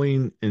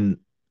polling, and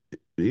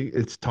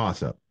it's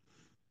toss up.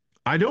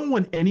 I don't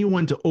want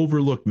anyone to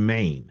overlook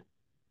Maine.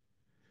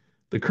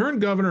 The current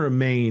governor of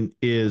Maine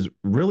is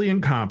really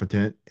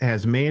incompetent,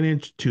 has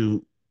managed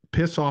to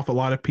piss off a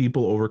lot of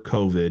people over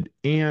COVID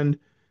and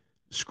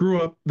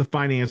screw up the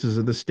finances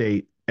of the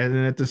state. And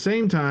then at the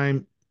same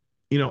time,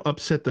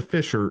 upset the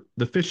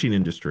fishing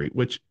industry,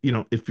 which,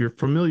 if you're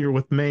familiar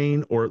with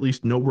Maine or at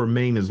least know where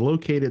Maine is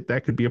located,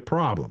 that could be a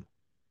problem.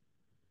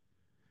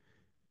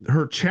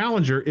 Her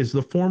challenger is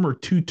the former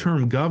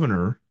two-term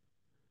governor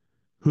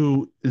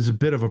who is a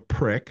bit of a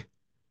prick,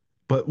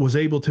 but was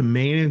able to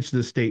manage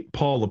the state.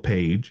 Paul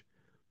LePage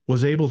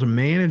was able to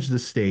manage the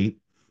state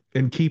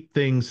and keep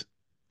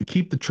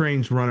the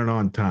trains running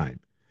on time.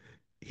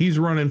 He's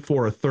running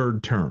for a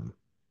third term.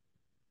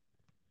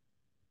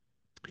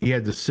 He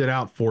had to sit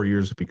out 4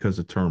 years because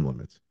of term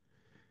limits.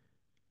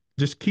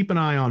 Just keep an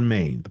eye on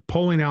Maine. The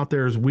polling out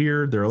there is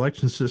weird. Their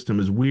election system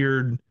is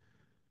weird.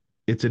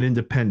 It's an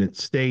independent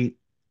state.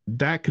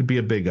 That could be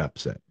a big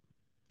upset.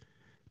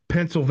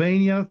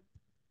 Pennsylvania,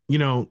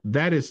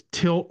 that is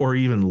tilt or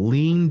even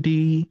lean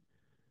D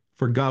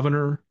for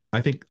governor.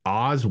 I think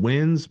Oz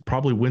wins,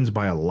 probably wins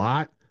by a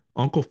lot.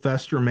 Uncle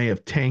Fester may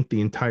have tanked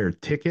the entire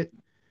ticket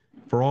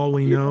for all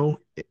we Yeah. know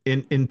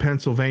in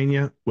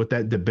Pennsylvania with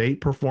that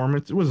debate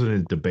performance. It wasn't a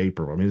debate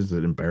performance. It was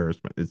an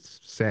embarrassment. It's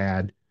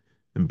sad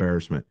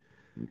embarrassment.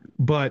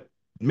 But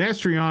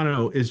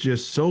Mastriano is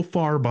just so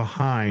far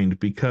behind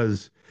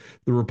because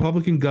the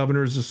Republican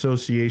Governors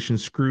Association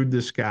screwed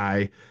this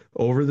guy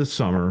over the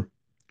summer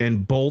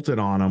and bolted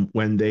on him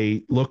when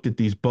they looked at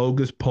these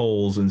bogus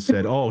polls and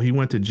said, oh, he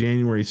went to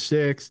January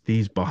 6th.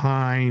 He's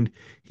behind.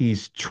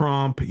 He's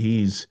Trump.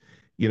 He's,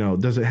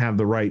 doesn't have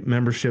the right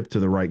membership to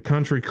the right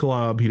country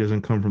club. He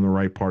doesn't come from the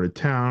right part of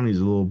town. He's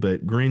a little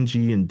bit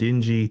gringy and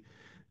dingy,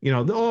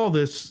 all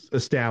this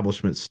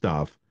establishment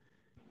stuff.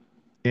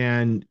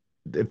 And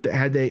if they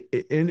had they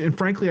and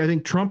frankly, I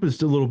think Trump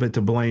is a little bit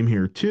to blame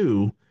here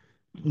too.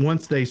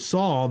 Once they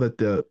saw that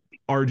the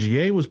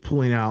RGA was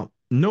pulling out,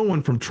 no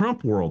one from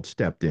Trump world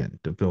stepped in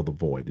to fill the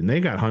void, and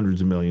they got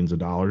hundreds of millions of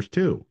dollars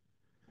too.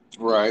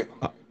 Right.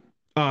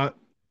 I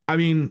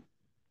mean,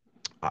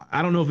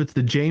 I don't know if it's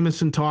the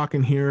Jameson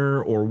talking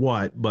here or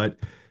what, but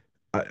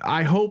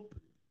I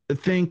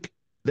think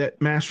that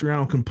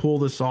Mastriano can pull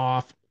this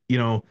off.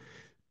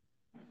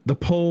 The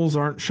polls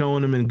aren't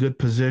showing him in good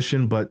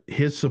position, but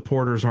his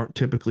supporters aren't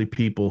typically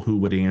people who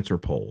would answer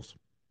polls.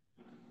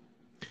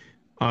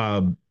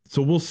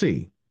 So we'll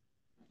see.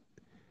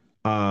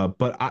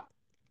 But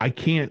I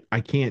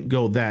can't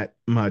go that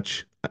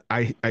much.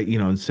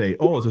 And say,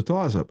 oh, it's a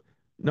toss up.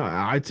 No,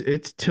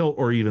 it's tilt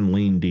or even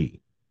lean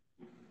D.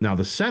 Now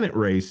the Senate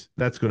race,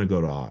 that's going to go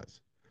to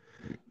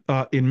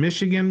Oz. In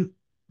Michigan,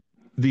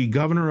 the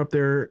governor up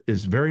there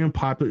is very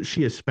unpopular.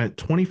 She has spent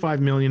 $25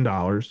 million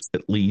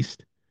at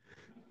least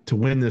to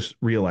win this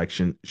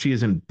reelection. She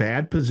is in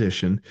bad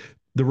position.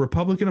 The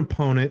Republican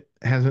opponent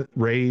hasn't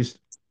raised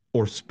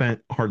or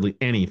spent hardly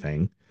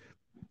anything.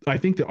 I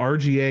think the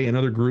RGA and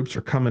other groups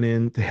are coming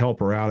in to help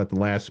her out at the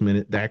last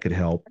minute. That could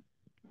help.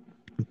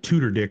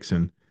 Tudor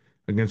Dixon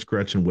against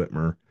Gretchen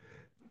Whitmer.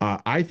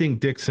 I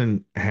think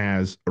Dixon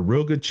has a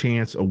real good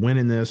chance of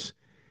winning this.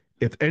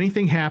 If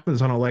anything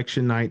happens on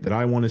election night that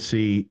I want to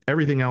see,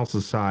 everything else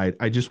aside,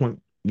 I just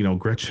want,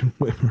 Gretchen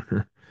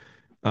Whitmer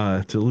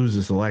to lose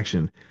this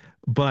election.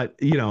 But,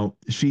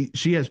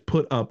 she has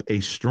put up a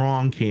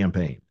strong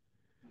campaign.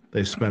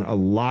 They've spent a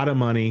lot of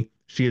money.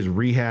 She has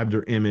rehabbed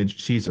her image.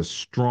 She's a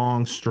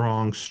strong,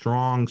 strong,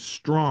 strong,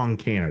 strong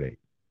candidate.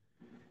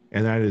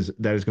 And that is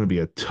going to be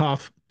a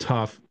tough,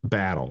 tough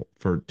battle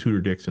for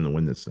Tudor Dixon to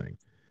win this thing.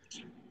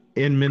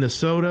 In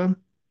Minnesota,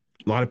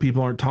 a lot of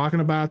people aren't talking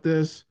about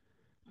this,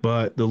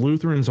 but the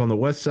Lutherans on the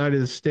west side of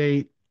the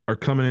state are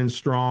coming in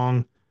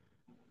strong.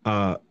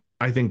 I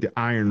think the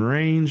Iron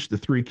Range, the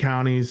 3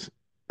 counties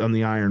on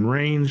the Iron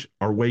Range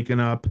are waking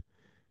up.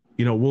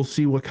 We'll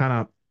see what kind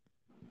of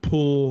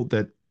pull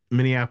that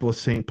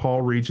Minneapolis-St.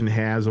 Paul region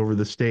has over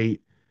the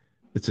state.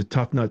 It's a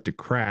tough nut to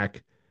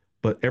crack,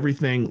 but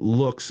everything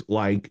looks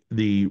like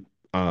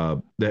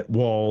that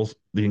Walz,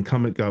 the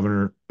incumbent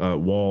governor,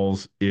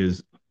 Walz,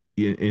 is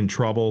in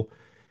trouble.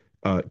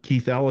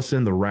 Keith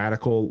Ellison, the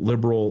radical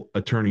liberal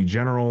attorney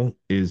general,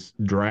 is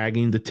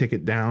dragging the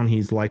ticket down.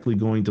 He's likely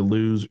going to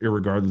lose,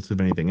 irregardless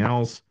of anything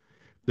else.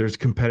 There's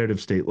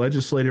competitive state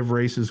legislative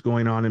races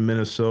going on in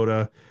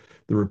Minnesota.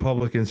 The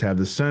Republicans have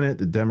the Senate.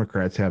 The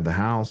Democrats have the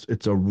House.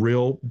 It's a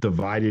real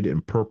divided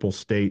and purple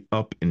state,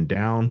 up and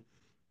down.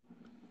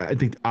 I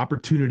think the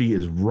opportunity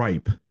is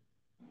ripe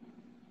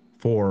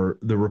for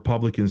the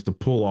Republicans to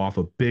pull off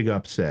a big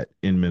upset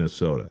in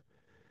Minnesota.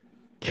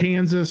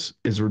 Kansas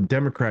is a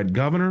Democrat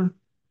governor.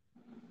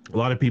 A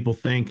lot of people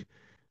think,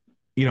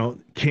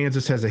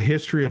 Kansas has a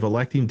history of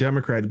electing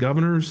Democrat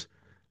governors.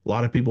 A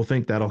lot of people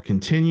think that'll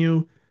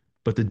continue,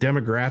 but the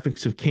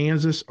demographics of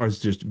Kansas are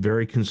just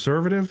very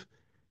conservative.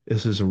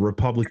 This is a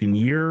Republican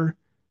year.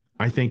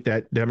 I think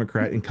that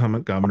Democrat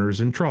incumbent governor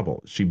is in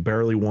trouble. She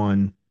barely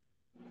won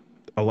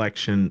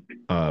election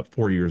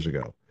 4 years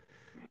ago.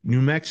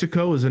 New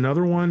Mexico is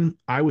another one.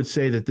 I would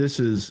say that this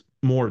is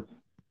more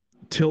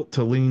tilt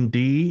to lean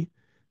D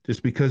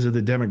just because of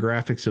the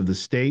demographics of the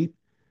state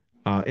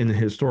and the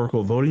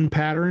historical voting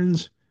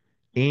patterns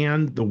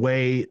and the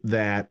way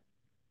that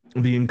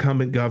the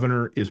incumbent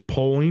governor is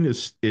polling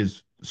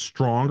is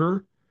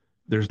stronger.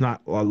 There's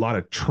not a lot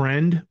of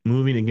trend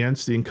moving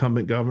against the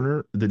incumbent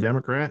governor, the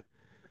Democrat,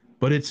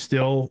 but it's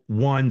still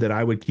one that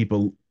I would keep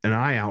an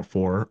eye out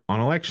for on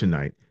election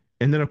night.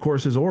 And then, of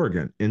course, is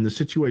Oregon. And the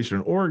situation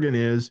in Oregon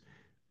is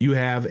you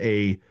have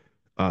a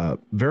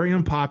very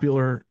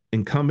unpopular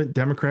incumbent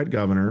Democrat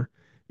governor.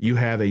 You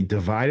have a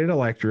divided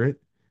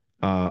electorate.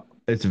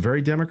 It's a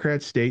very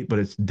Democrat state, but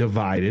it's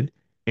divided.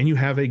 And you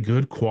have a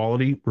good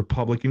quality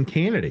Republican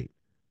candidate,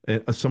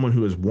 someone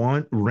who has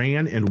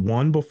ran and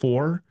won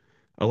before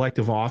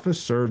elective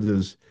office, served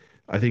as,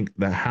 I think,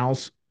 the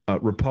House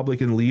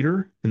Republican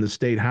leader in the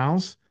state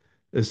House.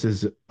 This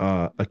is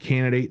a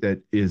candidate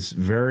that is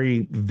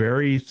very,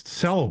 very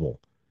sellable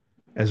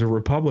as a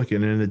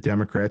Republican in a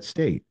Democrat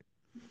state.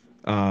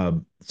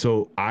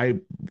 So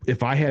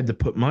if I had to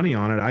put money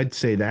on it, I'd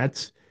say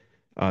that's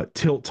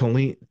tilt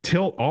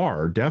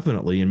R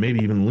definitely, and maybe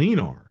even lean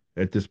R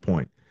at this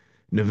point.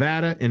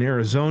 Nevada and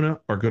Arizona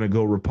are going to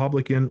go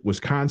Republican.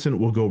 Wisconsin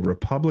will go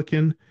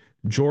Republican.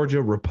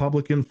 Georgia,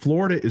 Republican.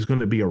 Florida is going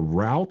to be a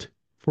rout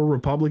for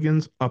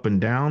Republicans up and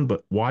down,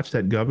 but watch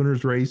that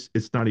governor's race.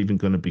 It's not even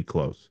going to be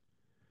close.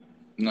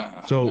 No.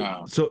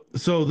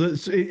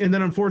 And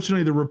then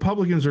unfortunately, the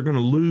Republicans are going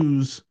to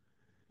lose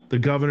the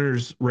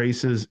governor's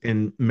races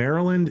in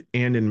Maryland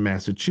and in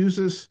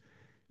Massachusetts.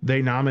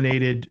 They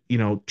nominated,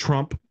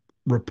 Trump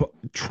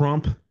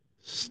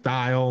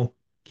style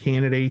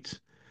candidates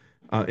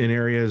in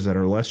areas that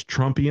are less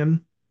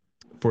Trumpian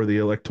for the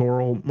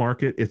electoral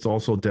market. It's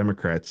also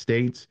Democrat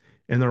states,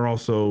 and they're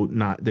also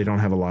they don't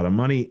have a lot of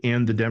money.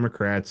 And the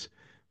Democrats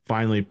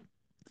finally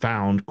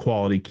found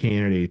quality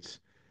candidates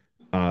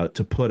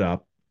to put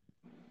up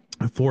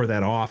for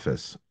that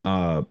office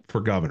for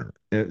governor.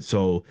 And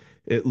so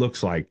it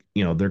looks like,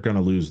 they're going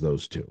to lose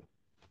those two.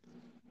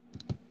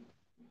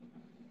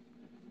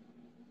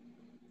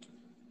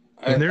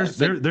 And there's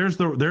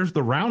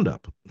the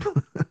roundup.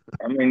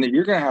 I mean,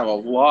 you're going to have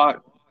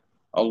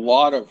a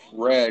lot of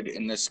red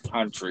in this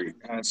country,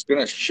 and it's going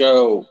to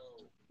show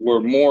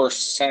we're more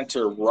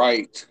center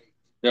right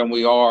than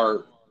we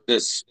are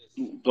the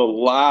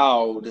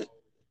loud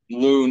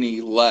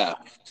loony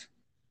left.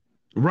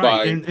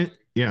 Right.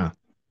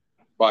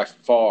 By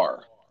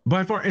far.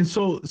 And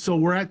so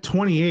we're at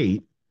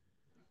 28.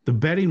 The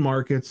betting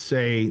markets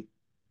say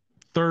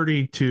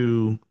 30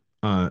 to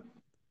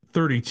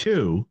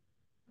 32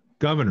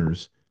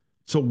 governors.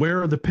 So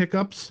where are the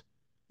pickups?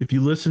 If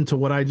you listen to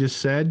what I just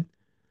said,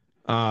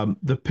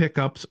 the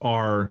pickups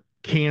are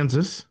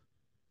Kansas.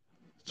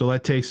 So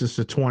that takes us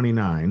to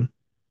 29.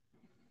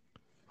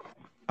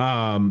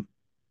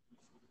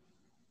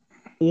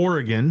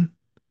 Oregon.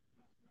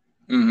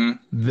 Mm-hmm.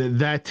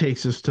 That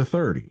takes us to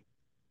 30.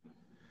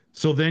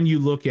 So then you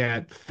look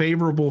at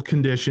favorable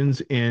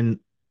conditions in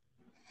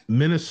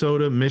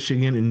Minnesota,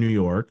 Michigan, and New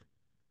York,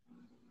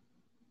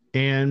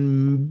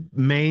 and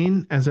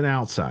Maine as an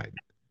outside.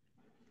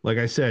 Like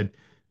I said,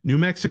 New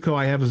Mexico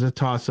I have as a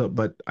toss-up,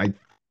 but I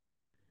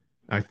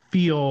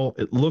feel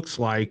it looks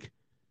like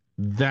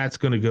that's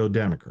going to go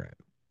Democrat.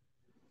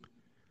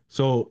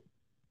 So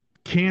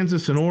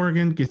Kansas and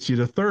Oregon gets you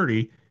to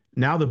 30.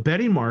 Now the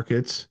betting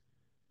markets,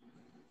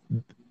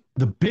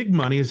 the big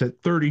money is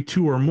at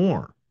 32 or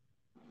more.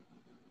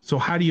 So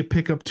how do you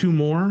pick up two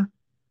more?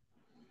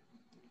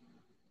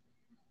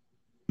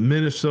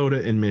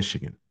 Minnesota and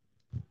Michigan.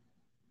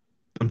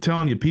 I'm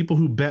telling you, people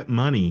who bet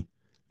money,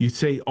 you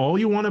say all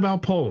you want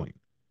about polling,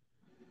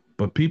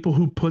 but people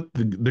who put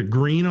the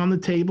green on the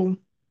table,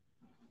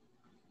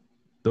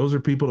 those are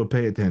people to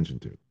pay attention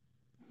to.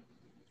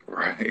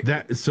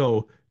 Right.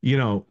 So,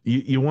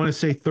 you want to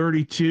say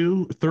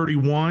 32,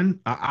 31.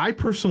 I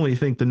personally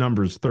think the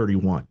number is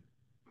 31.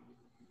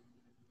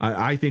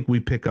 I think we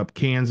pick up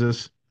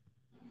Kansas,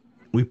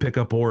 we pick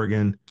up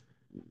Oregon,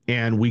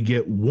 and we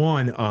get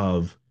one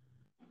of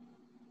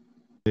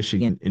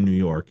Michigan in New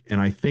York, and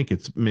I think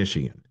it's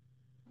Michigan.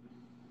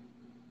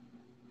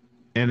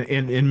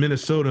 And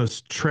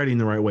Minnesota's treading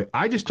the right way.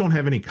 I just don't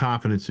have any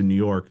confidence in New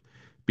York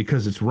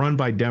because it's run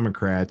by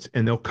Democrats,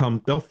 and they'll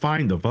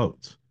find the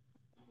votes.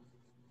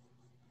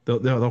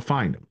 They'll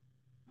find them.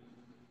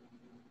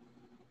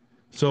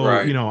 So,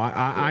 right.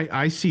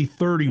 I see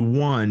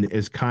 31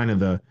 as kind of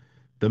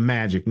the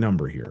magic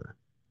number here.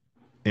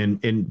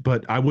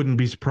 But I wouldn't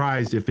be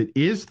surprised if it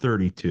is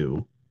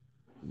 32,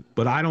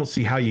 but I don't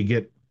see how you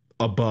get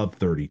above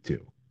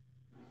 32.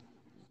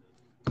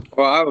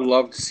 Well, I would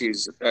love to see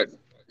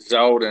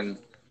Zeldin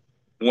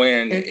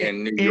win and,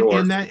 in New and, York.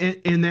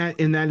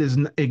 and that is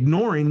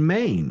ignoring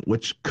Maine,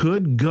 which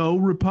could go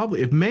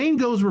Republican. If Maine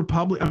goes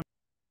Republican,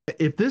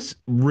 if this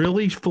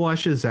really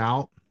flushes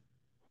out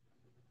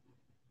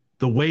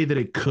the way that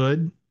it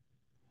could,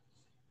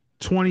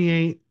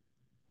 28,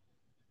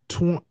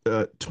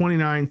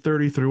 29,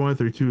 30, 31,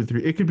 32,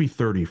 3, it could be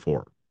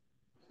 34.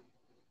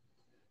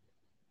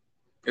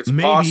 It's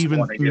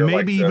possible in a year like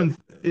maybe this. even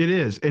it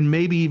is, and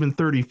maybe even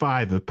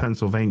 35 if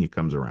Pennsylvania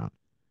comes around.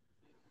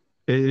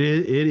 It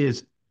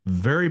is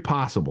very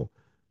possible.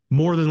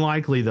 More than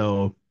likely,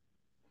 though,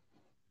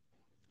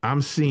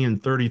 I'm seeing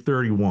 30,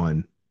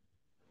 31.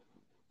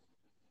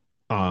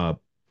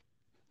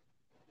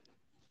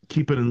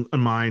 Keep it in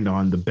mind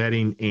on the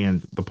betting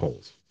and the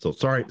polls. So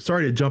sorry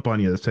to jump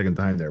on you the second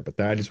time there, but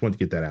I just want to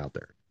get that out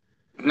there.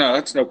 No,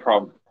 that's no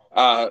problem.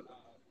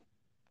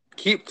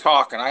 Keep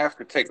talking. I have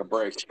to take a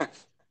break.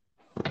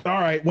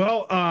 All right.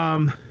 Well,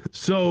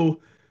 so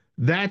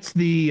that's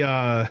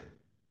the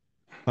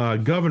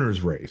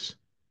governor's race.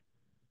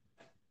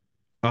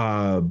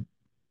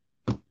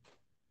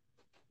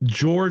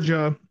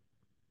 Georgia,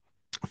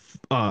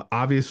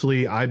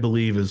 obviously, I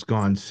believe has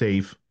gone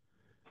safe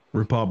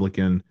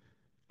Republican.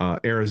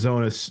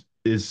 Arizona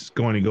is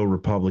going to go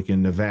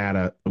Republican.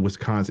 Nevada,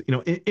 Wisconsin.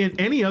 In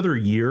any other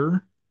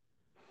year,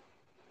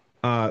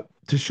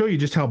 to show you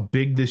just how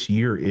big this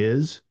year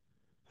is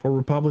for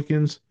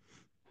Republicans,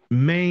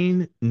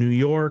 Maine, New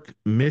York,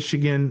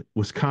 Michigan,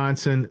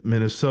 Wisconsin,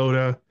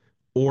 Minnesota,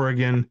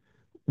 Oregon,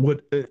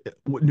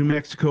 New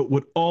Mexico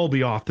would all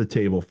be off the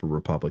table for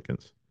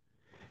Republicans.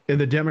 And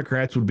the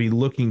Democrats would be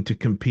looking to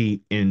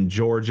compete in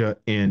Georgia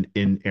and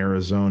in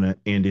Arizona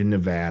and in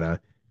Nevada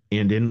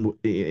and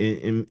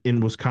in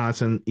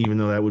Wisconsin, even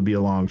though that would be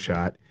a long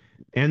shot.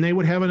 And they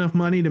would have enough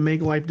money to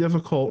make life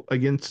difficult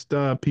against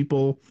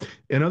people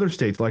in other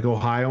states like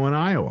Ohio and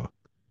Iowa.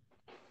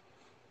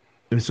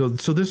 And so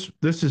this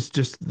is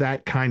just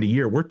that kind of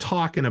year. We're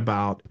talking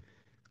about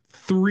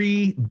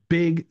 3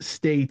 big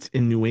states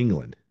in New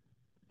England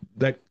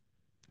that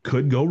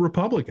could go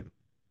Republican.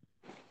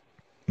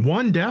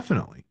 One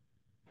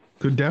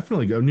could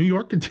definitely go. New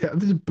York this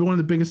is one of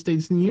the biggest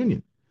states in the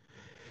union.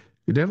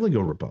 Could definitely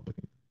go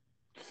Republican.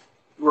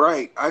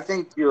 Right. I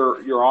think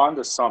you're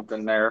onto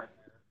something there.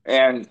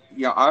 And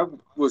I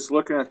was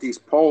looking at these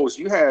polls.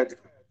 You had,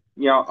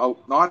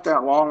 not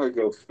that long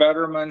ago,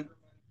 Fetterman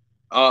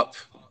up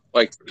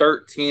like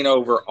 13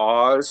 over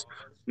Oz.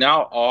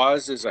 Now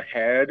Oz is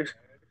ahead.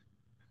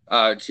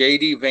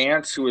 JD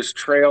Vance, who was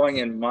trailing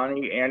in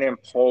money and in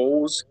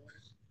polls,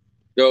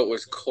 though it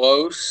was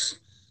close,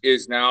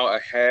 is now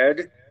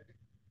ahead.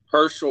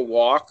 Herschel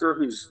Walker,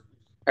 who's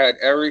had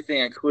everything,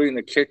 including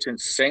the kitchen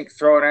sink,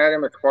 thrown at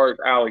him as far as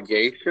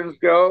allegations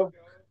go,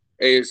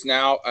 is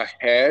now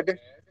ahead.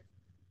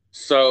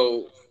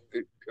 So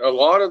a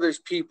lot of those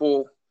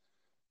people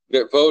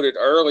that voted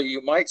early,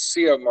 you might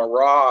see a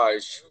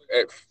mirage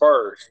at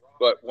first,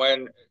 but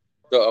when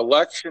the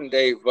election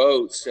day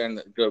votes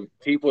and the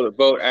people that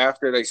vote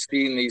after they've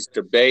seen these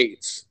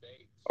debates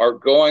are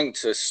going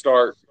to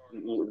start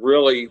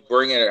really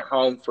bringing it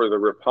home for the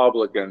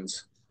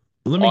Republicans.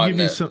 Let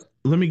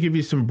me give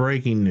you some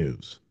breaking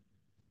news.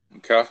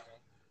 Okay.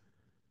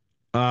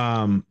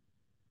 Some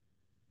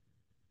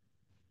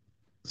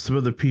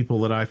of the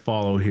people that I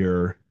follow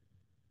here.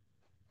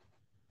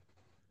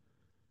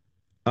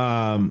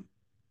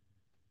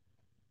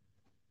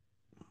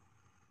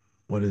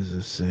 What is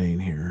this saying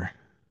here?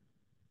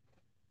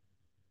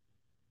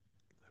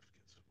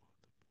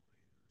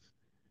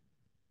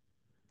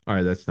 All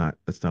right, that's not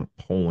a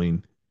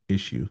polling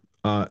issue.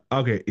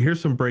 Okay, here's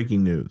some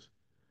breaking news.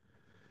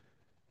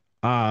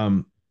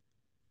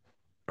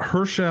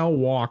 Herschel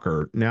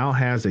Walker now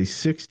has a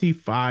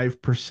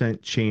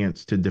 65%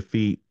 chance to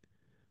defeat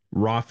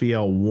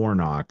Raphael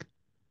Warnock,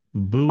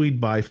 buoyed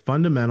by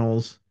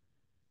fundamentals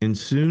and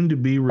soon to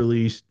be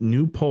released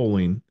new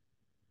polling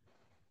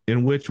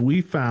in which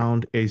we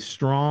found a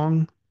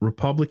strong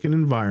Republican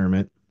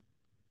environment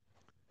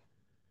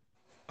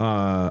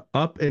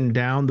up and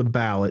down the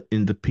ballot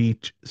in the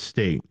Peach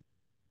State.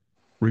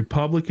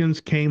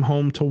 Republicans came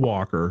home to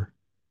Walker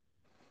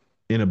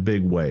in a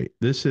big way.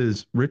 This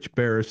is Rich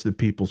Barris, the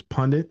People's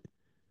Pundit.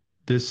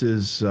 This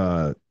is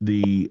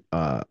the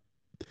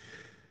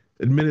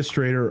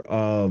administrator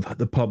of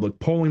the Public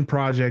Polling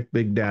Project,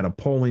 Big Data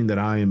Polling, that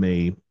I am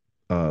a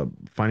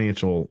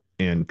financial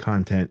and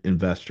content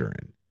investor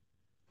in.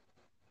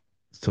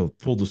 So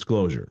full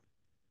disclosure,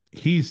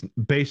 he's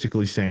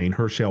basically saying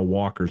Herschel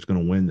Walker is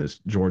going to win this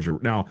Georgia.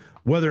 Now,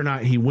 whether or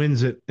not he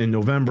wins it in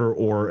November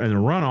or in a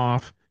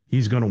runoff,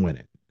 he's going to win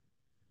it.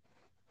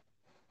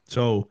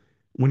 So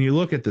when you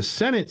look at the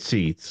Senate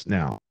seats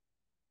now,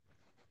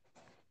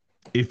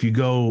 if you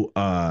go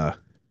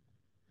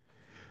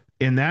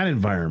in that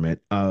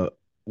environment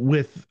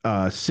with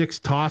 6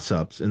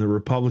 toss-ups and the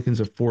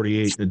Republicans at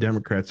 48 and the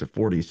Democrats at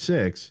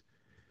 46,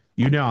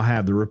 you now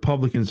have the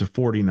Republicans at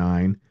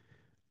 49.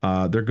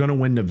 They're going to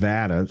win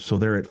Nevada, so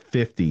they're at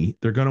 50.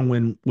 They're going to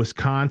win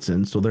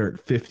Wisconsin, so they're at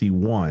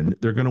 51.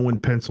 They're going to win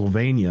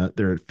Pennsylvania,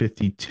 they're at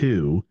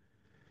 52.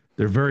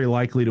 They're very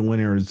likely to win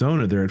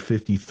Arizona. They're at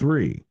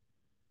 53.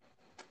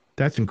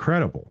 That's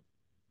incredible.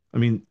 I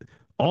mean,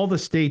 all the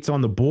states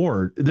on the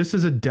board, this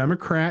is a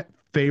Democrat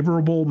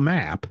favorable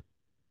map.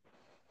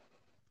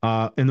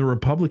 And the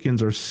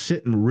Republicans are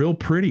sitting real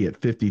pretty at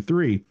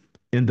 53.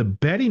 And the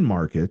betting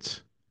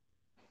markets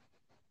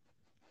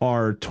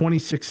are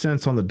 26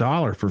 cents on the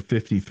dollar for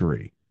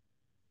 53.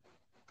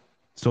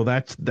 So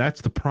that's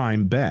the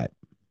prime bet.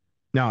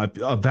 Now, if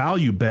a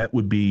value bet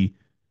would be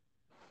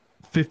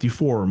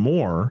 54 or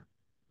more,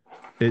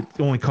 it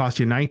only costs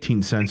you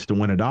 19 cents to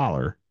win a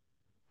dollar.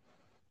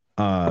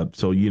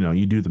 So,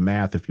 you do the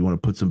math if you want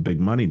to put some big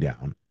money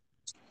down.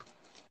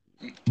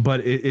 But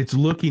it's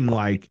looking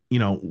like,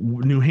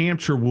 New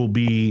Hampshire will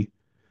be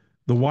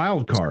the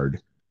wild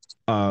card,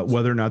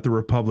 whether or not the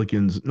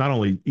Republicans not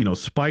only,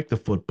 spike the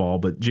football,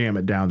 but jam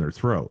it down their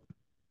throat.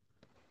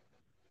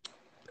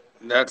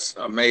 That's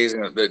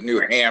amazing that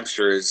New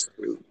Hampshire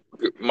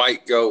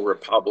might go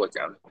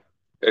Republican.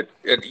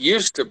 It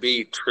used to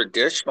be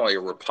traditionally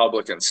a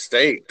Republican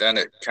state. Then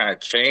it kind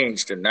of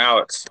changed, and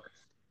now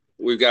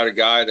we've got a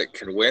guy that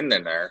can win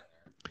in there.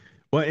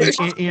 Well,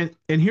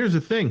 and here's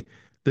the thing: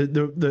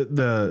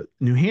 the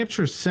New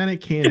Hampshire Senate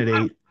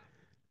candidate,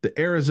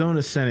 the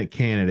Arizona Senate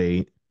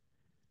candidate,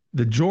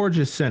 the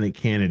Georgia Senate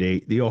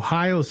candidate, the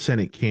Ohio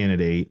Senate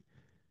candidate,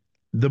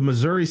 the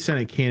Missouri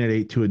Senate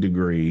candidate to a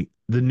degree,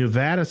 the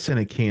Nevada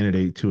Senate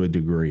candidate to a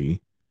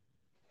degree.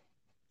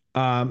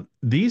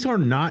 These are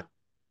not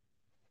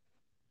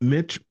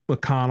Mitch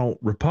McConnell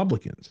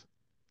Republicans.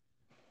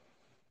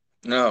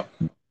 No.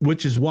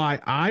 Which is why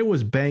I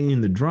was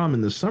banging the drum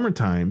in the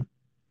summertime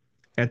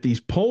at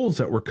these polls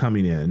that were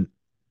coming in,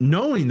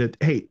 knowing that,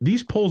 hey,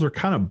 these polls are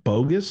kind of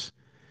bogus.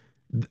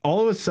 All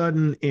of a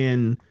sudden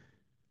in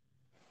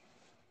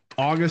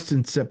August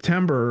and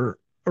September,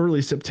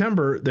 early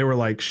September, they were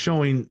like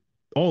showing,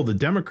 the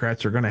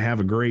Democrats are going to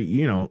have a great,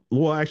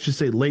 well, I should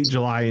say late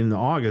July into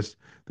August,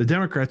 the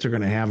Democrats are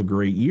going to have a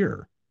great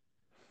year.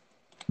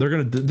 They're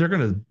going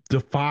to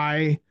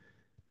defy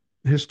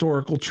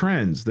historical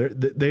trends.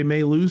 They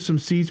may lose some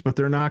seats, but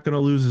they're not going to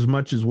lose as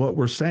much as what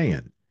we're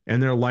saying,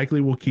 and they're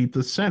likely will keep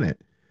the Senate.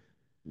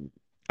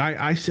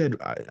 I said,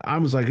 I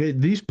was like, hey,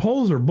 these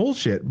polls are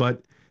bullshit,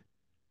 but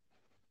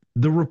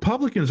the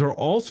Republicans are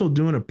also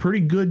doing a pretty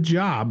good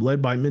job,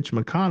 led by Mitch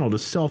McConnell, to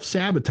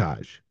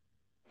self-sabotage.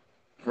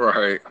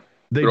 Right.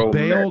 They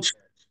bailed.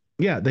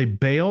 Yeah, they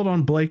bailed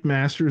on Blake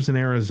Masters in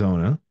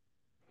Arizona,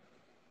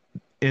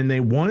 and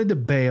they wanted to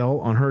bail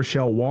on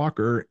Herschel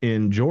Walker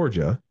in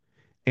Georgia,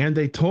 and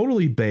they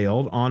totally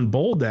bailed on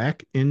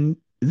Bolduc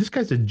this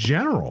guy's a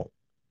general,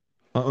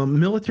 a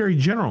military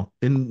general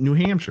in New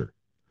Hampshire.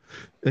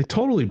 They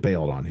totally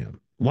bailed on him,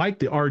 like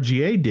the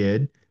RGA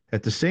did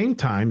at the same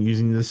time,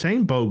 using the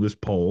same bogus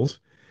polls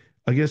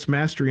against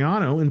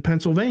Mastriano in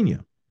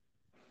Pennsylvania.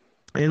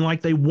 And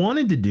like they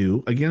wanted to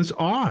do against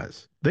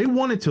Oz. They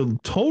wanted to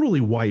totally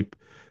wipe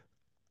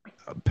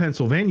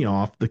Pennsylvania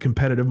off the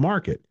competitive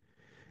market.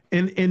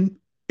 And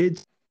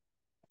it's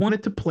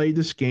wanted to play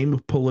this game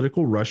of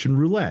political Russian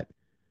roulette.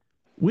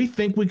 We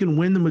think we can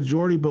win the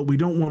majority, but we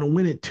don't want to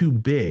win it too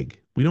big.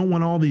 We don't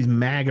want all these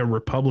MAGA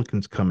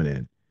Republicans coming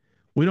in.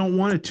 We don't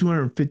want a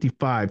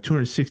 255,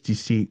 260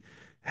 seat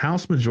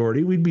House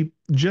majority. We'd be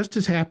just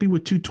as happy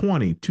with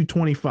 220,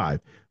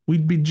 225.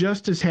 We'd be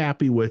just as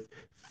happy with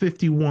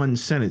 51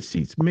 Senate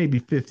seats, maybe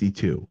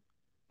 52.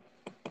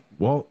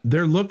 Well,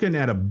 they're looking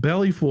at a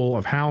belly full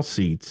of House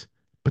seats,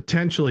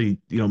 potentially,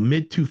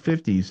 mid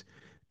 250s,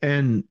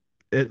 and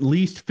at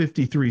least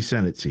 53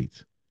 Senate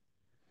seats.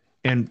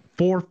 And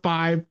 4,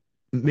 5,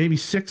 maybe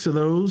 6 of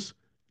those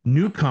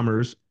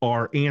newcomers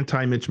are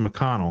anti-Mitch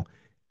McConnell.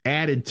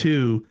 Added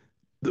to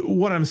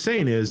what I'm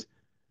saying is,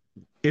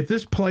 if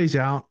this plays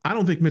out, I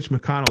don't think Mitch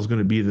McConnell is going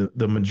to be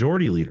the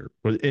majority leader.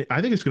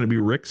 I think it's going to be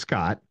Rick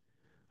Scott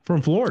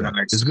from Florida.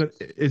 Nice.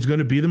 It's going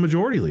to be the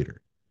majority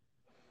leader.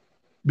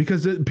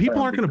 Because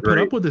people aren't going to put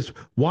up with this.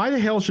 Why the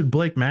hell should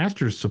Blake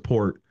Masters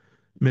support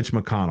Mitch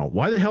McConnell?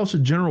 Why the hell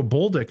should General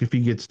Bolduc, if he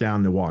gets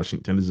down to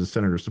Washington as a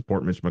senator,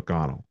 support Mitch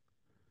McConnell?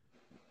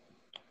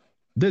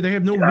 They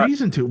have no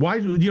reason to. Why?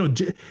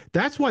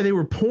 That's why they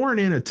were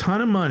pouring in a ton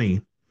of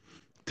money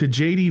to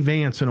J.D.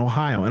 Vance in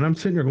Ohio. And I'm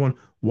sitting there going,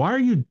 why are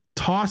you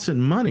tossing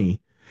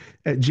money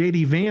at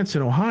J.D. Vance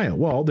in Ohio?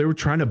 Well, they were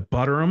trying to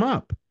butter him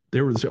up.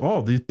 They were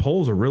saying, these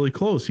polls are really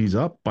close. He's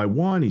up by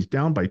 1. He's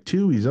down by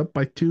 2. He's up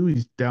by 2.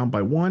 He's down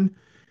by 1.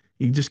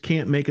 He just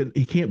can't make it.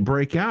 He can't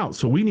break out.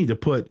 So we need to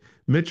put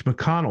Mitch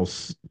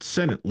McConnell's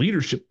Senate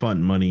Leadership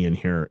Fund money in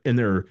here, and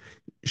their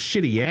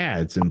shitty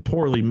ads and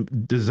poorly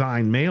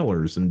designed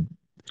mailers, and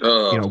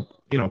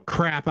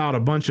crap out a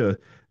bunch of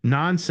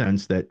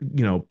nonsense that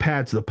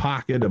pads the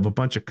pocket of a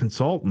bunch of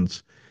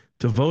consultants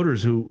to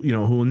voters who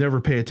will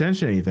never pay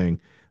attention to anything.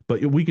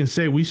 But we can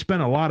say we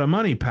spent a lot of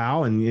money,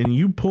 pal, and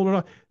you pulled it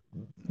off.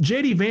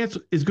 J.D. Vance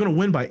is going to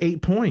win by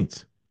 8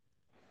 points.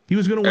 He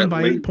was going to win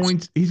by 8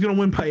 points. He's going to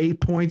win by 8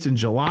 points in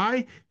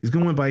July. He's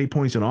going to win by 8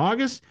 points in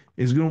August.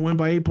 He's going to win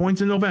by 8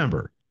 points in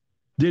November.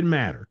 Didn't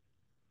matter.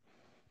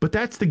 But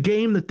that's the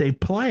game that they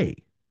play.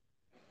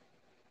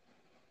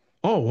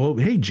 Oh, well,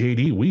 hey,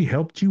 JD, we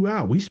helped you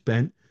out. We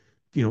spent,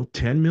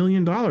 $10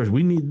 million.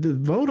 We need to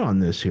vote on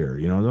this here.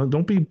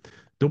 Don't be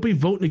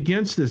voting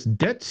against this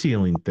debt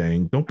ceiling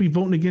thing. Don't be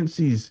voting against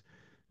these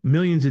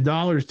millions of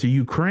dollars to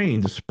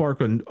Ukraine to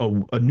spark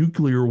a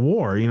nuclear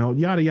war,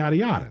 yada, yada,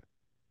 yada.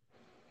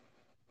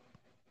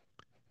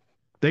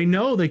 They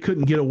know they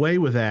couldn't get away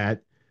with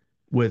that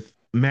with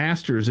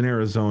Masters in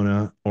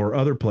Arizona or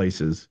other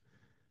places.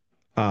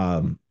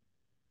 Um,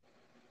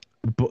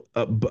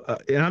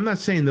 and I'm not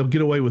saying they'll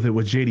get away with it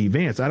with JD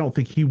Vance. I don't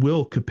think he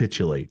will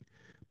capitulate.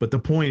 But the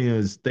point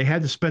is, they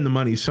had to spend the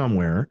money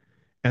somewhere,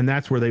 and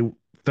that's where they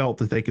felt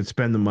that they could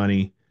spend the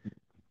money,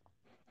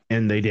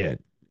 and they did.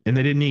 And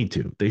they didn't need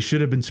to. They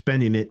should have been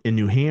spending it in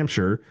New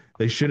Hampshire.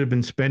 They should have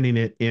been spending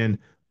it in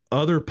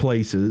other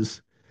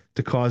places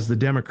to cause the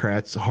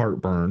Democrats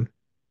heartburn.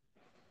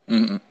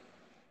 Mm-hmm.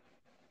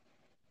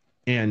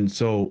 And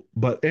so,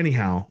 but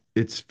anyhow,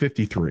 it's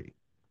 53.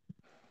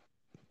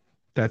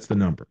 That's the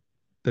number.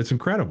 That's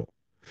incredible.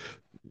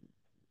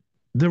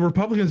 The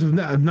Republicans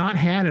have not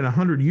had in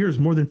 100 years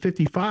more than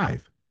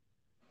 55.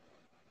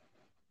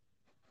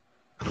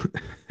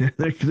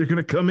 they're going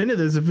to come into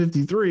this at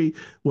 53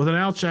 with an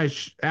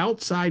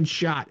outside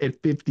shot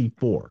at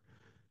 54.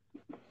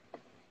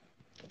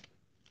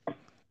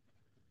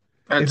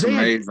 That's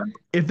amazing.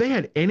 If they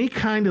had any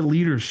kind of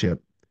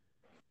leadership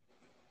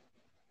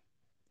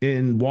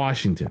in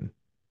Washington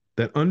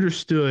that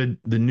understood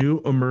the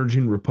new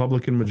emerging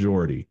Republican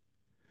majority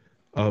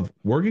of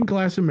working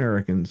class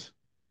Americans,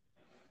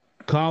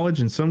 college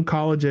and some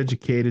college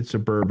educated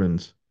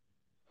suburbans,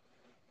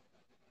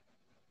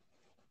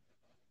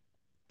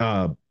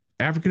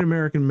 African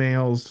American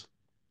males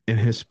and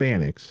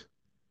Hispanics,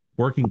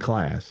 working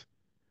class,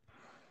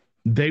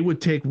 they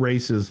would take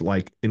races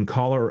like in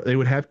Colorado. They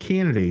would have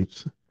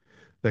candidates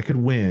that could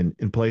win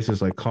in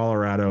places like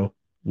Colorado,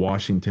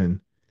 Washington,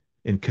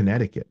 and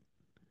Connecticut,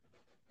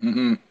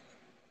 Mm-hmm.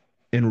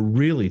 and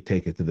really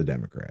take it to the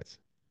Democrats.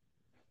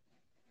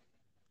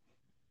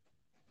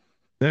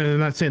 And I'm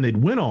not saying they'd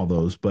win all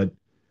those, but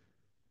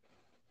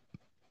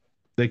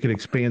they could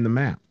expand the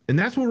map. And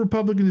that's what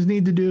Republicans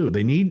need to do.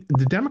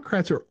 The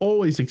Democrats are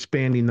always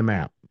expanding the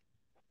map.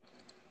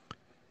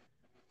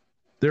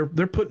 They're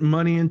putting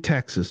money in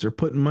Texas. They're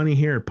putting money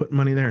here, putting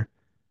money there.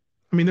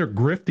 I mean, they're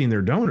grifting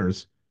their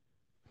donors,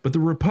 but the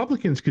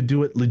Republicans could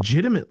do it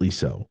legitimately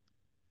so.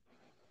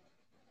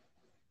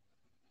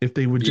 If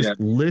they would just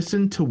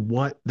listen to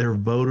what their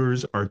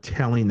voters are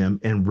telling them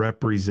and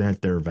represent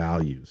their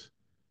values.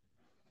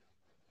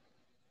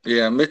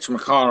 Yeah, Mitch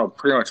McConnell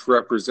pretty much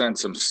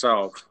represents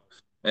himself.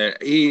 And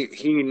he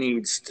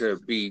needs to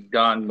be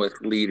done with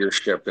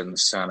leadership in the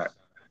Senate.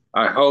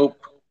 I hope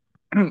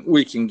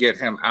we can get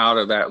him out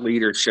of that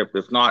leadership,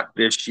 if not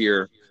this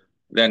year,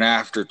 then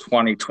after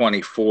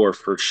 2024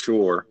 for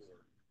sure.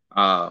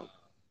 But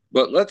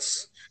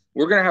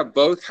we're going to have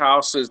both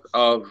houses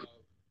of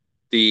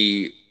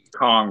the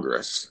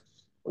Congress,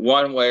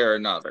 one way or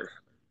another,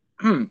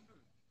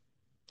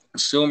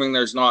 assuming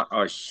there's not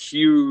a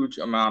huge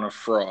amount of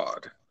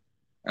fraud.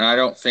 And I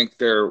don't think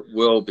there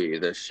will be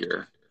this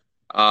year.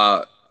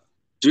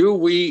 Do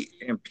we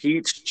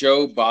impeach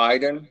Joe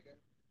Biden?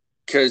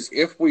 Because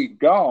if we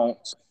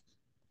don't,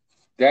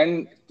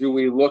 then do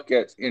we look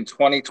at in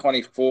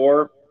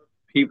 2024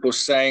 people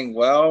saying,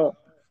 well,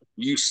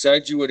 you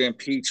said you would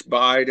impeach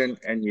Biden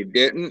and you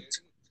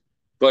didn't?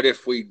 But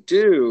if we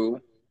do,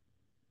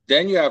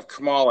 then you have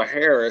Kamala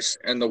Harris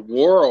and the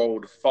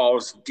world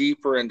falls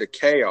deeper into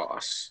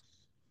chaos.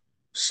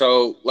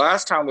 So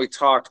last time we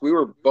talked, we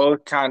were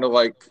both kind of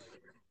like,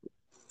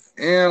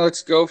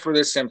 let's go for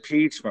this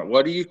impeachment.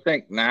 What do you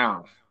think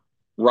now?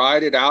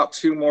 Ride it out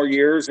 2 more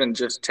years and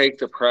just take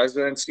the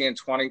presidency in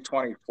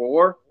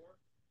 2024?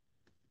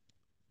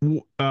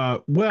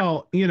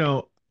 Well,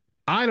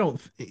 I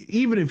don't,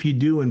 even if you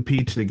do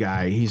impeach the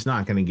guy, he's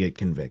not going to get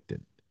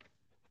convicted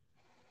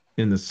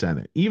in the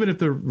Senate. Even if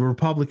the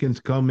Republicans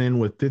come in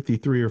with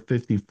 53 or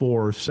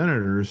 54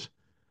 senators,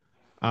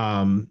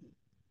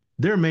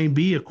 there may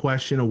be a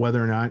question of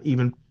whether or not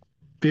even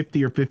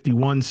 50 or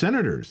 51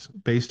 senators,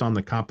 based on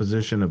the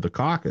composition of the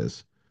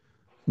caucus,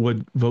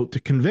 would vote to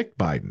convict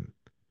Biden.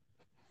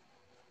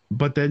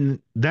 But then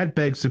that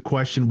begs the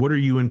question, what are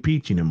you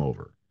impeaching him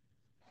over?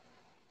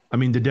 I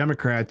mean, the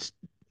Democrats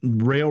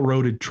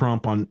railroaded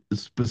Trump on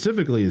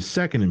specifically his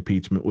second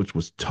impeachment, which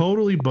was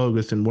totally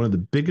bogus and one of the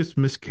biggest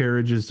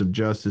miscarriages of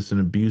justice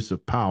and abuse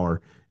of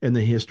power in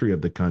the history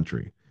of the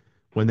country,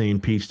 when they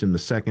impeached him the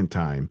second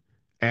time,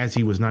 as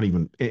he was not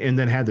even, and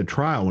then had the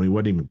trial when he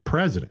wasn't even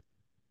president.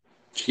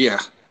 Yeah.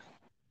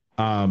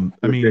 I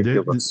mean,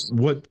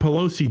 what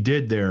Pelosi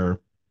did there,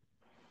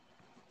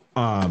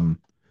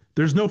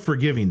 there's no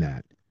forgiving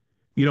that.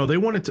 They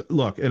wanted to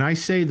look, and I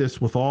say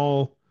this with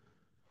all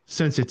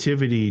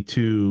sensitivity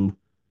to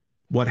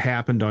what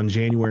happened on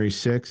January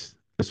 6th,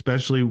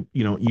 especially,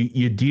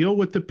 you deal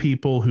with the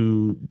people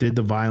who did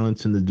the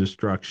violence and the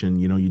destruction,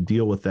 you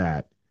deal with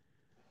that.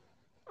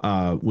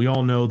 We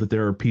all know that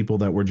there are people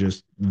that were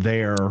just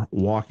there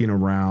walking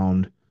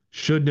around,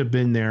 shouldn't have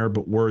been there,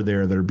 but were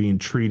there, that are being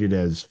treated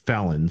as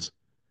felons.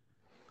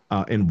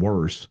 and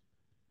worse.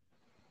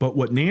 But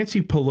what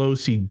Nancy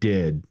Pelosi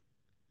did,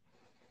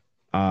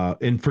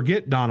 and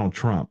forget Donald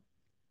Trump,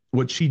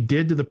 what she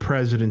did to the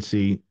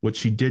presidency, what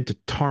she did to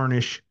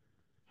tarnish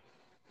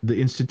the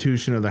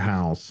institution of the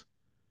House,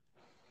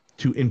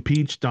 to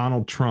impeach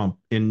Donald Trump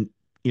in,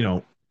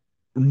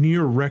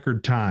 near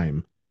record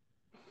time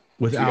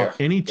without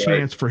any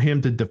chance for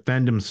him to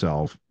defend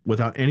himself,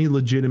 without any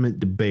legitimate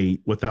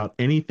debate, without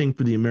anything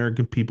for the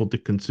American people to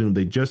consume.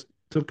 They just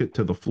took it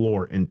to the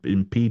floor and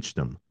impeached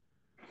him.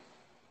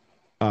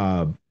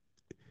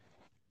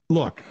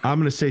 Look, I'm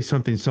going to say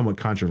something somewhat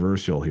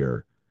controversial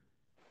here.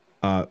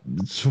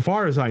 So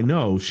far as I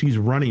know, she's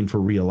running for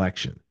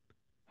re-election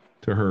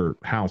to her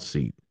House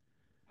seat.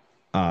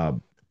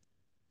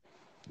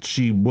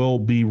 She will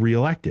be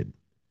reelected,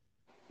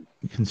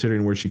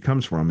 considering where she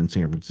comes from in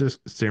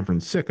San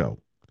Francisco.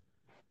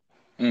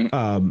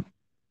 I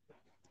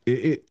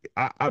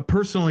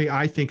personally,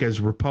 I think as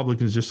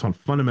Republicans, just on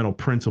fundamental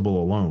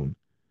principle alone,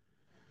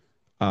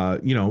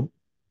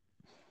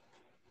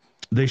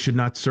 they should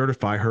not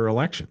certify her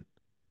election.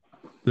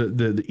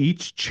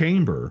 Each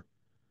chamber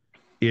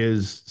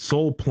is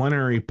sole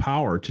plenary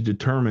power to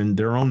determine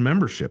their own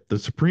membership. The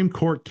Supreme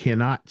Court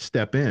cannot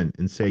step in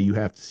and say you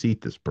have to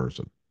seat this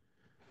person.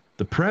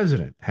 The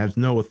president has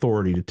no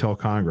authority to tell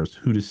Congress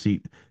who to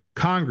seat.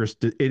 Congress,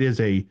 it is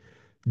a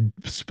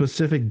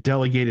specific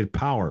delegated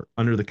power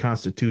under the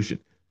Constitution.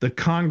 The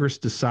Congress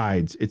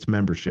decides its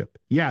membership.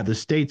 Yeah, the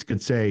states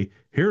could say,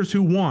 here's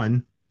who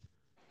won.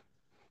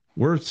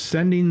 We're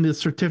sending the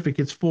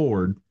certificates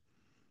forward.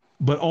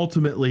 But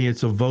ultimately,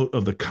 it's a vote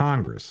of the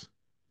Congress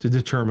to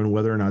determine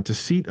whether or not to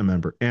seat a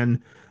member.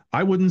 And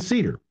I wouldn't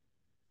seat her.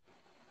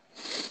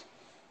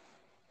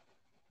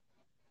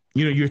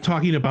 You're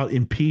talking about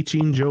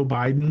impeaching Joe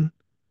Biden.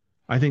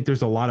 I think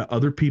there's a lot of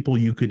other people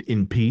you could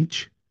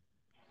impeach.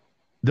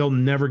 They'll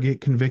never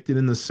get convicted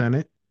in the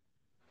Senate.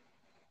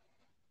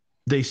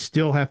 They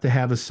still have to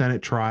have a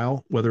Senate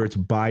trial, whether it's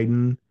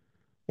Biden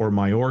or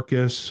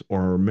Mayorkas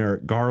or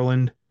Merrick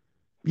Garland.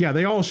 Yeah,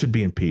 they all should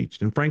be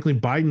impeached. And frankly,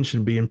 Biden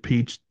should be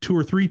impeached 2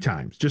 or 3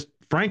 times, just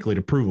frankly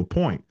to prove a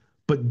point.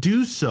 But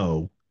do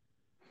so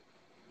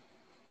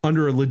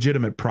under a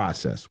legitimate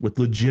process with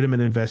legitimate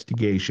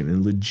investigation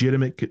and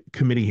legitimate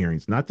committee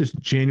hearings, not this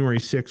January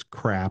 6th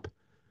crap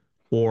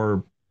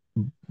or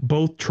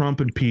both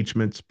Trump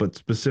impeachments, but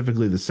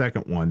specifically the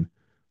second one,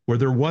 where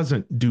there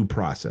wasn't due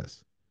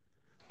process.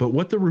 But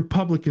what the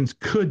Republicans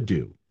could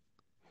do,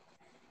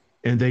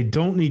 and they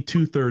don't need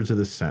 2/3 of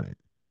the Senate,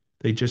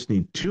 they just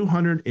need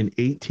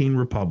 218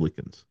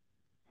 Republicans.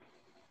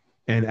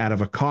 And out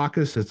of a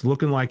caucus that's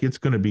looking like it's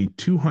going to be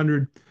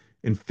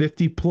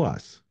 250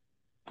 plus.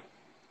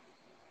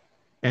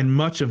 And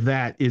much of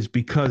that is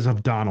because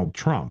of Donald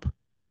Trump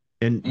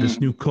and this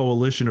new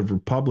coalition of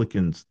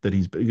Republicans that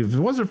if it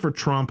wasn't for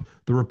Trump,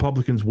 the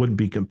Republicans wouldn't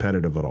be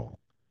competitive at all.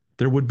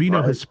 There would be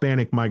no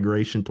Hispanic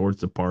migration towards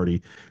the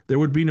party. There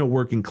would be no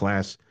working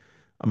class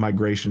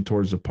migration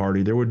towards the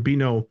party. There would be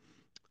no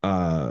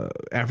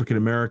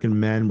African-American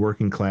men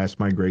working class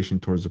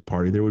migration towards the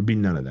party. There would be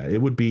none of that. It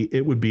would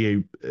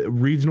be a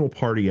regional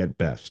party at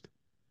best.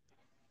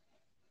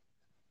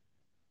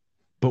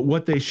 But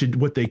what they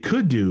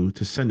could do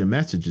to send a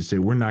message is say,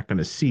 we're not going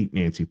to seat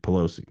Nancy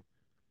Pelosi.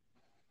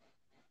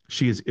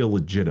 She is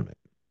illegitimate.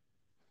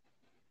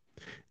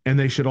 And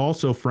they should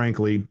also,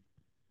 frankly,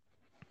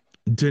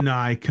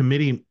 deny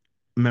committee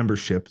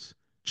memberships,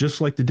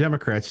 just like the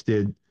Democrats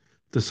did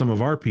to some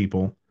of our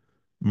people,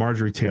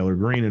 Marjorie Taylor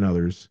Greene and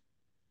others.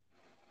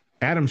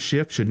 Adam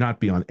Schiff should not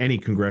be on any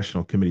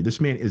congressional committee. This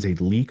man is a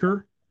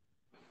leaker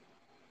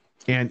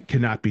and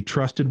cannot be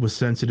trusted with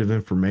sensitive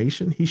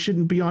information. He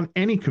shouldn't be on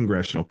any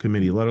congressional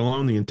committee, let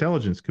alone the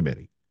Intelligence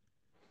Committee.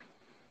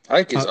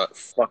 I think he's a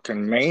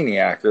fucking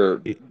maniac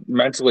or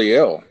mentally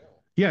ill.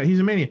 Yeah, he's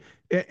a maniac.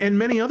 And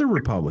many other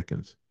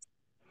Republicans.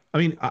 I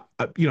mean,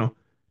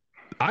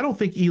 I don't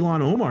think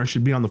Ilhan Omar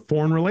should be on the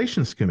Foreign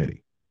Relations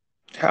Committee.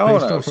 Hell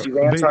no, she's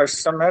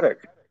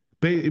anti-Semitic.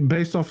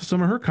 Based off of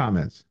some of her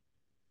comments.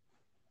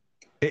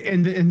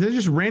 And they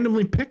just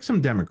randomly pick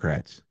some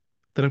Democrats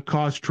that have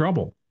caused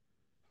trouble.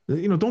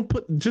 Don't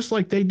put, just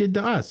like they did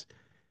to us.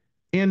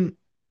 And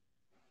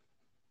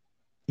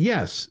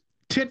yes,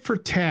 tit for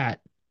tat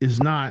is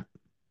not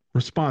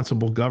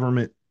responsible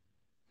government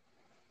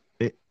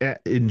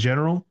in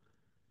general,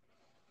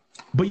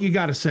 but you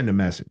got to send a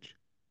message.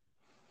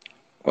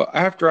 Well,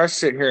 after I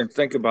sit here and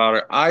think about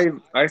it,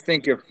 I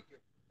think if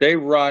they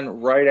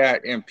run right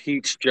at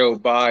impeach Joe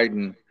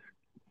Biden,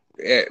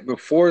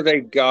 before they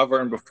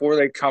govern, before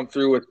they come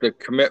through with the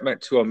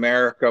Commitment to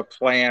America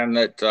plan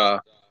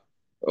that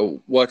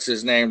what's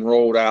his name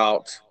rolled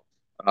out,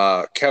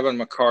 Kevin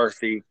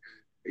McCarthy,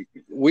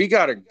 we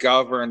got to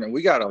govern and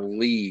we got to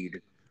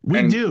lead.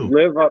 We do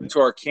live up to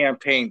our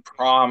campaign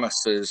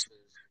promises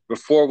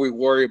before we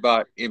worry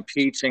about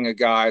impeaching a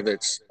guy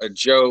that's a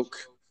joke.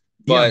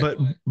 But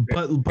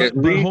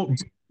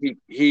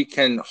he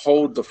can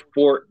hold the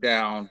fort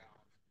down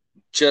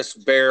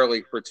just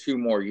barely for 2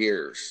 more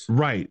years.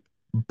 Right.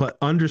 But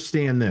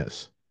understand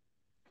this,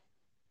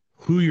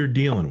 who you're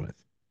dealing with.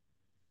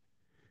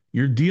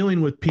 You're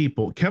dealing with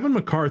people. Kevin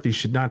McCarthy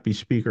should not be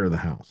Speaker of the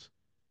House,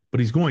 but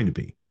he's going to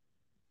be.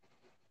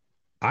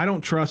 I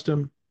don't trust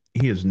him.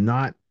 He is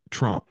not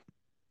Trump,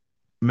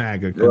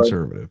 MAGA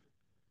conservative.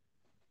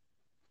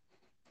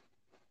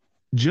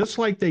 Just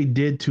like they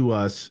did to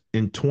us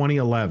in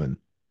 2011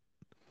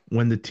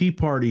 when the Tea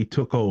Party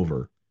took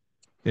over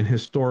in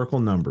historical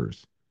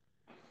numbers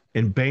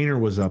and Boehner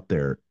was up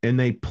there and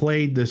they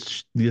played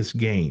this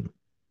game.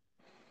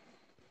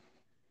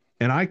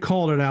 And I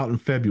called it out in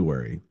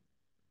February.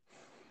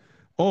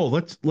 Oh,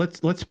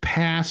 let's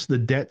pass the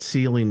debt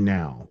ceiling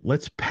now.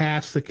 Let's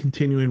pass the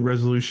continuing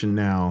resolution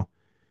now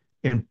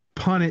and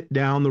punt it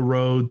down the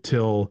road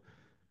till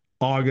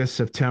August,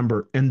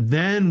 September, and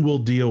then we'll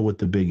deal with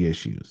the big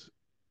issues.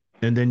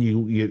 And then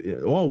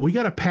we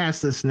got to pass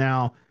this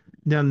now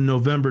down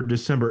November,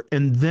 December,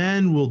 and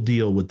then we'll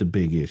deal with the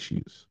big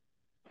issues.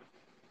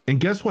 And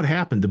guess what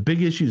happened? The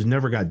big issues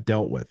never got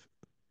dealt with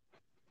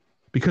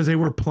because they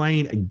were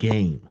playing a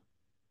game.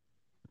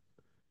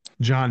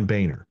 John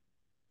Boehner.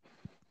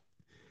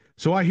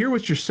 So I hear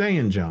what you're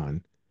saying,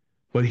 John,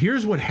 but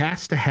here's what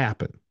has to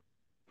happen.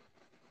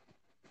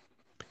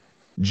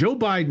 Joe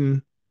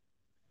Biden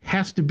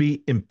has to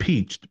be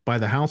impeached by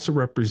the House of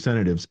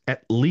Representatives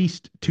at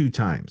least 2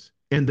 times.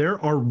 And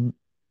I'm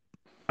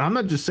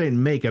not just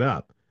saying make it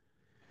up.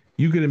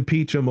 You could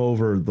impeach him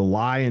over the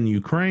lie in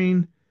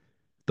Ukraine,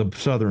 the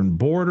southern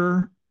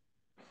border.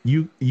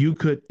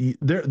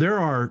 There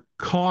are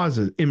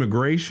causes,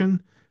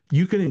 immigration.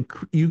 You could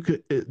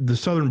the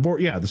southern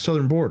border. Yeah, the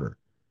southern border.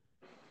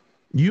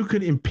 You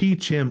could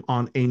impeach him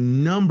on a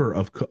number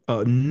of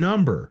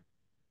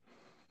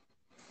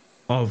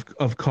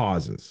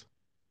causes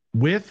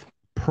with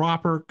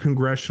proper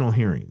congressional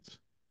hearings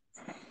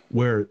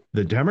where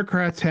the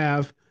Democrats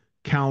have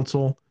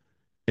counsel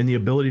and the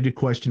ability to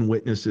question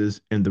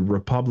witnesses and the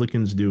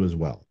Republicans do as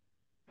well.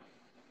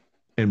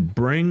 And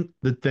bring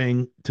the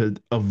thing to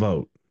a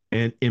vote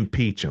and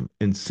impeach him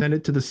and send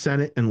it to the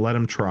Senate and let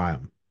them try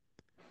him.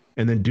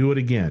 And then do it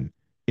again.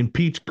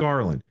 Impeach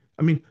Garland.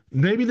 I mean,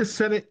 maybe the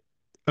Senate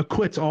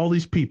acquits all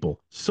these people.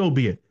 So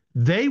be it.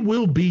 They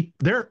will be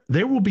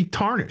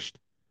tarnished.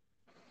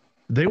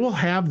 They will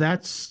have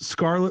that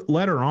scarlet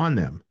letter on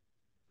them.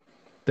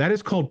 That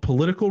is called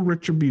political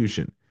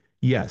retribution.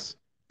 Yes.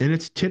 And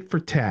it's tit for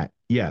tat.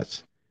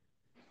 Yes.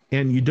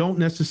 And you don't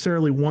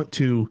necessarily want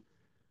to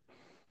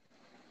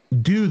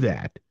do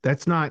that.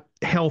 That's not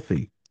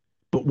healthy.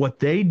 But what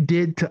they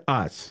did to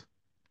us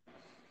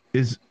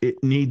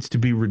it needs to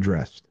be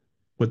redressed.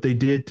 What they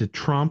did to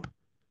Trump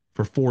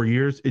for 4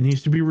 years, it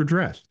needs to be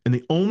redressed. And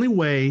the only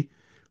way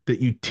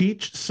that you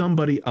teach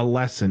somebody a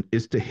lesson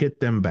is to hit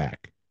them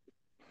back.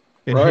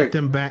 And hit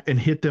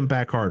them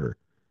back harder.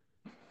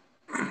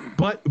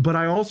 But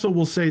I also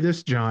will say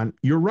this, John,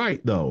 you're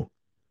right though.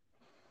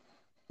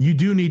 You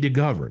do need to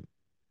govern.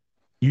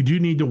 You do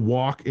need to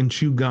walk and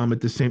chew gum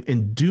at the same,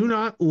 and do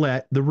not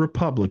let the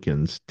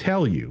Republicans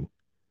tell you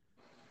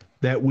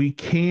that we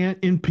can't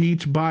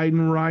impeach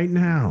Biden right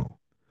now.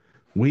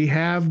 We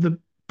have the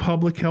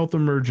public health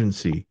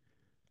emergency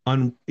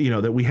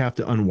that we have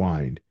to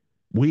unwind.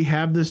 We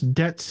have this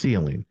debt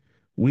ceiling.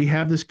 We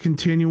have this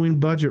continuing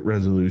budget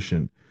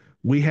resolution.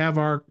 We have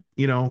our,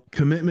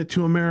 commitment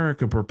to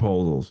America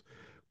proposals.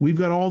 We've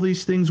got all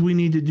these things we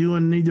need to do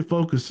and need to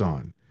focus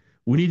on.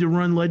 We need to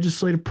run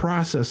legislative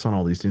process on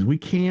all these things. We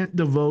can't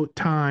devote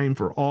time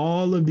for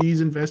all of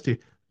these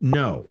investigations.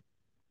 No.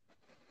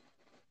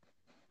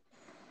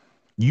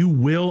 You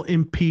will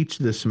impeach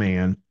this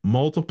man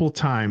multiple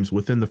times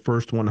within the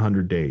first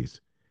 100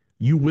 days.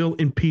 You will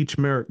impeach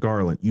Merrick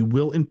Garland. You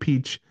will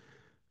impeach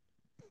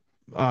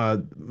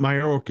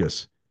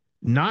Mayorkas.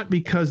 Not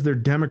because they're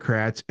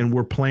Democrats and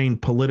we're playing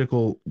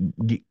political,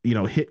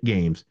 hit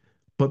games,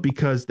 but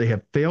because they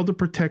have failed to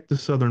protect the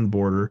southern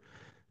border.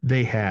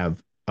 They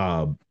have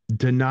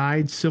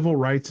denied civil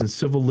rights and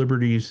civil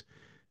liberties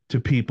to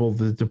people,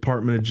 the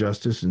Department of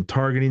Justice, and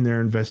targeting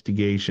their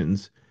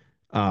investigations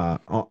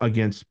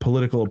against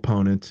political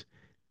opponents.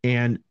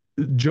 And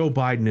Joe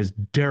Biden is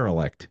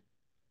derelict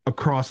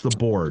across the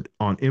board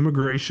on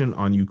immigration,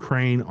 on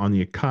Ukraine, on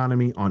the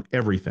economy, on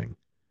everything.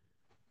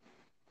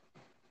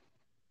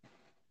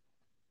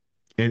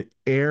 And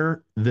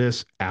air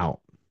this out.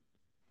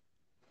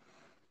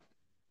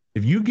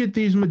 If you get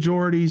these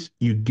majorities,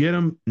 you get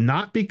them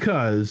not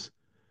because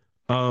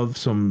of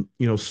some,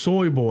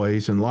 soy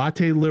boys and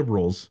latte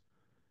liberals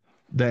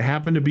that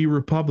happen to be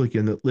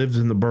Republican that lives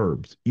in the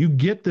burbs. You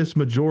get this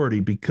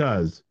majority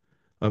because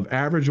of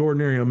average,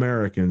 ordinary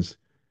Americans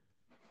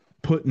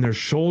putting their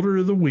shoulder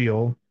to the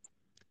wheel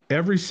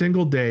every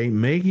single day,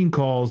 making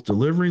calls,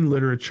 delivering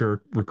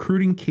literature,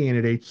 recruiting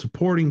candidates,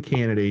 supporting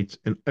candidates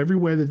in every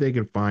way that they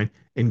can find,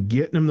 and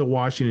getting them to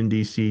Washington,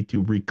 D.C.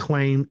 to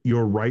reclaim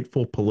your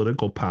rightful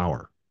political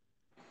power.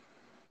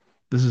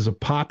 This is a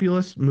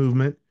populist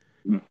movement,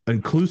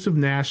 inclusive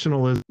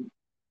nationalism,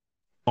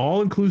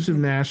 all-inclusive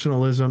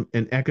nationalism,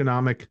 and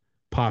economic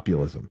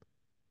populism.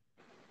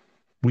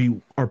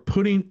 We are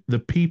putting the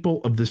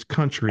people of this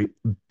country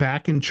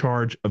back in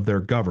charge of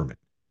their government.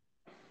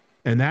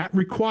 And that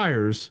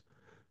requires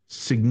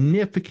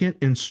significant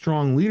and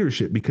strong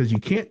leadership, because you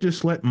can't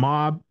just let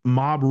mob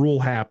rule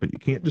happen. You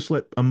can't just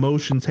let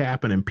emotions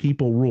happen and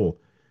people rule.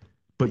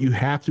 But you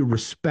have to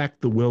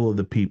respect the will of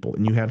the people,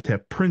 and you have to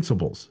have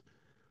principles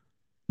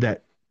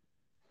that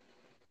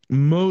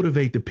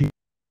motivate the people.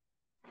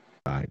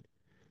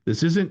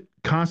 This isn't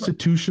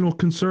constitutional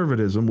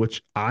conservatism,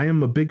 which I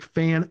am a big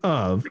fan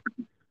of.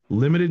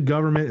 Limited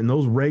government and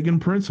those Reagan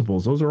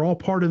principles, those are all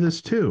part of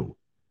this too.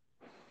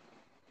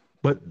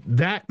 But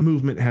that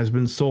movement has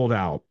been sold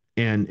out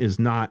and is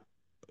not,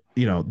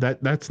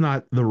 that's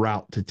not the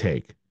route to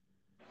take.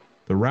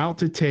 The route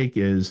to take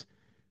is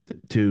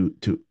to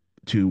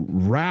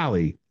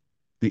rally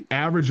the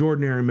average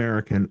ordinary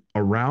American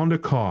around a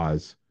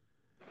cause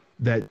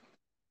that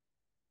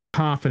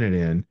confident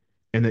in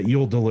and that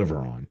you'll deliver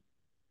on.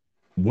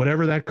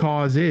 Whatever that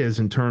cause is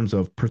in terms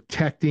of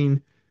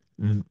protecting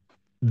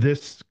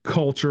this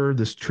culture,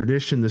 this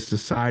tradition, this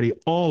society,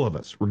 all of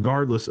us,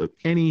 regardless of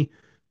any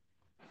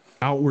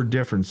outward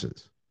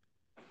differences.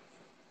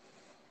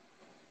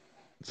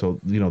 So,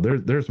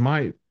 there's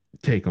my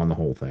take on the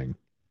whole thing.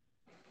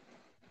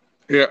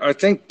 Yeah, I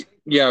think,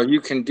 you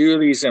can do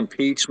these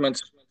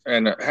impeachments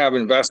and have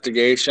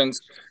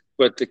investigations,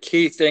 but the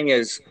key thing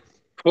is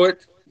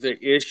put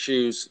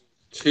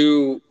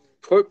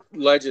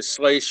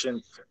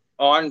legislation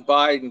on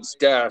Biden's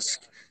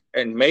desk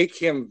and make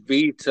him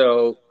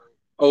veto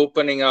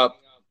opening up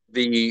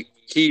the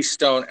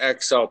Keystone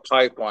XL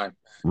pipeline.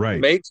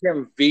 Right. Make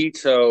him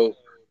veto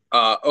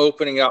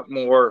opening up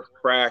more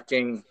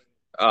fracking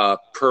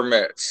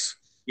permits.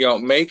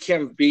 Make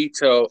him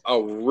veto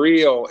a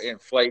real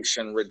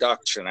Inflation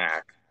Reduction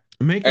Act.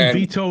 Make him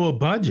veto a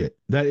budget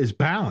that is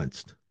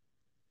balanced.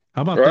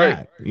 How about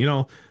that?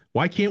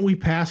 Why can't we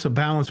pass a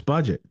balanced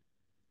budget?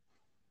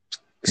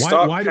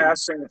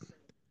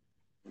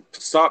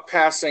 Stop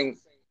passing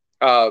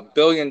 $1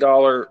 billion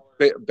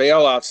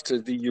bailouts to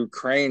the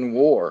Ukraine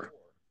war.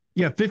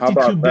 Yeah,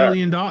 $52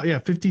 billion. Yeah,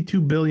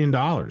 $52 billion,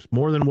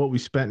 more than what we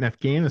spent in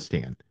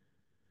Afghanistan.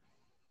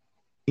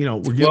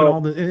 We're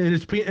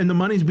giving and the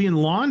money's being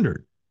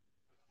laundered.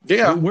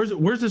 Yeah,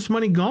 where's this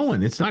money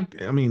going? It's not.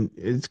 I mean,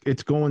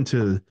 it's going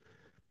to.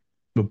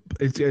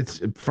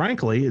 It's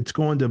frankly, it's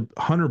going to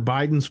Hunter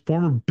Biden's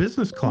former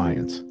business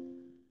clients.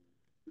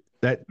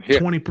 That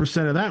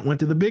 20% of that went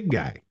to the big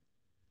guy.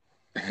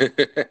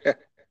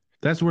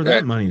 That's where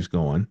that money's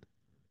going.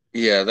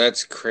 Yeah,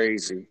 that's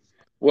crazy.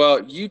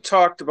 Well, you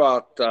talked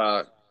about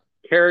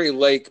Kari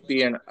Lake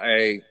being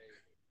a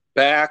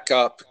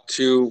backup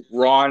to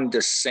Ron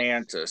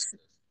DeSantis,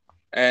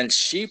 and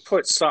she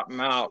put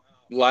something out.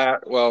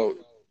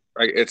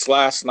 It's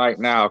last night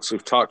now because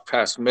we've talked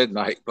past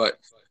midnight, but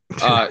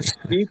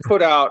she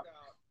put out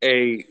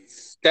a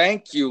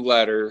thank you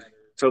letter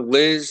to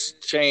Liz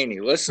Cheney.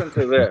 Listen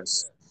to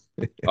this.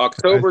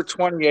 October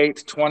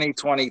 28th,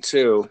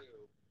 2022.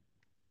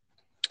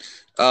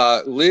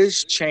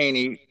 Liz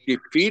Cheney,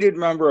 defeated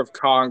member of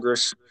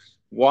Congress,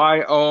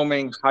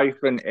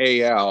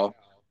 Wyoming-AL,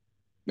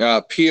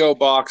 P.O.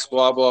 Box,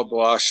 blah, blah,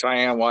 blah,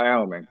 Cheyenne,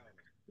 Wyoming.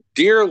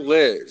 Dear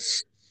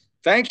Liz,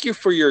 thank you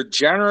for your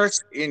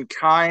generous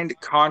in-kind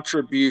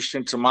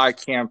contribution to my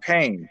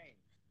campaign.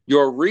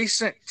 Your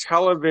recent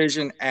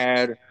television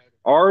ad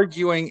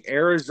arguing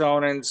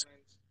Arizonans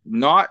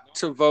not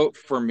to vote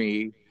for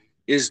me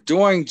is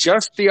doing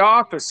just the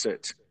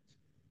opposite.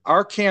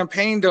 Our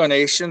campaign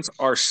donations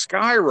are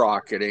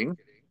skyrocketing,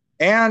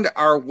 and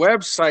our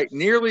website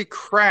nearly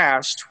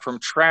crashed from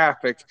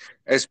traffic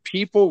as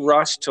people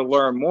rushed to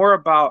learn more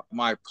about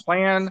my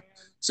plan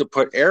to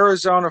put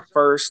Arizona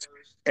first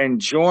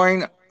and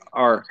join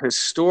our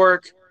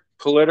historic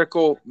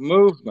political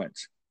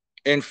movement.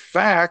 In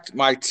fact,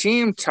 my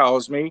team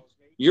tells me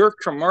your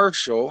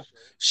commercial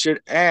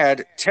should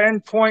add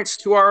 10 points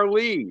to our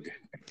lead.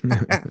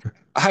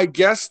 I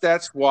guess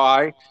that's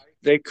why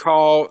they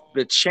call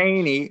the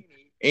Cheney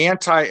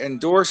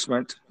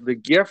anti-endorsement the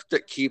gift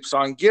that keeps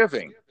on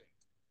giving.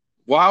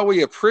 While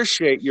we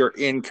appreciate your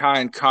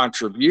in-kind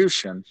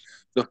contribution,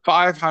 the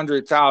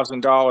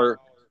 $500,000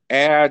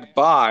 ad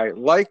buy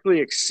likely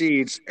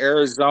exceeds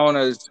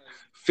Arizona's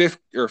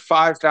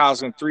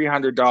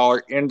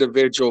 $5,300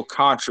 individual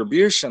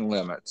contribution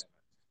limit.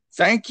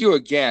 Thank you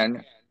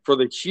again for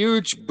the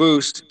huge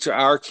boost to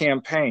our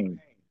campaign.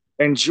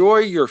 Enjoy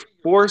your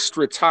forced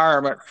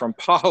retirement from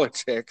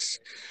politics.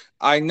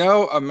 I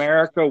know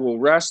America will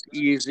rest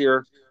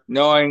easier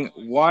knowing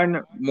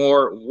one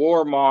more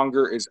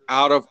warmonger is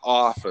out of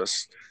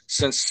office.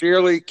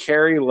 Sincerely,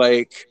 Kari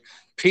Lake.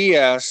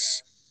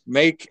 P.S.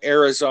 Make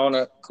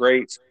Arizona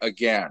great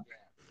again.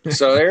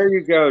 So there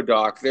you go,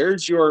 Doc.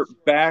 There's your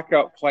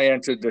backup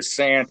plan to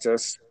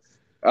DeSantis.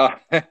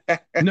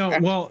 No,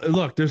 well,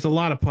 look, there's a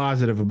lot of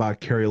positive about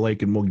Kari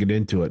Lake, and we'll get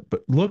into it.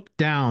 But look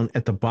down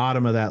at the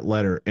bottom of that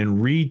letter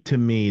and read to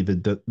me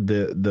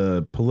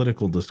the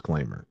political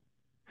disclaimer.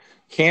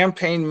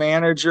 Campaign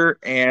manager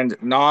and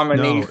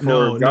nominee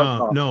below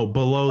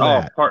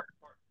that.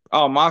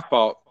 My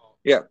fault.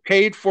 Yeah,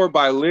 paid for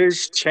by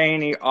Liz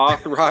Cheney,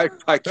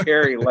 authorized by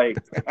Kari Lake.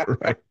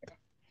 Right.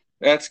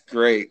 That's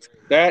great.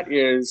 That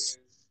is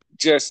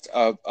just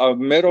a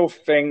middle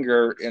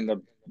finger in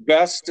the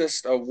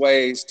bestest of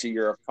ways to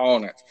your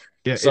opponent.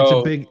 Yeah,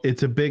 So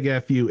it's a big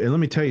FU. And let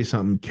me tell you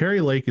something.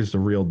 Carrie Lake is the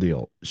real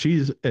deal.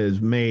 She's as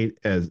made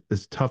as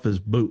tough as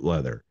boot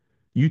leather.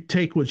 You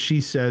take what she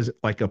says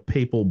like a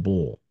papal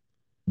bull.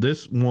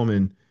 This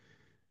woman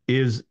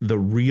is the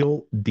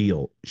real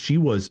deal. She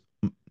was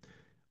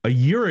a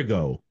year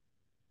ago,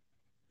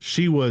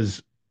 she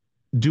was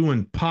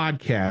doing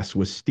podcasts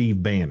with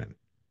Steve Bannon.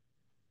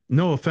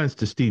 No offense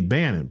to Steve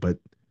Bannon, but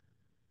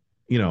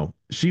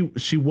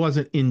she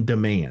wasn't in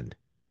demand.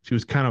 She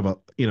was kind of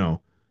a,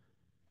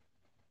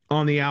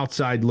 on the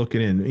outside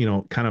looking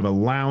in, kind of a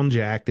lounge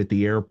act at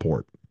the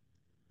airport.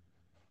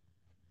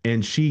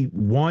 And she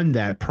won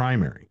that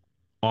primary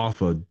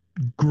off of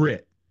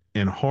grit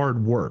and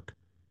hard work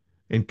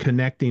and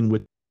connecting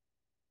with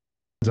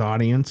his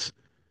audience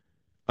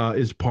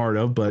is part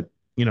of, but,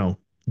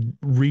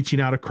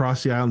 reaching out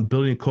across the island,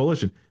 building a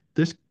coalition.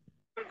 This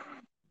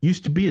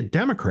used to be a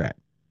Democrat.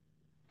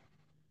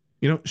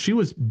 She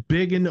was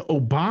big into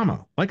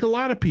Obama, like a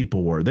lot of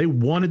people were. They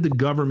wanted the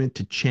government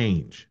to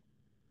change.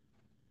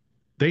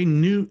 They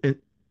knew, and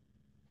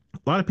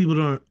a lot of people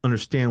don't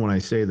understand when I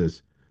say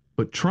this,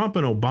 but Trump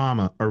and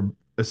Obama are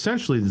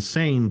essentially the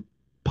same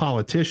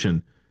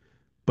politician,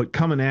 but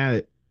coming at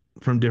it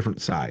from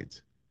different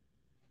sides.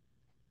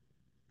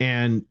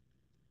 And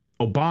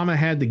Obama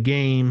had the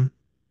game,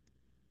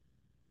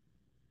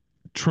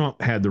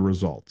 Trump had the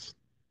results.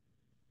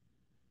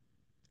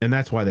 And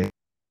that's why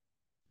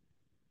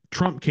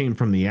Trump came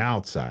from the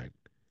outside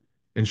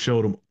and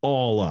showed them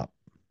all up.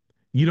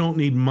 You don't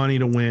need money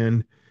to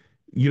win.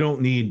 You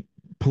don't need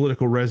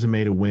political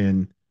resume to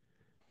win.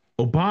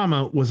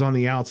 Obama was on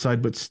the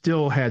outside, but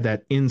still had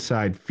that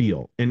inside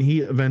feel. And he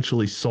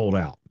eventually sold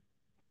out.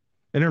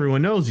 And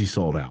everyone knows he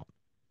sold out.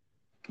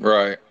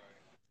 Right.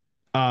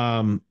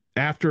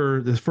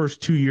 After the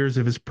first 2 years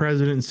of his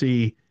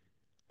presidency,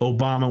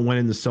 Obama went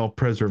into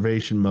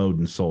self-preservation mode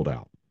and sold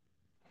out.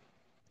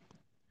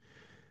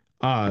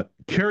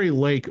 Carrie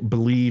Lake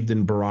believed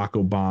in Barack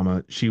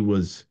Obama. She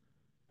was,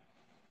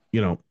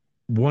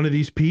 one of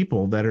these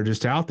people that are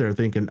just out there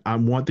thinking, I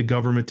want the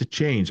government to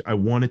change. I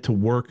want it to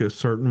work a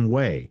certain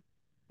way.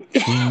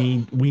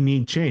 We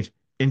need change.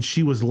 And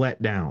she was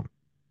let down.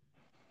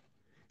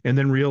 And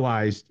then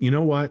realized, you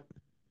know what?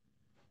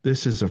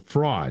 This is a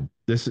fraud.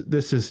 This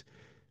is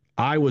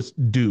I was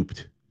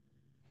duped.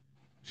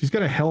 She's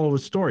got a hell of a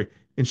story.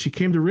 And she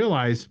came to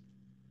realize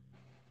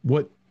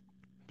what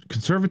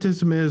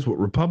conservatism is, what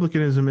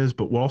republicanism is,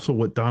 but also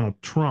what Donald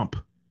Trump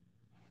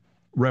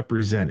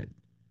represented.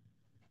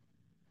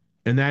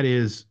 And that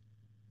is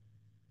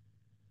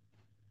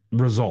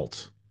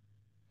results,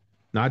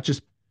 not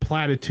just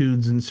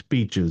platitudes and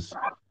speeches,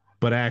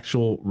 but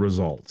actual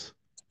results.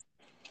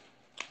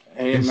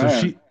 Amen.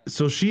 And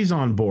so she's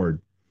on board.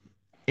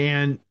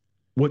 And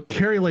what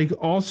Carrie Lake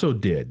also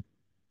did,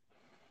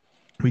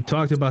 we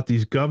talked about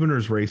these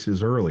governor's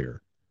races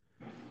earlier.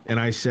 And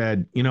I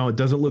said, it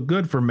doesn't look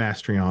good for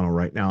Mastriano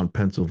right now in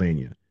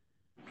Pennsylvania.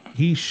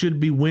 He should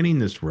be winning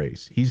this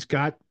race. He's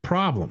got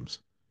problems.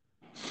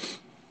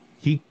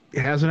 He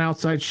has an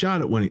outside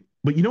shot at winning.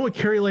 But you know what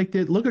Carrie Lake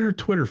did? Look at her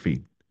Twitter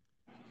feed.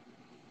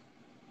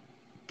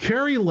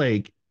 Carrie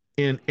Lake,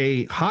 in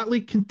a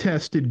hotly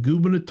contested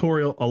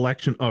gubernatorial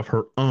election of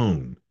her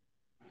own,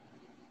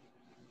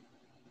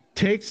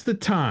 takes the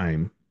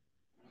time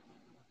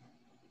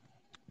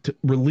to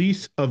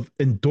release of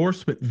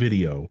endorsement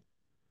video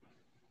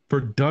for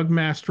Doug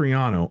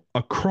Mastriano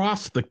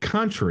across the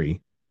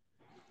country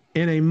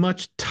in a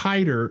much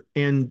tighter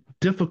and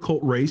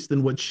difficult race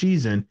than what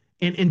she's in,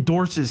 and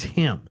endorses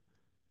him.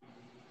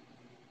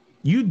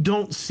 You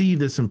don't see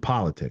this in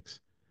politics.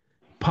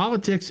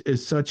 Politics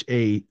is such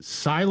a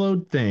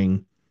siloed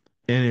thing,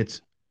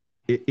 and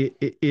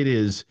it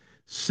is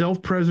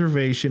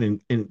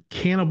self-preservation and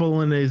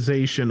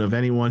cannibalization of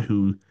anyone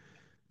who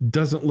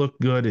doesn't look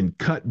good and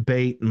cut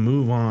bait and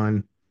move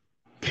on.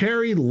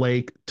 Carrie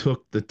Lake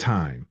took the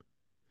time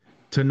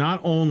to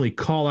not only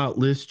call out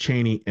Liz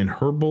Cheney and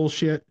her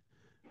bullshit,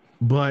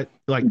 but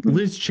like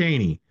Liz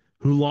Cheney,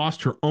 who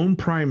lost her own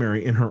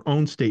primary in her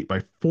own state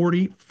by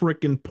 40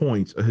 frickin'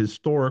 points, a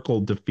historical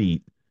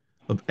defeat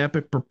of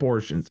epic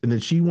proportions, and then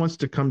she wants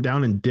to come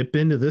down and dip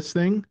into this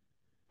thing.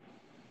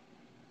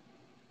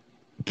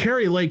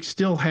 Carrie Lake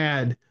still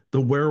had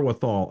the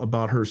wherewithal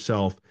about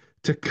herself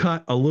to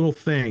cut a little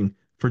thing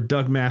for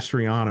Doug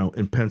Mastriano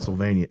in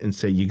Pennsylvania and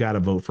say, you got to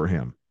vote for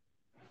him.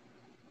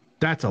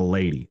 That's a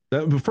lady.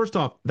 First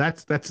off,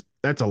 that's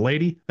a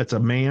lady. That's a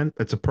man.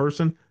 That's a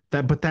person.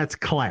 But that's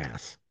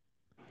class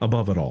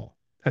above it all.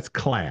 That's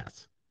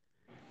class.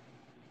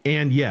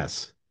 And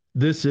yes,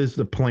 this is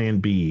the plan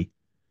B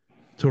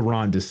to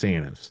Ron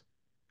DeSantis,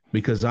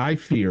 because I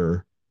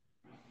fear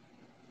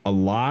a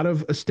lot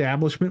of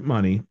establishment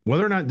money,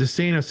 whether or not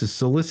DeSantis is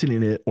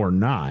soliciting it or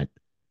not,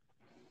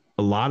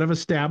 a lot of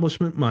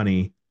establishment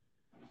money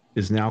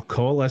is now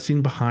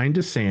coalescing behind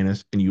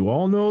DeSantis, and you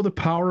all know the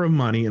power of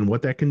money and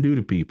what that can do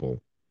to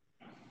people.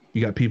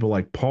 You got people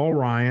like Paul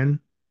Ryan,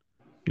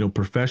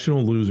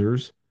 professional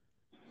losers,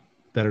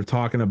 that are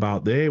talking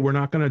about, hey, we're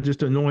not going to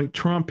just anoint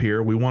Trump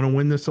here. We want to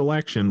win this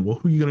election. Well,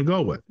 who are you going to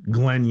go with?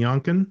 Glenn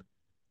Youngkin?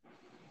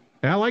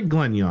 I like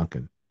Glenn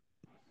Youngkin.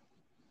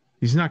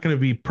 He's not going to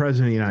be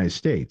president of the United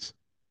States.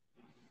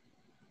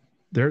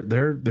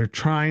 They're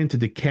trying to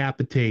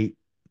decapitate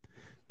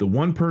the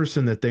one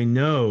person that they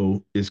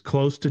know is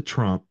close to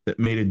Trump, that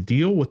made a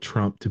deal with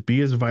Trump to be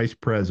his vice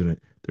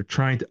president. They're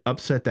trying to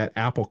upset that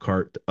apple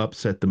cart, to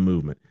upset the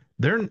movement.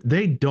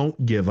 They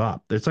don't give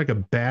up. It's like a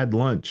bad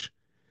lunch.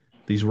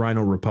 These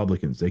rhino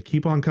Republicans, they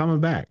keep on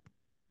coming back.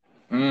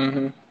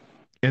 Mm-hmm.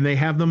 And they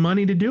have the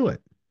money to do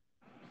it.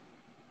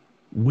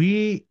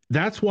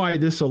 That's why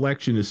this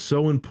election is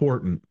so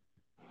important,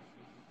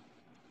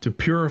 to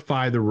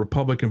purify the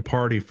Republican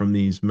Party from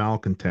these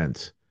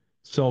malcontents,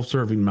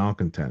 self-serving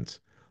malcontents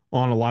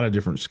on a lot of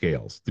different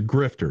scales. The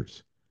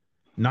grifters,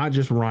 not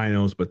just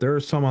rhinos, but there are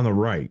some on the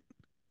right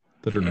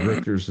that are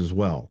grifters as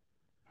well.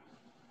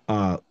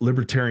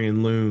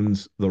 Libertarian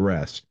loons, the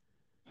rest.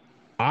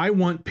 I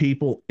want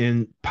people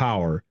in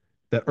power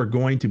that are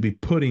going to be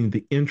putting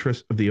the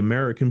interests of the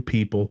American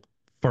people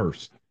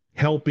first,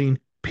 helping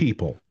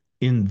people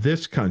in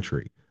this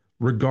country,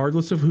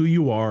 regardless of who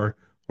you are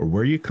or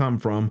where you come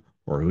from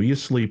or who you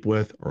sleep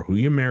with or who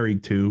you're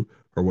married to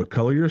or what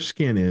color your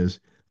skin is.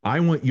 I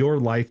want your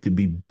life to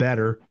be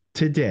better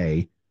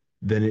today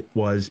than it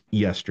was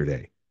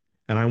yesterday.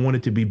 And I want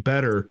it to be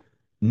better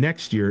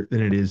next year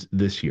than it is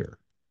this year.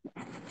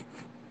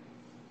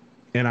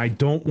 And I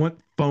don't want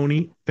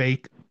phony,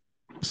 fake,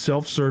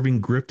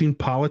 self-serving, grifting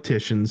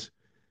politicians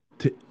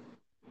to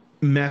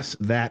mess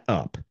that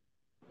up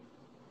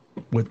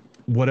with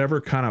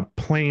whatever kind of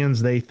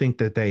plans they think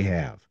that they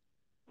have.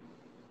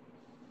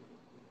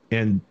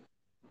 And,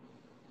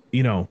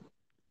 you know,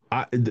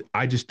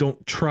 I just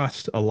don't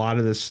trust a lot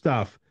of this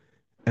stuff.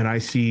 And I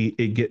see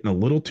it getting a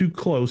little too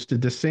close to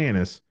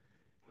DeSantis.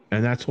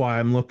 And that's why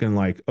I'm looking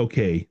like,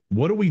 okay,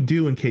 what do we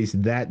do in case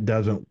that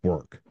doesn't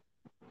work?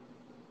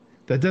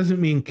 That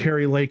doesn't mean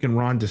Kari Lake and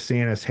Ron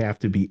DeSantis have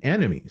to be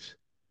enemies.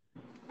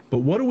 But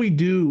what do we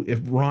do if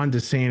Ron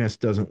DeSantis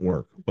doesn't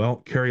work? Well,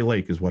 Kari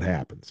Lake is what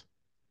happens.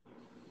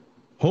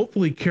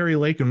 Hopefully, Kari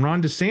Lake and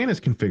Ron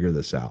DeSantis can figure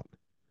this out.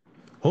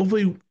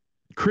 Hopefully,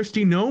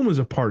 Kristi Noem is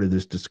a part of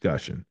this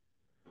discussion.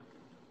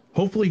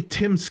 Hopefully,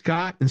 Tim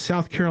Scott in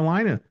South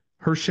Carolina,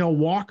 Herschel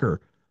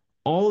Walker,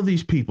 all of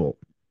these people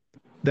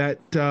that,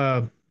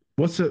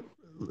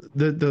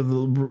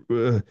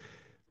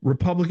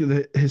 Republican,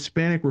 the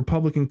Hispanic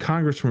Republican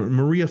Congresswoman,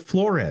 Maria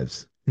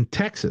Flores in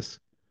Texas.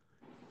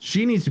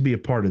 She needs to be a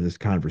part of this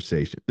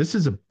conversation. This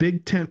is a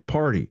big tent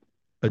party,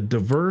 a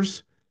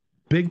diverse,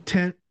 big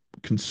tent,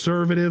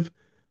 conservative,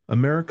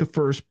 America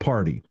First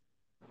party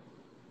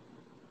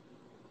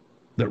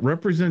that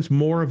represents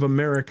more of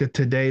America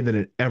today than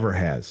it ever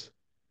has.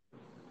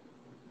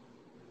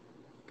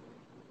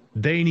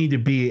 They need to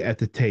be at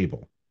the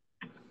table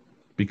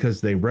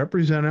because they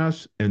represent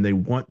us and they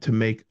want to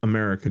make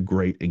America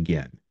great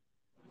again.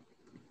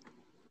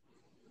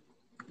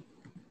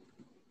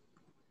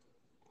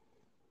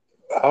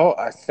 Oh,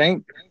 I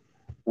think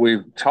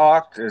we've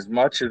talked as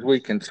much as we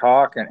can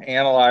talk and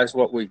analyze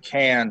what we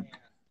can.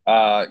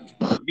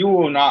 You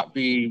will not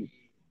be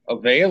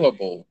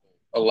available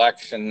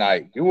election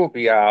night. You will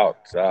be out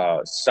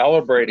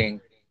celebrating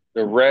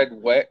the red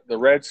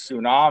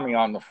tsunami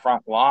on the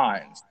front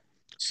lines.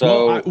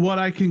 So, well, what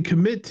I can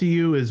commit to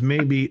you is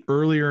maybe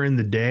earlier in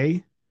the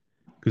day,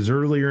 because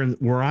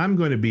where I'm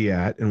going to be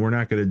at, and we're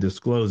not going to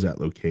disclose that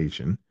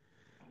location,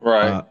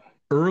 right?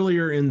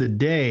 Earlier in the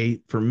day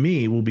for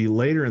me will be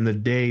later in the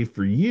day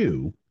for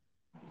you.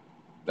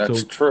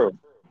 That's true.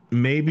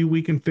 Maybe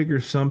we can figure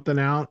something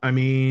out. I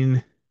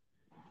mean,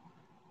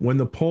 when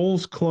the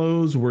polls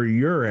close where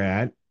you're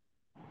at,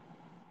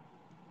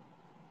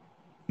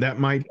 that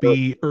might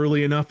be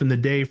early enough in the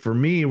day for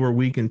me where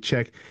we can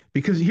check.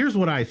 Because here's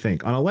what I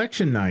think. On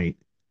election night,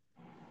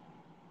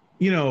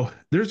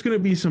 there's going to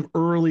be some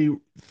early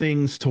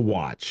things to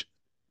watch.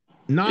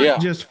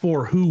 Not just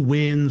for who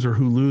wins or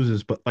who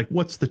loses, but like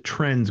what's the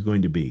trends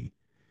going to be?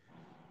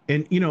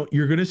 And,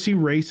 you're going to see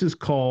races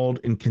called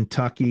in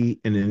Kentucky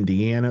and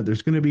Indiana.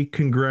 There's going to be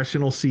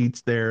congressional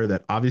seats there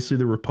that obviously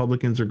the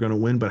Republicans are going to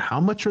win, but how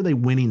much are they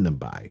winning them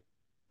by?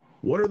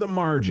 What are the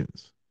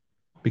margins?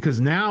 Because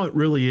now it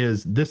really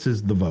is, this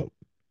is the vote.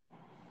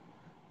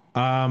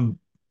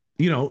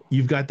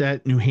 You've got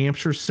that New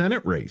Hampshire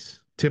Senate race.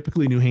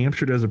 Typically, New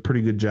Hampshire does a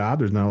pretty good job.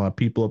 There's not a lot of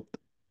people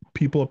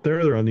up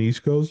there. They're on the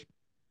East Coast.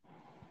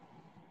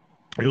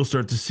 You'll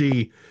start to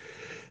see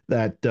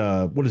that,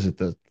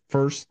 the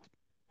first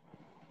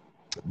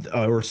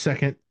or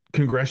second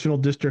congressional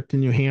district in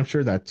New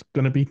Hampshire, that's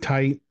going to be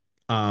tight.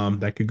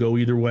 That could go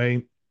either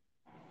way.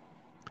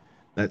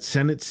 That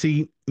Senate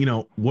seat,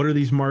 what are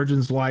these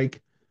margins like?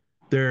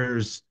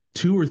 There's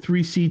 2 or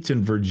 3 seats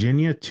in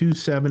Virginia, 2,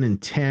 7, and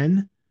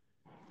 10.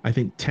 I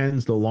think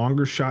 10's the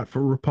longer shot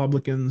for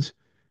Republicans.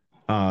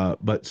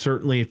 But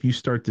certainly if you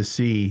start to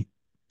see,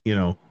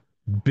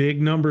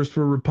 big numbers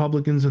for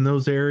Republicans in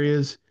those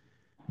areas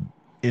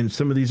and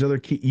some of these other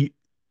key,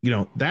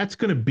 that's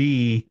going to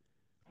be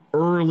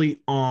early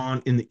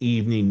on in the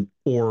evening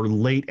or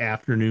late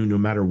afternoon, no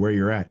matter where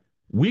you're at,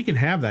 we can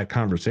have that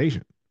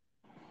conversation.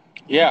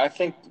 Yeah, I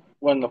think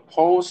when the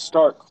polls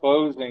start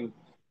closing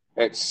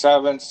at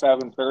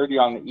 7:30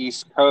 on the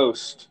East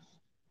Coast,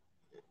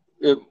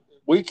 it,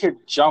 we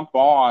could jump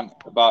on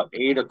about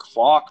 8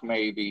 o'clock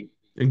maybe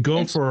And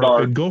and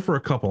start. go for a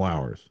couple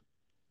hours.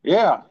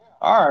 Yeah,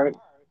 all right.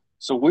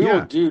 So we will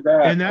Yeah. do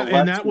that And that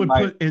election would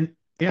night. put and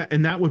yeah,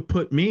 and that would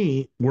put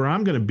me where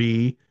I'm going to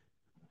be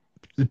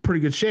in pretty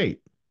good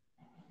shape.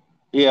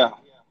 Yeah.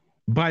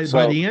 By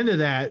So the end of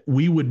that,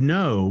 we would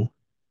know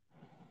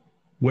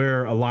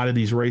where a lot of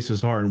these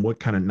races are and what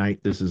kind of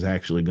night this is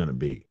actually going to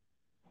be.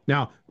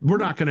 Now, we're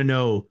not going to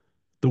know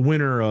the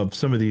winner of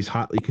some of these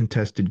hotly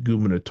contested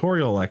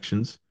gubernatorial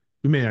elections.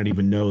 We may not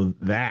even know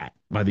that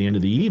by the end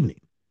of the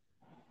evening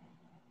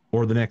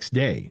or the next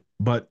day.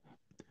 But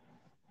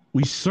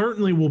we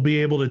certainly will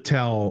be able to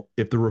tell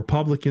if the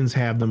Republicans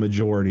have the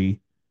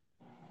majority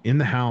in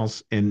the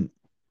House and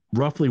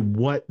roughly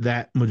what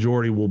that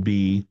majority will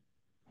be,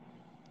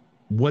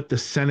 what the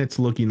Senate's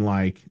looking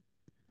like,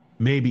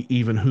 maybe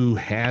even who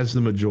has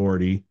the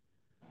majority.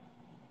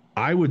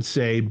 I would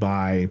say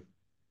by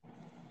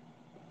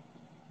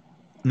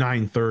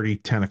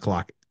 9:30, 10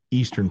 o'clock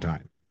Eastern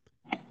time.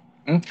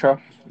 okay.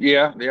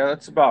 Yeah,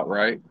 that's about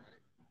right.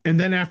 And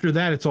then after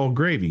that, it's all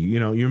gravy. You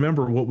know, you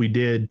remember what we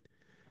did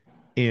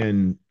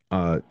in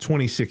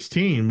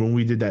 2016 when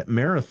we did that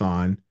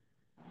marathon.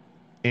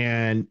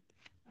 And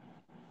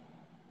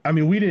I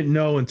mean, we didn't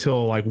know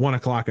until like 1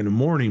 o'clock in the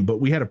morning, but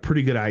we had a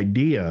pretty good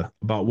idea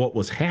about what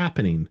was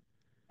happening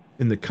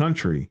in the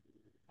country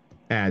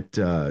at,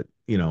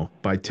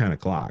 by 10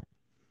 o'clock.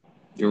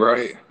 You're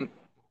right.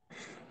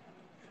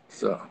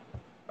 So,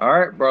 all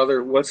right,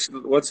 brother. What's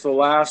the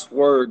last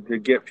word to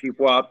get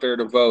people out there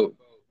to vote?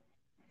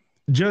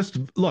 Just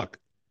look,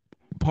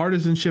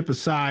 partisanship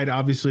aside,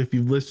 obviously, if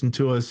you've listened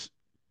to us,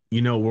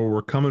 you know where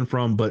we're coming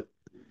from, but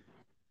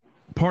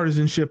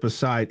partisanship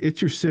aside,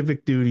 it's your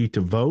civic duty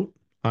to vote.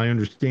 I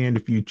understand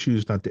if you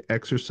choose not to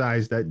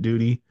exercise that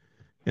duty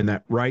and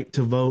that right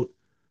to vote,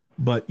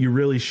 but you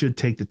really should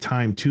take the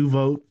time to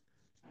vote,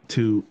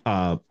 to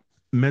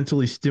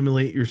mentally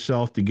stimulate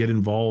yourself to get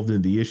involved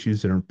in the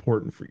issues that are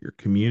important for your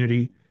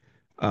community.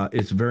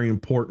 It's very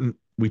important.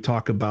 We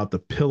talk about the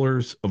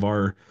pillars of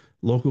our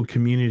local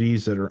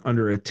communities that are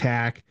under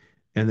attack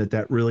and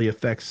that really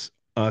affects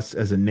us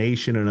as a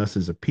nation and us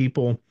as a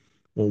people.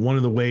 Well, one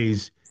of the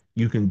ways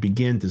you can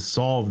begin to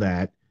solve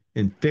that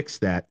and fix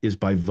that is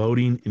by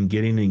voting and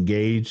getting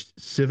engaged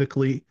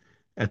civically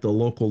at the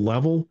local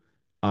level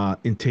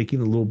and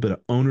taking a little bit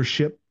of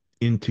ownership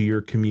into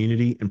your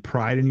community and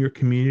pride in your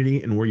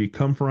community and where you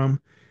come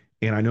from.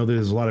 And I know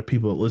there's a lot of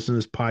people that listen to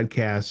this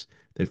podcast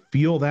that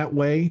feel that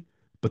way,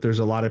 but there's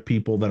a lot of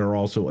people that are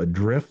also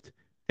adrift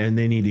and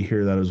they need to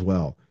hear that as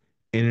well.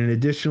 And in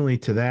additionally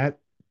to that,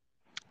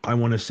 I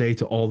want to say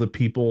to all the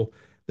people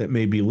that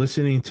may be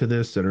listening to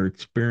this that are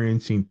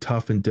experiencing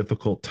tough and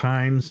difficult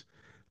times,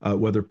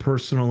 whether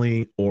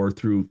personally or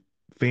through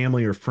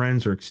family or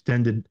friends or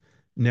extended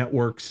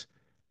networks,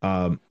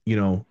 you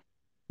know,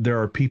 there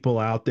are people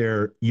out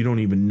there, you don't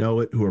even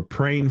know it, who are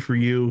praying for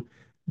you.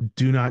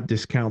 Do not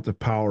discount the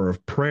power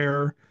of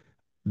prayer.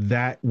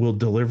 That will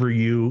deliver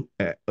you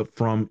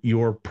from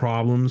your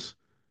problems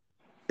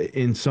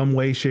in some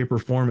way, shape, or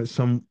form at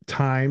some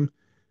time.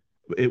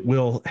 It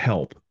will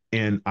help.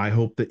 And I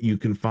hope that you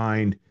can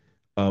find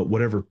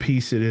whatever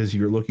peace it is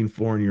you're looking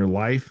for in your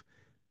life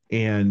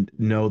and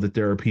know that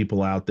there are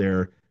people out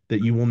there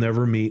that you will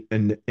never meet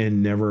and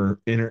never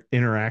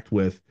interact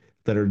with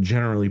that are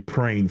generally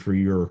praying for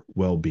your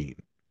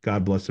well-being.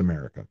 God bless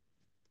America.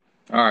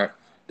 All right.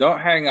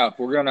 Don't hang up.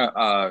 We're going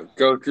to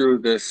go through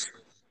this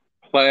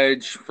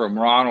pledge from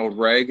Ronald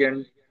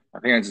Reagan. I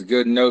think it's a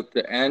good note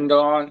to end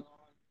on.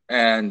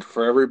 And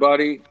for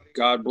everybody,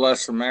 God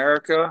bless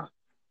America.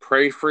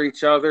 Pray for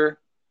each other.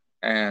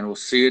 And we'll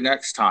see you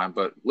next time.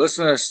 But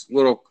listen to this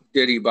little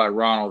ditty by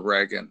Ronald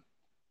Reagan.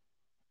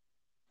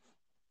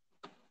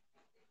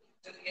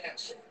 To the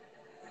answer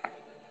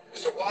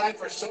as to why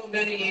for so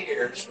many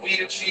years we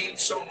achieved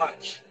so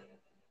much,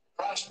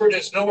 prospered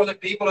as no other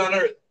people on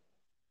earth.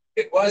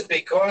 It was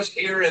because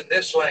here in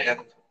this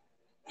land,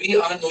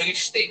 we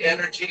unleashed the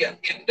energy and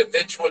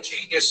individual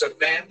genius of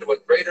man to a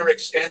greater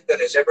extent than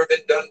has ever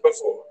been done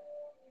before.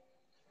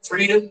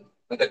 Freedom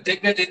and the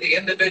dignity of the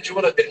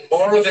individual have been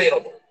more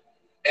available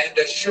and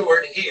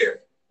assured here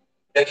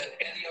than in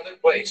any other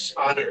place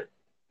on earth.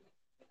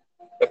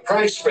 The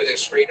price for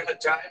this freedom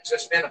at times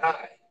has been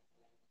high,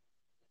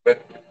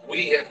 but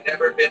we have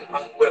never been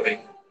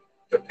unwilling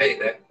to pay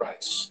that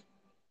price.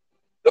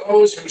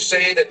 Those who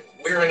say that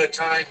we're in a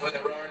time when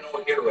there are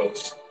no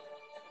heroes,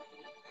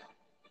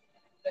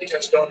 they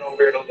just don't know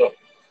where to look.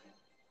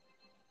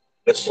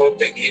 The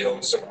sloping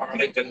hills of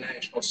Arlington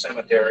National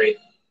Cemetery,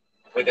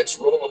 with its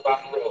row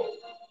upon row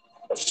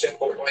of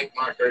simple white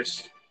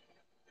markers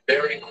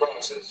bearing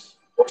crosses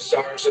or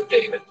stars of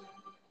David,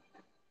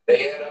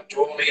 they add up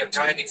to only a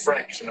tiny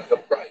fraction of the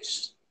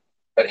price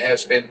that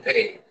has been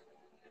paid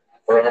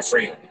for our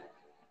freedom.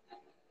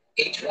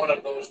 Each one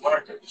of those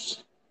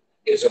markers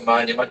is a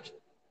monument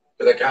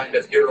to the kind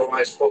of hero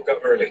I spoke of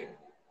earlier.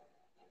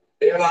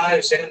 Their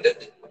lives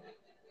ended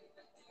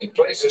in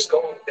places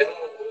called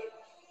Delawood,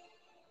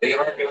 the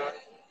Argonne,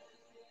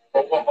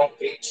 Omaha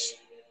Beach,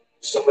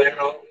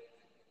 Salerno,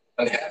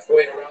 and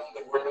halfway around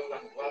the world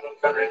on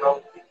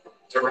Guadalcanal,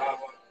 Tarawa,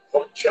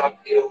 Pork Chop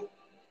Hill,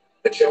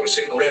 the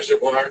Chosin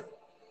Reservoir,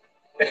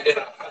 and in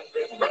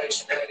 100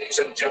 rice paddies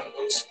and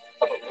jungles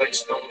of a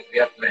place called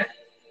Vietnam.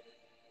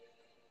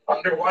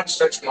 Under one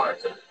such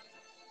marker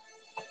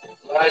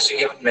lies a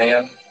young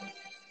man,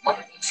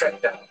 Martin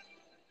Trendown,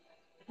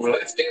 who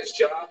left his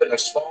job in a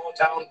small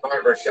town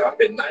barber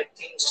shop in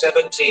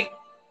 1917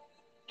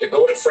 to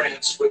go to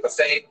France with the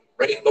famed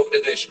Rainbow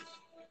Division.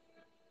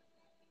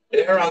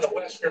 There on the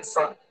Western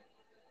Front,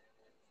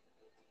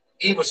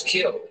 he was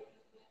killed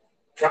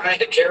trying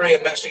to carry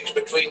a message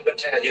between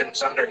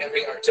battalions under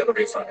heavy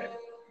artillery fire.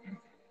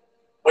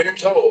 We're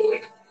told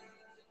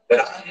that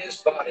on his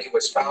body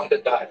was found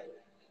a diary.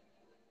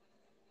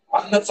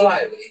 On the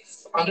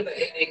flyleaf, under the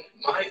heading,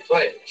 My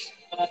Pledge,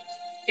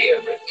 he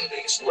had written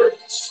these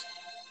words: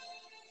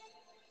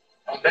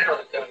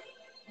 America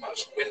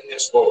must win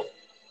this war.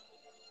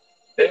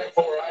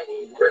 Therefore, I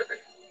will work,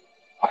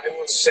 I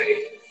will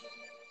save,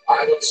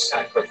 I will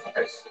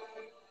sacrifice,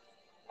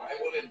 I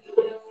will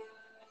endure,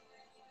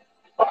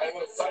 I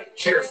will fight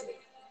cheerfully,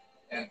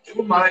 and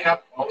do my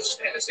utmost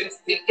as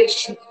if the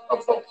issue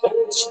of the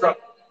whole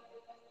struggle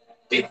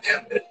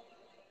depended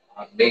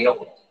on me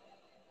alone.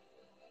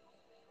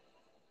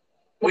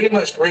 We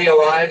must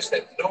realize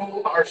that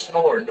no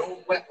arsenal or no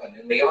weapon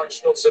in the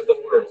arsenals of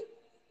the world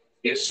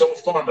is so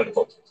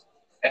formidable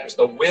as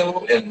the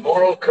will and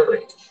moral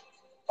courage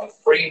of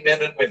free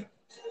men and women.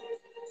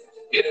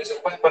 It is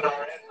a weapon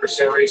our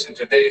adversaries in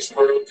today's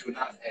world do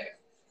not have.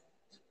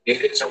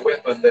 It is a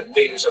weapon that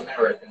we as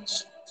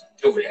Americans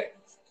do have.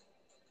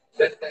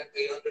 Let that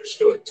be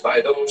understood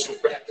by those who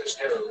practice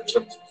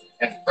terrorism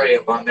and prey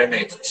upon their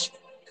neighbors.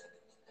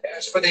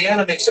 As for the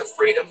enemies of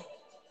freedom,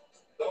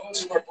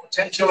 those who are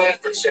potential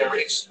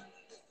adversaries,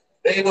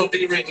 they will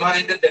be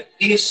reminded that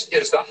peace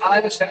is the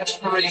highest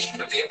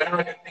aspiration of the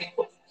American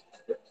people.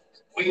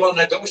 We will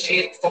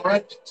negotiate for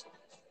it,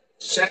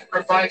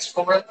 sacrifice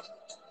for it.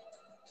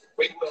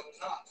 We will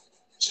not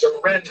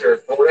surrender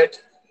for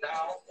it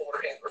now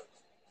or ever.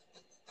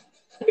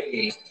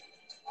 We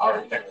are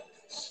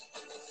Americans.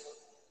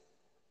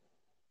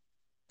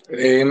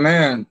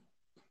 Amen.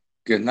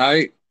 Good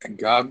night and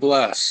God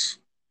bless.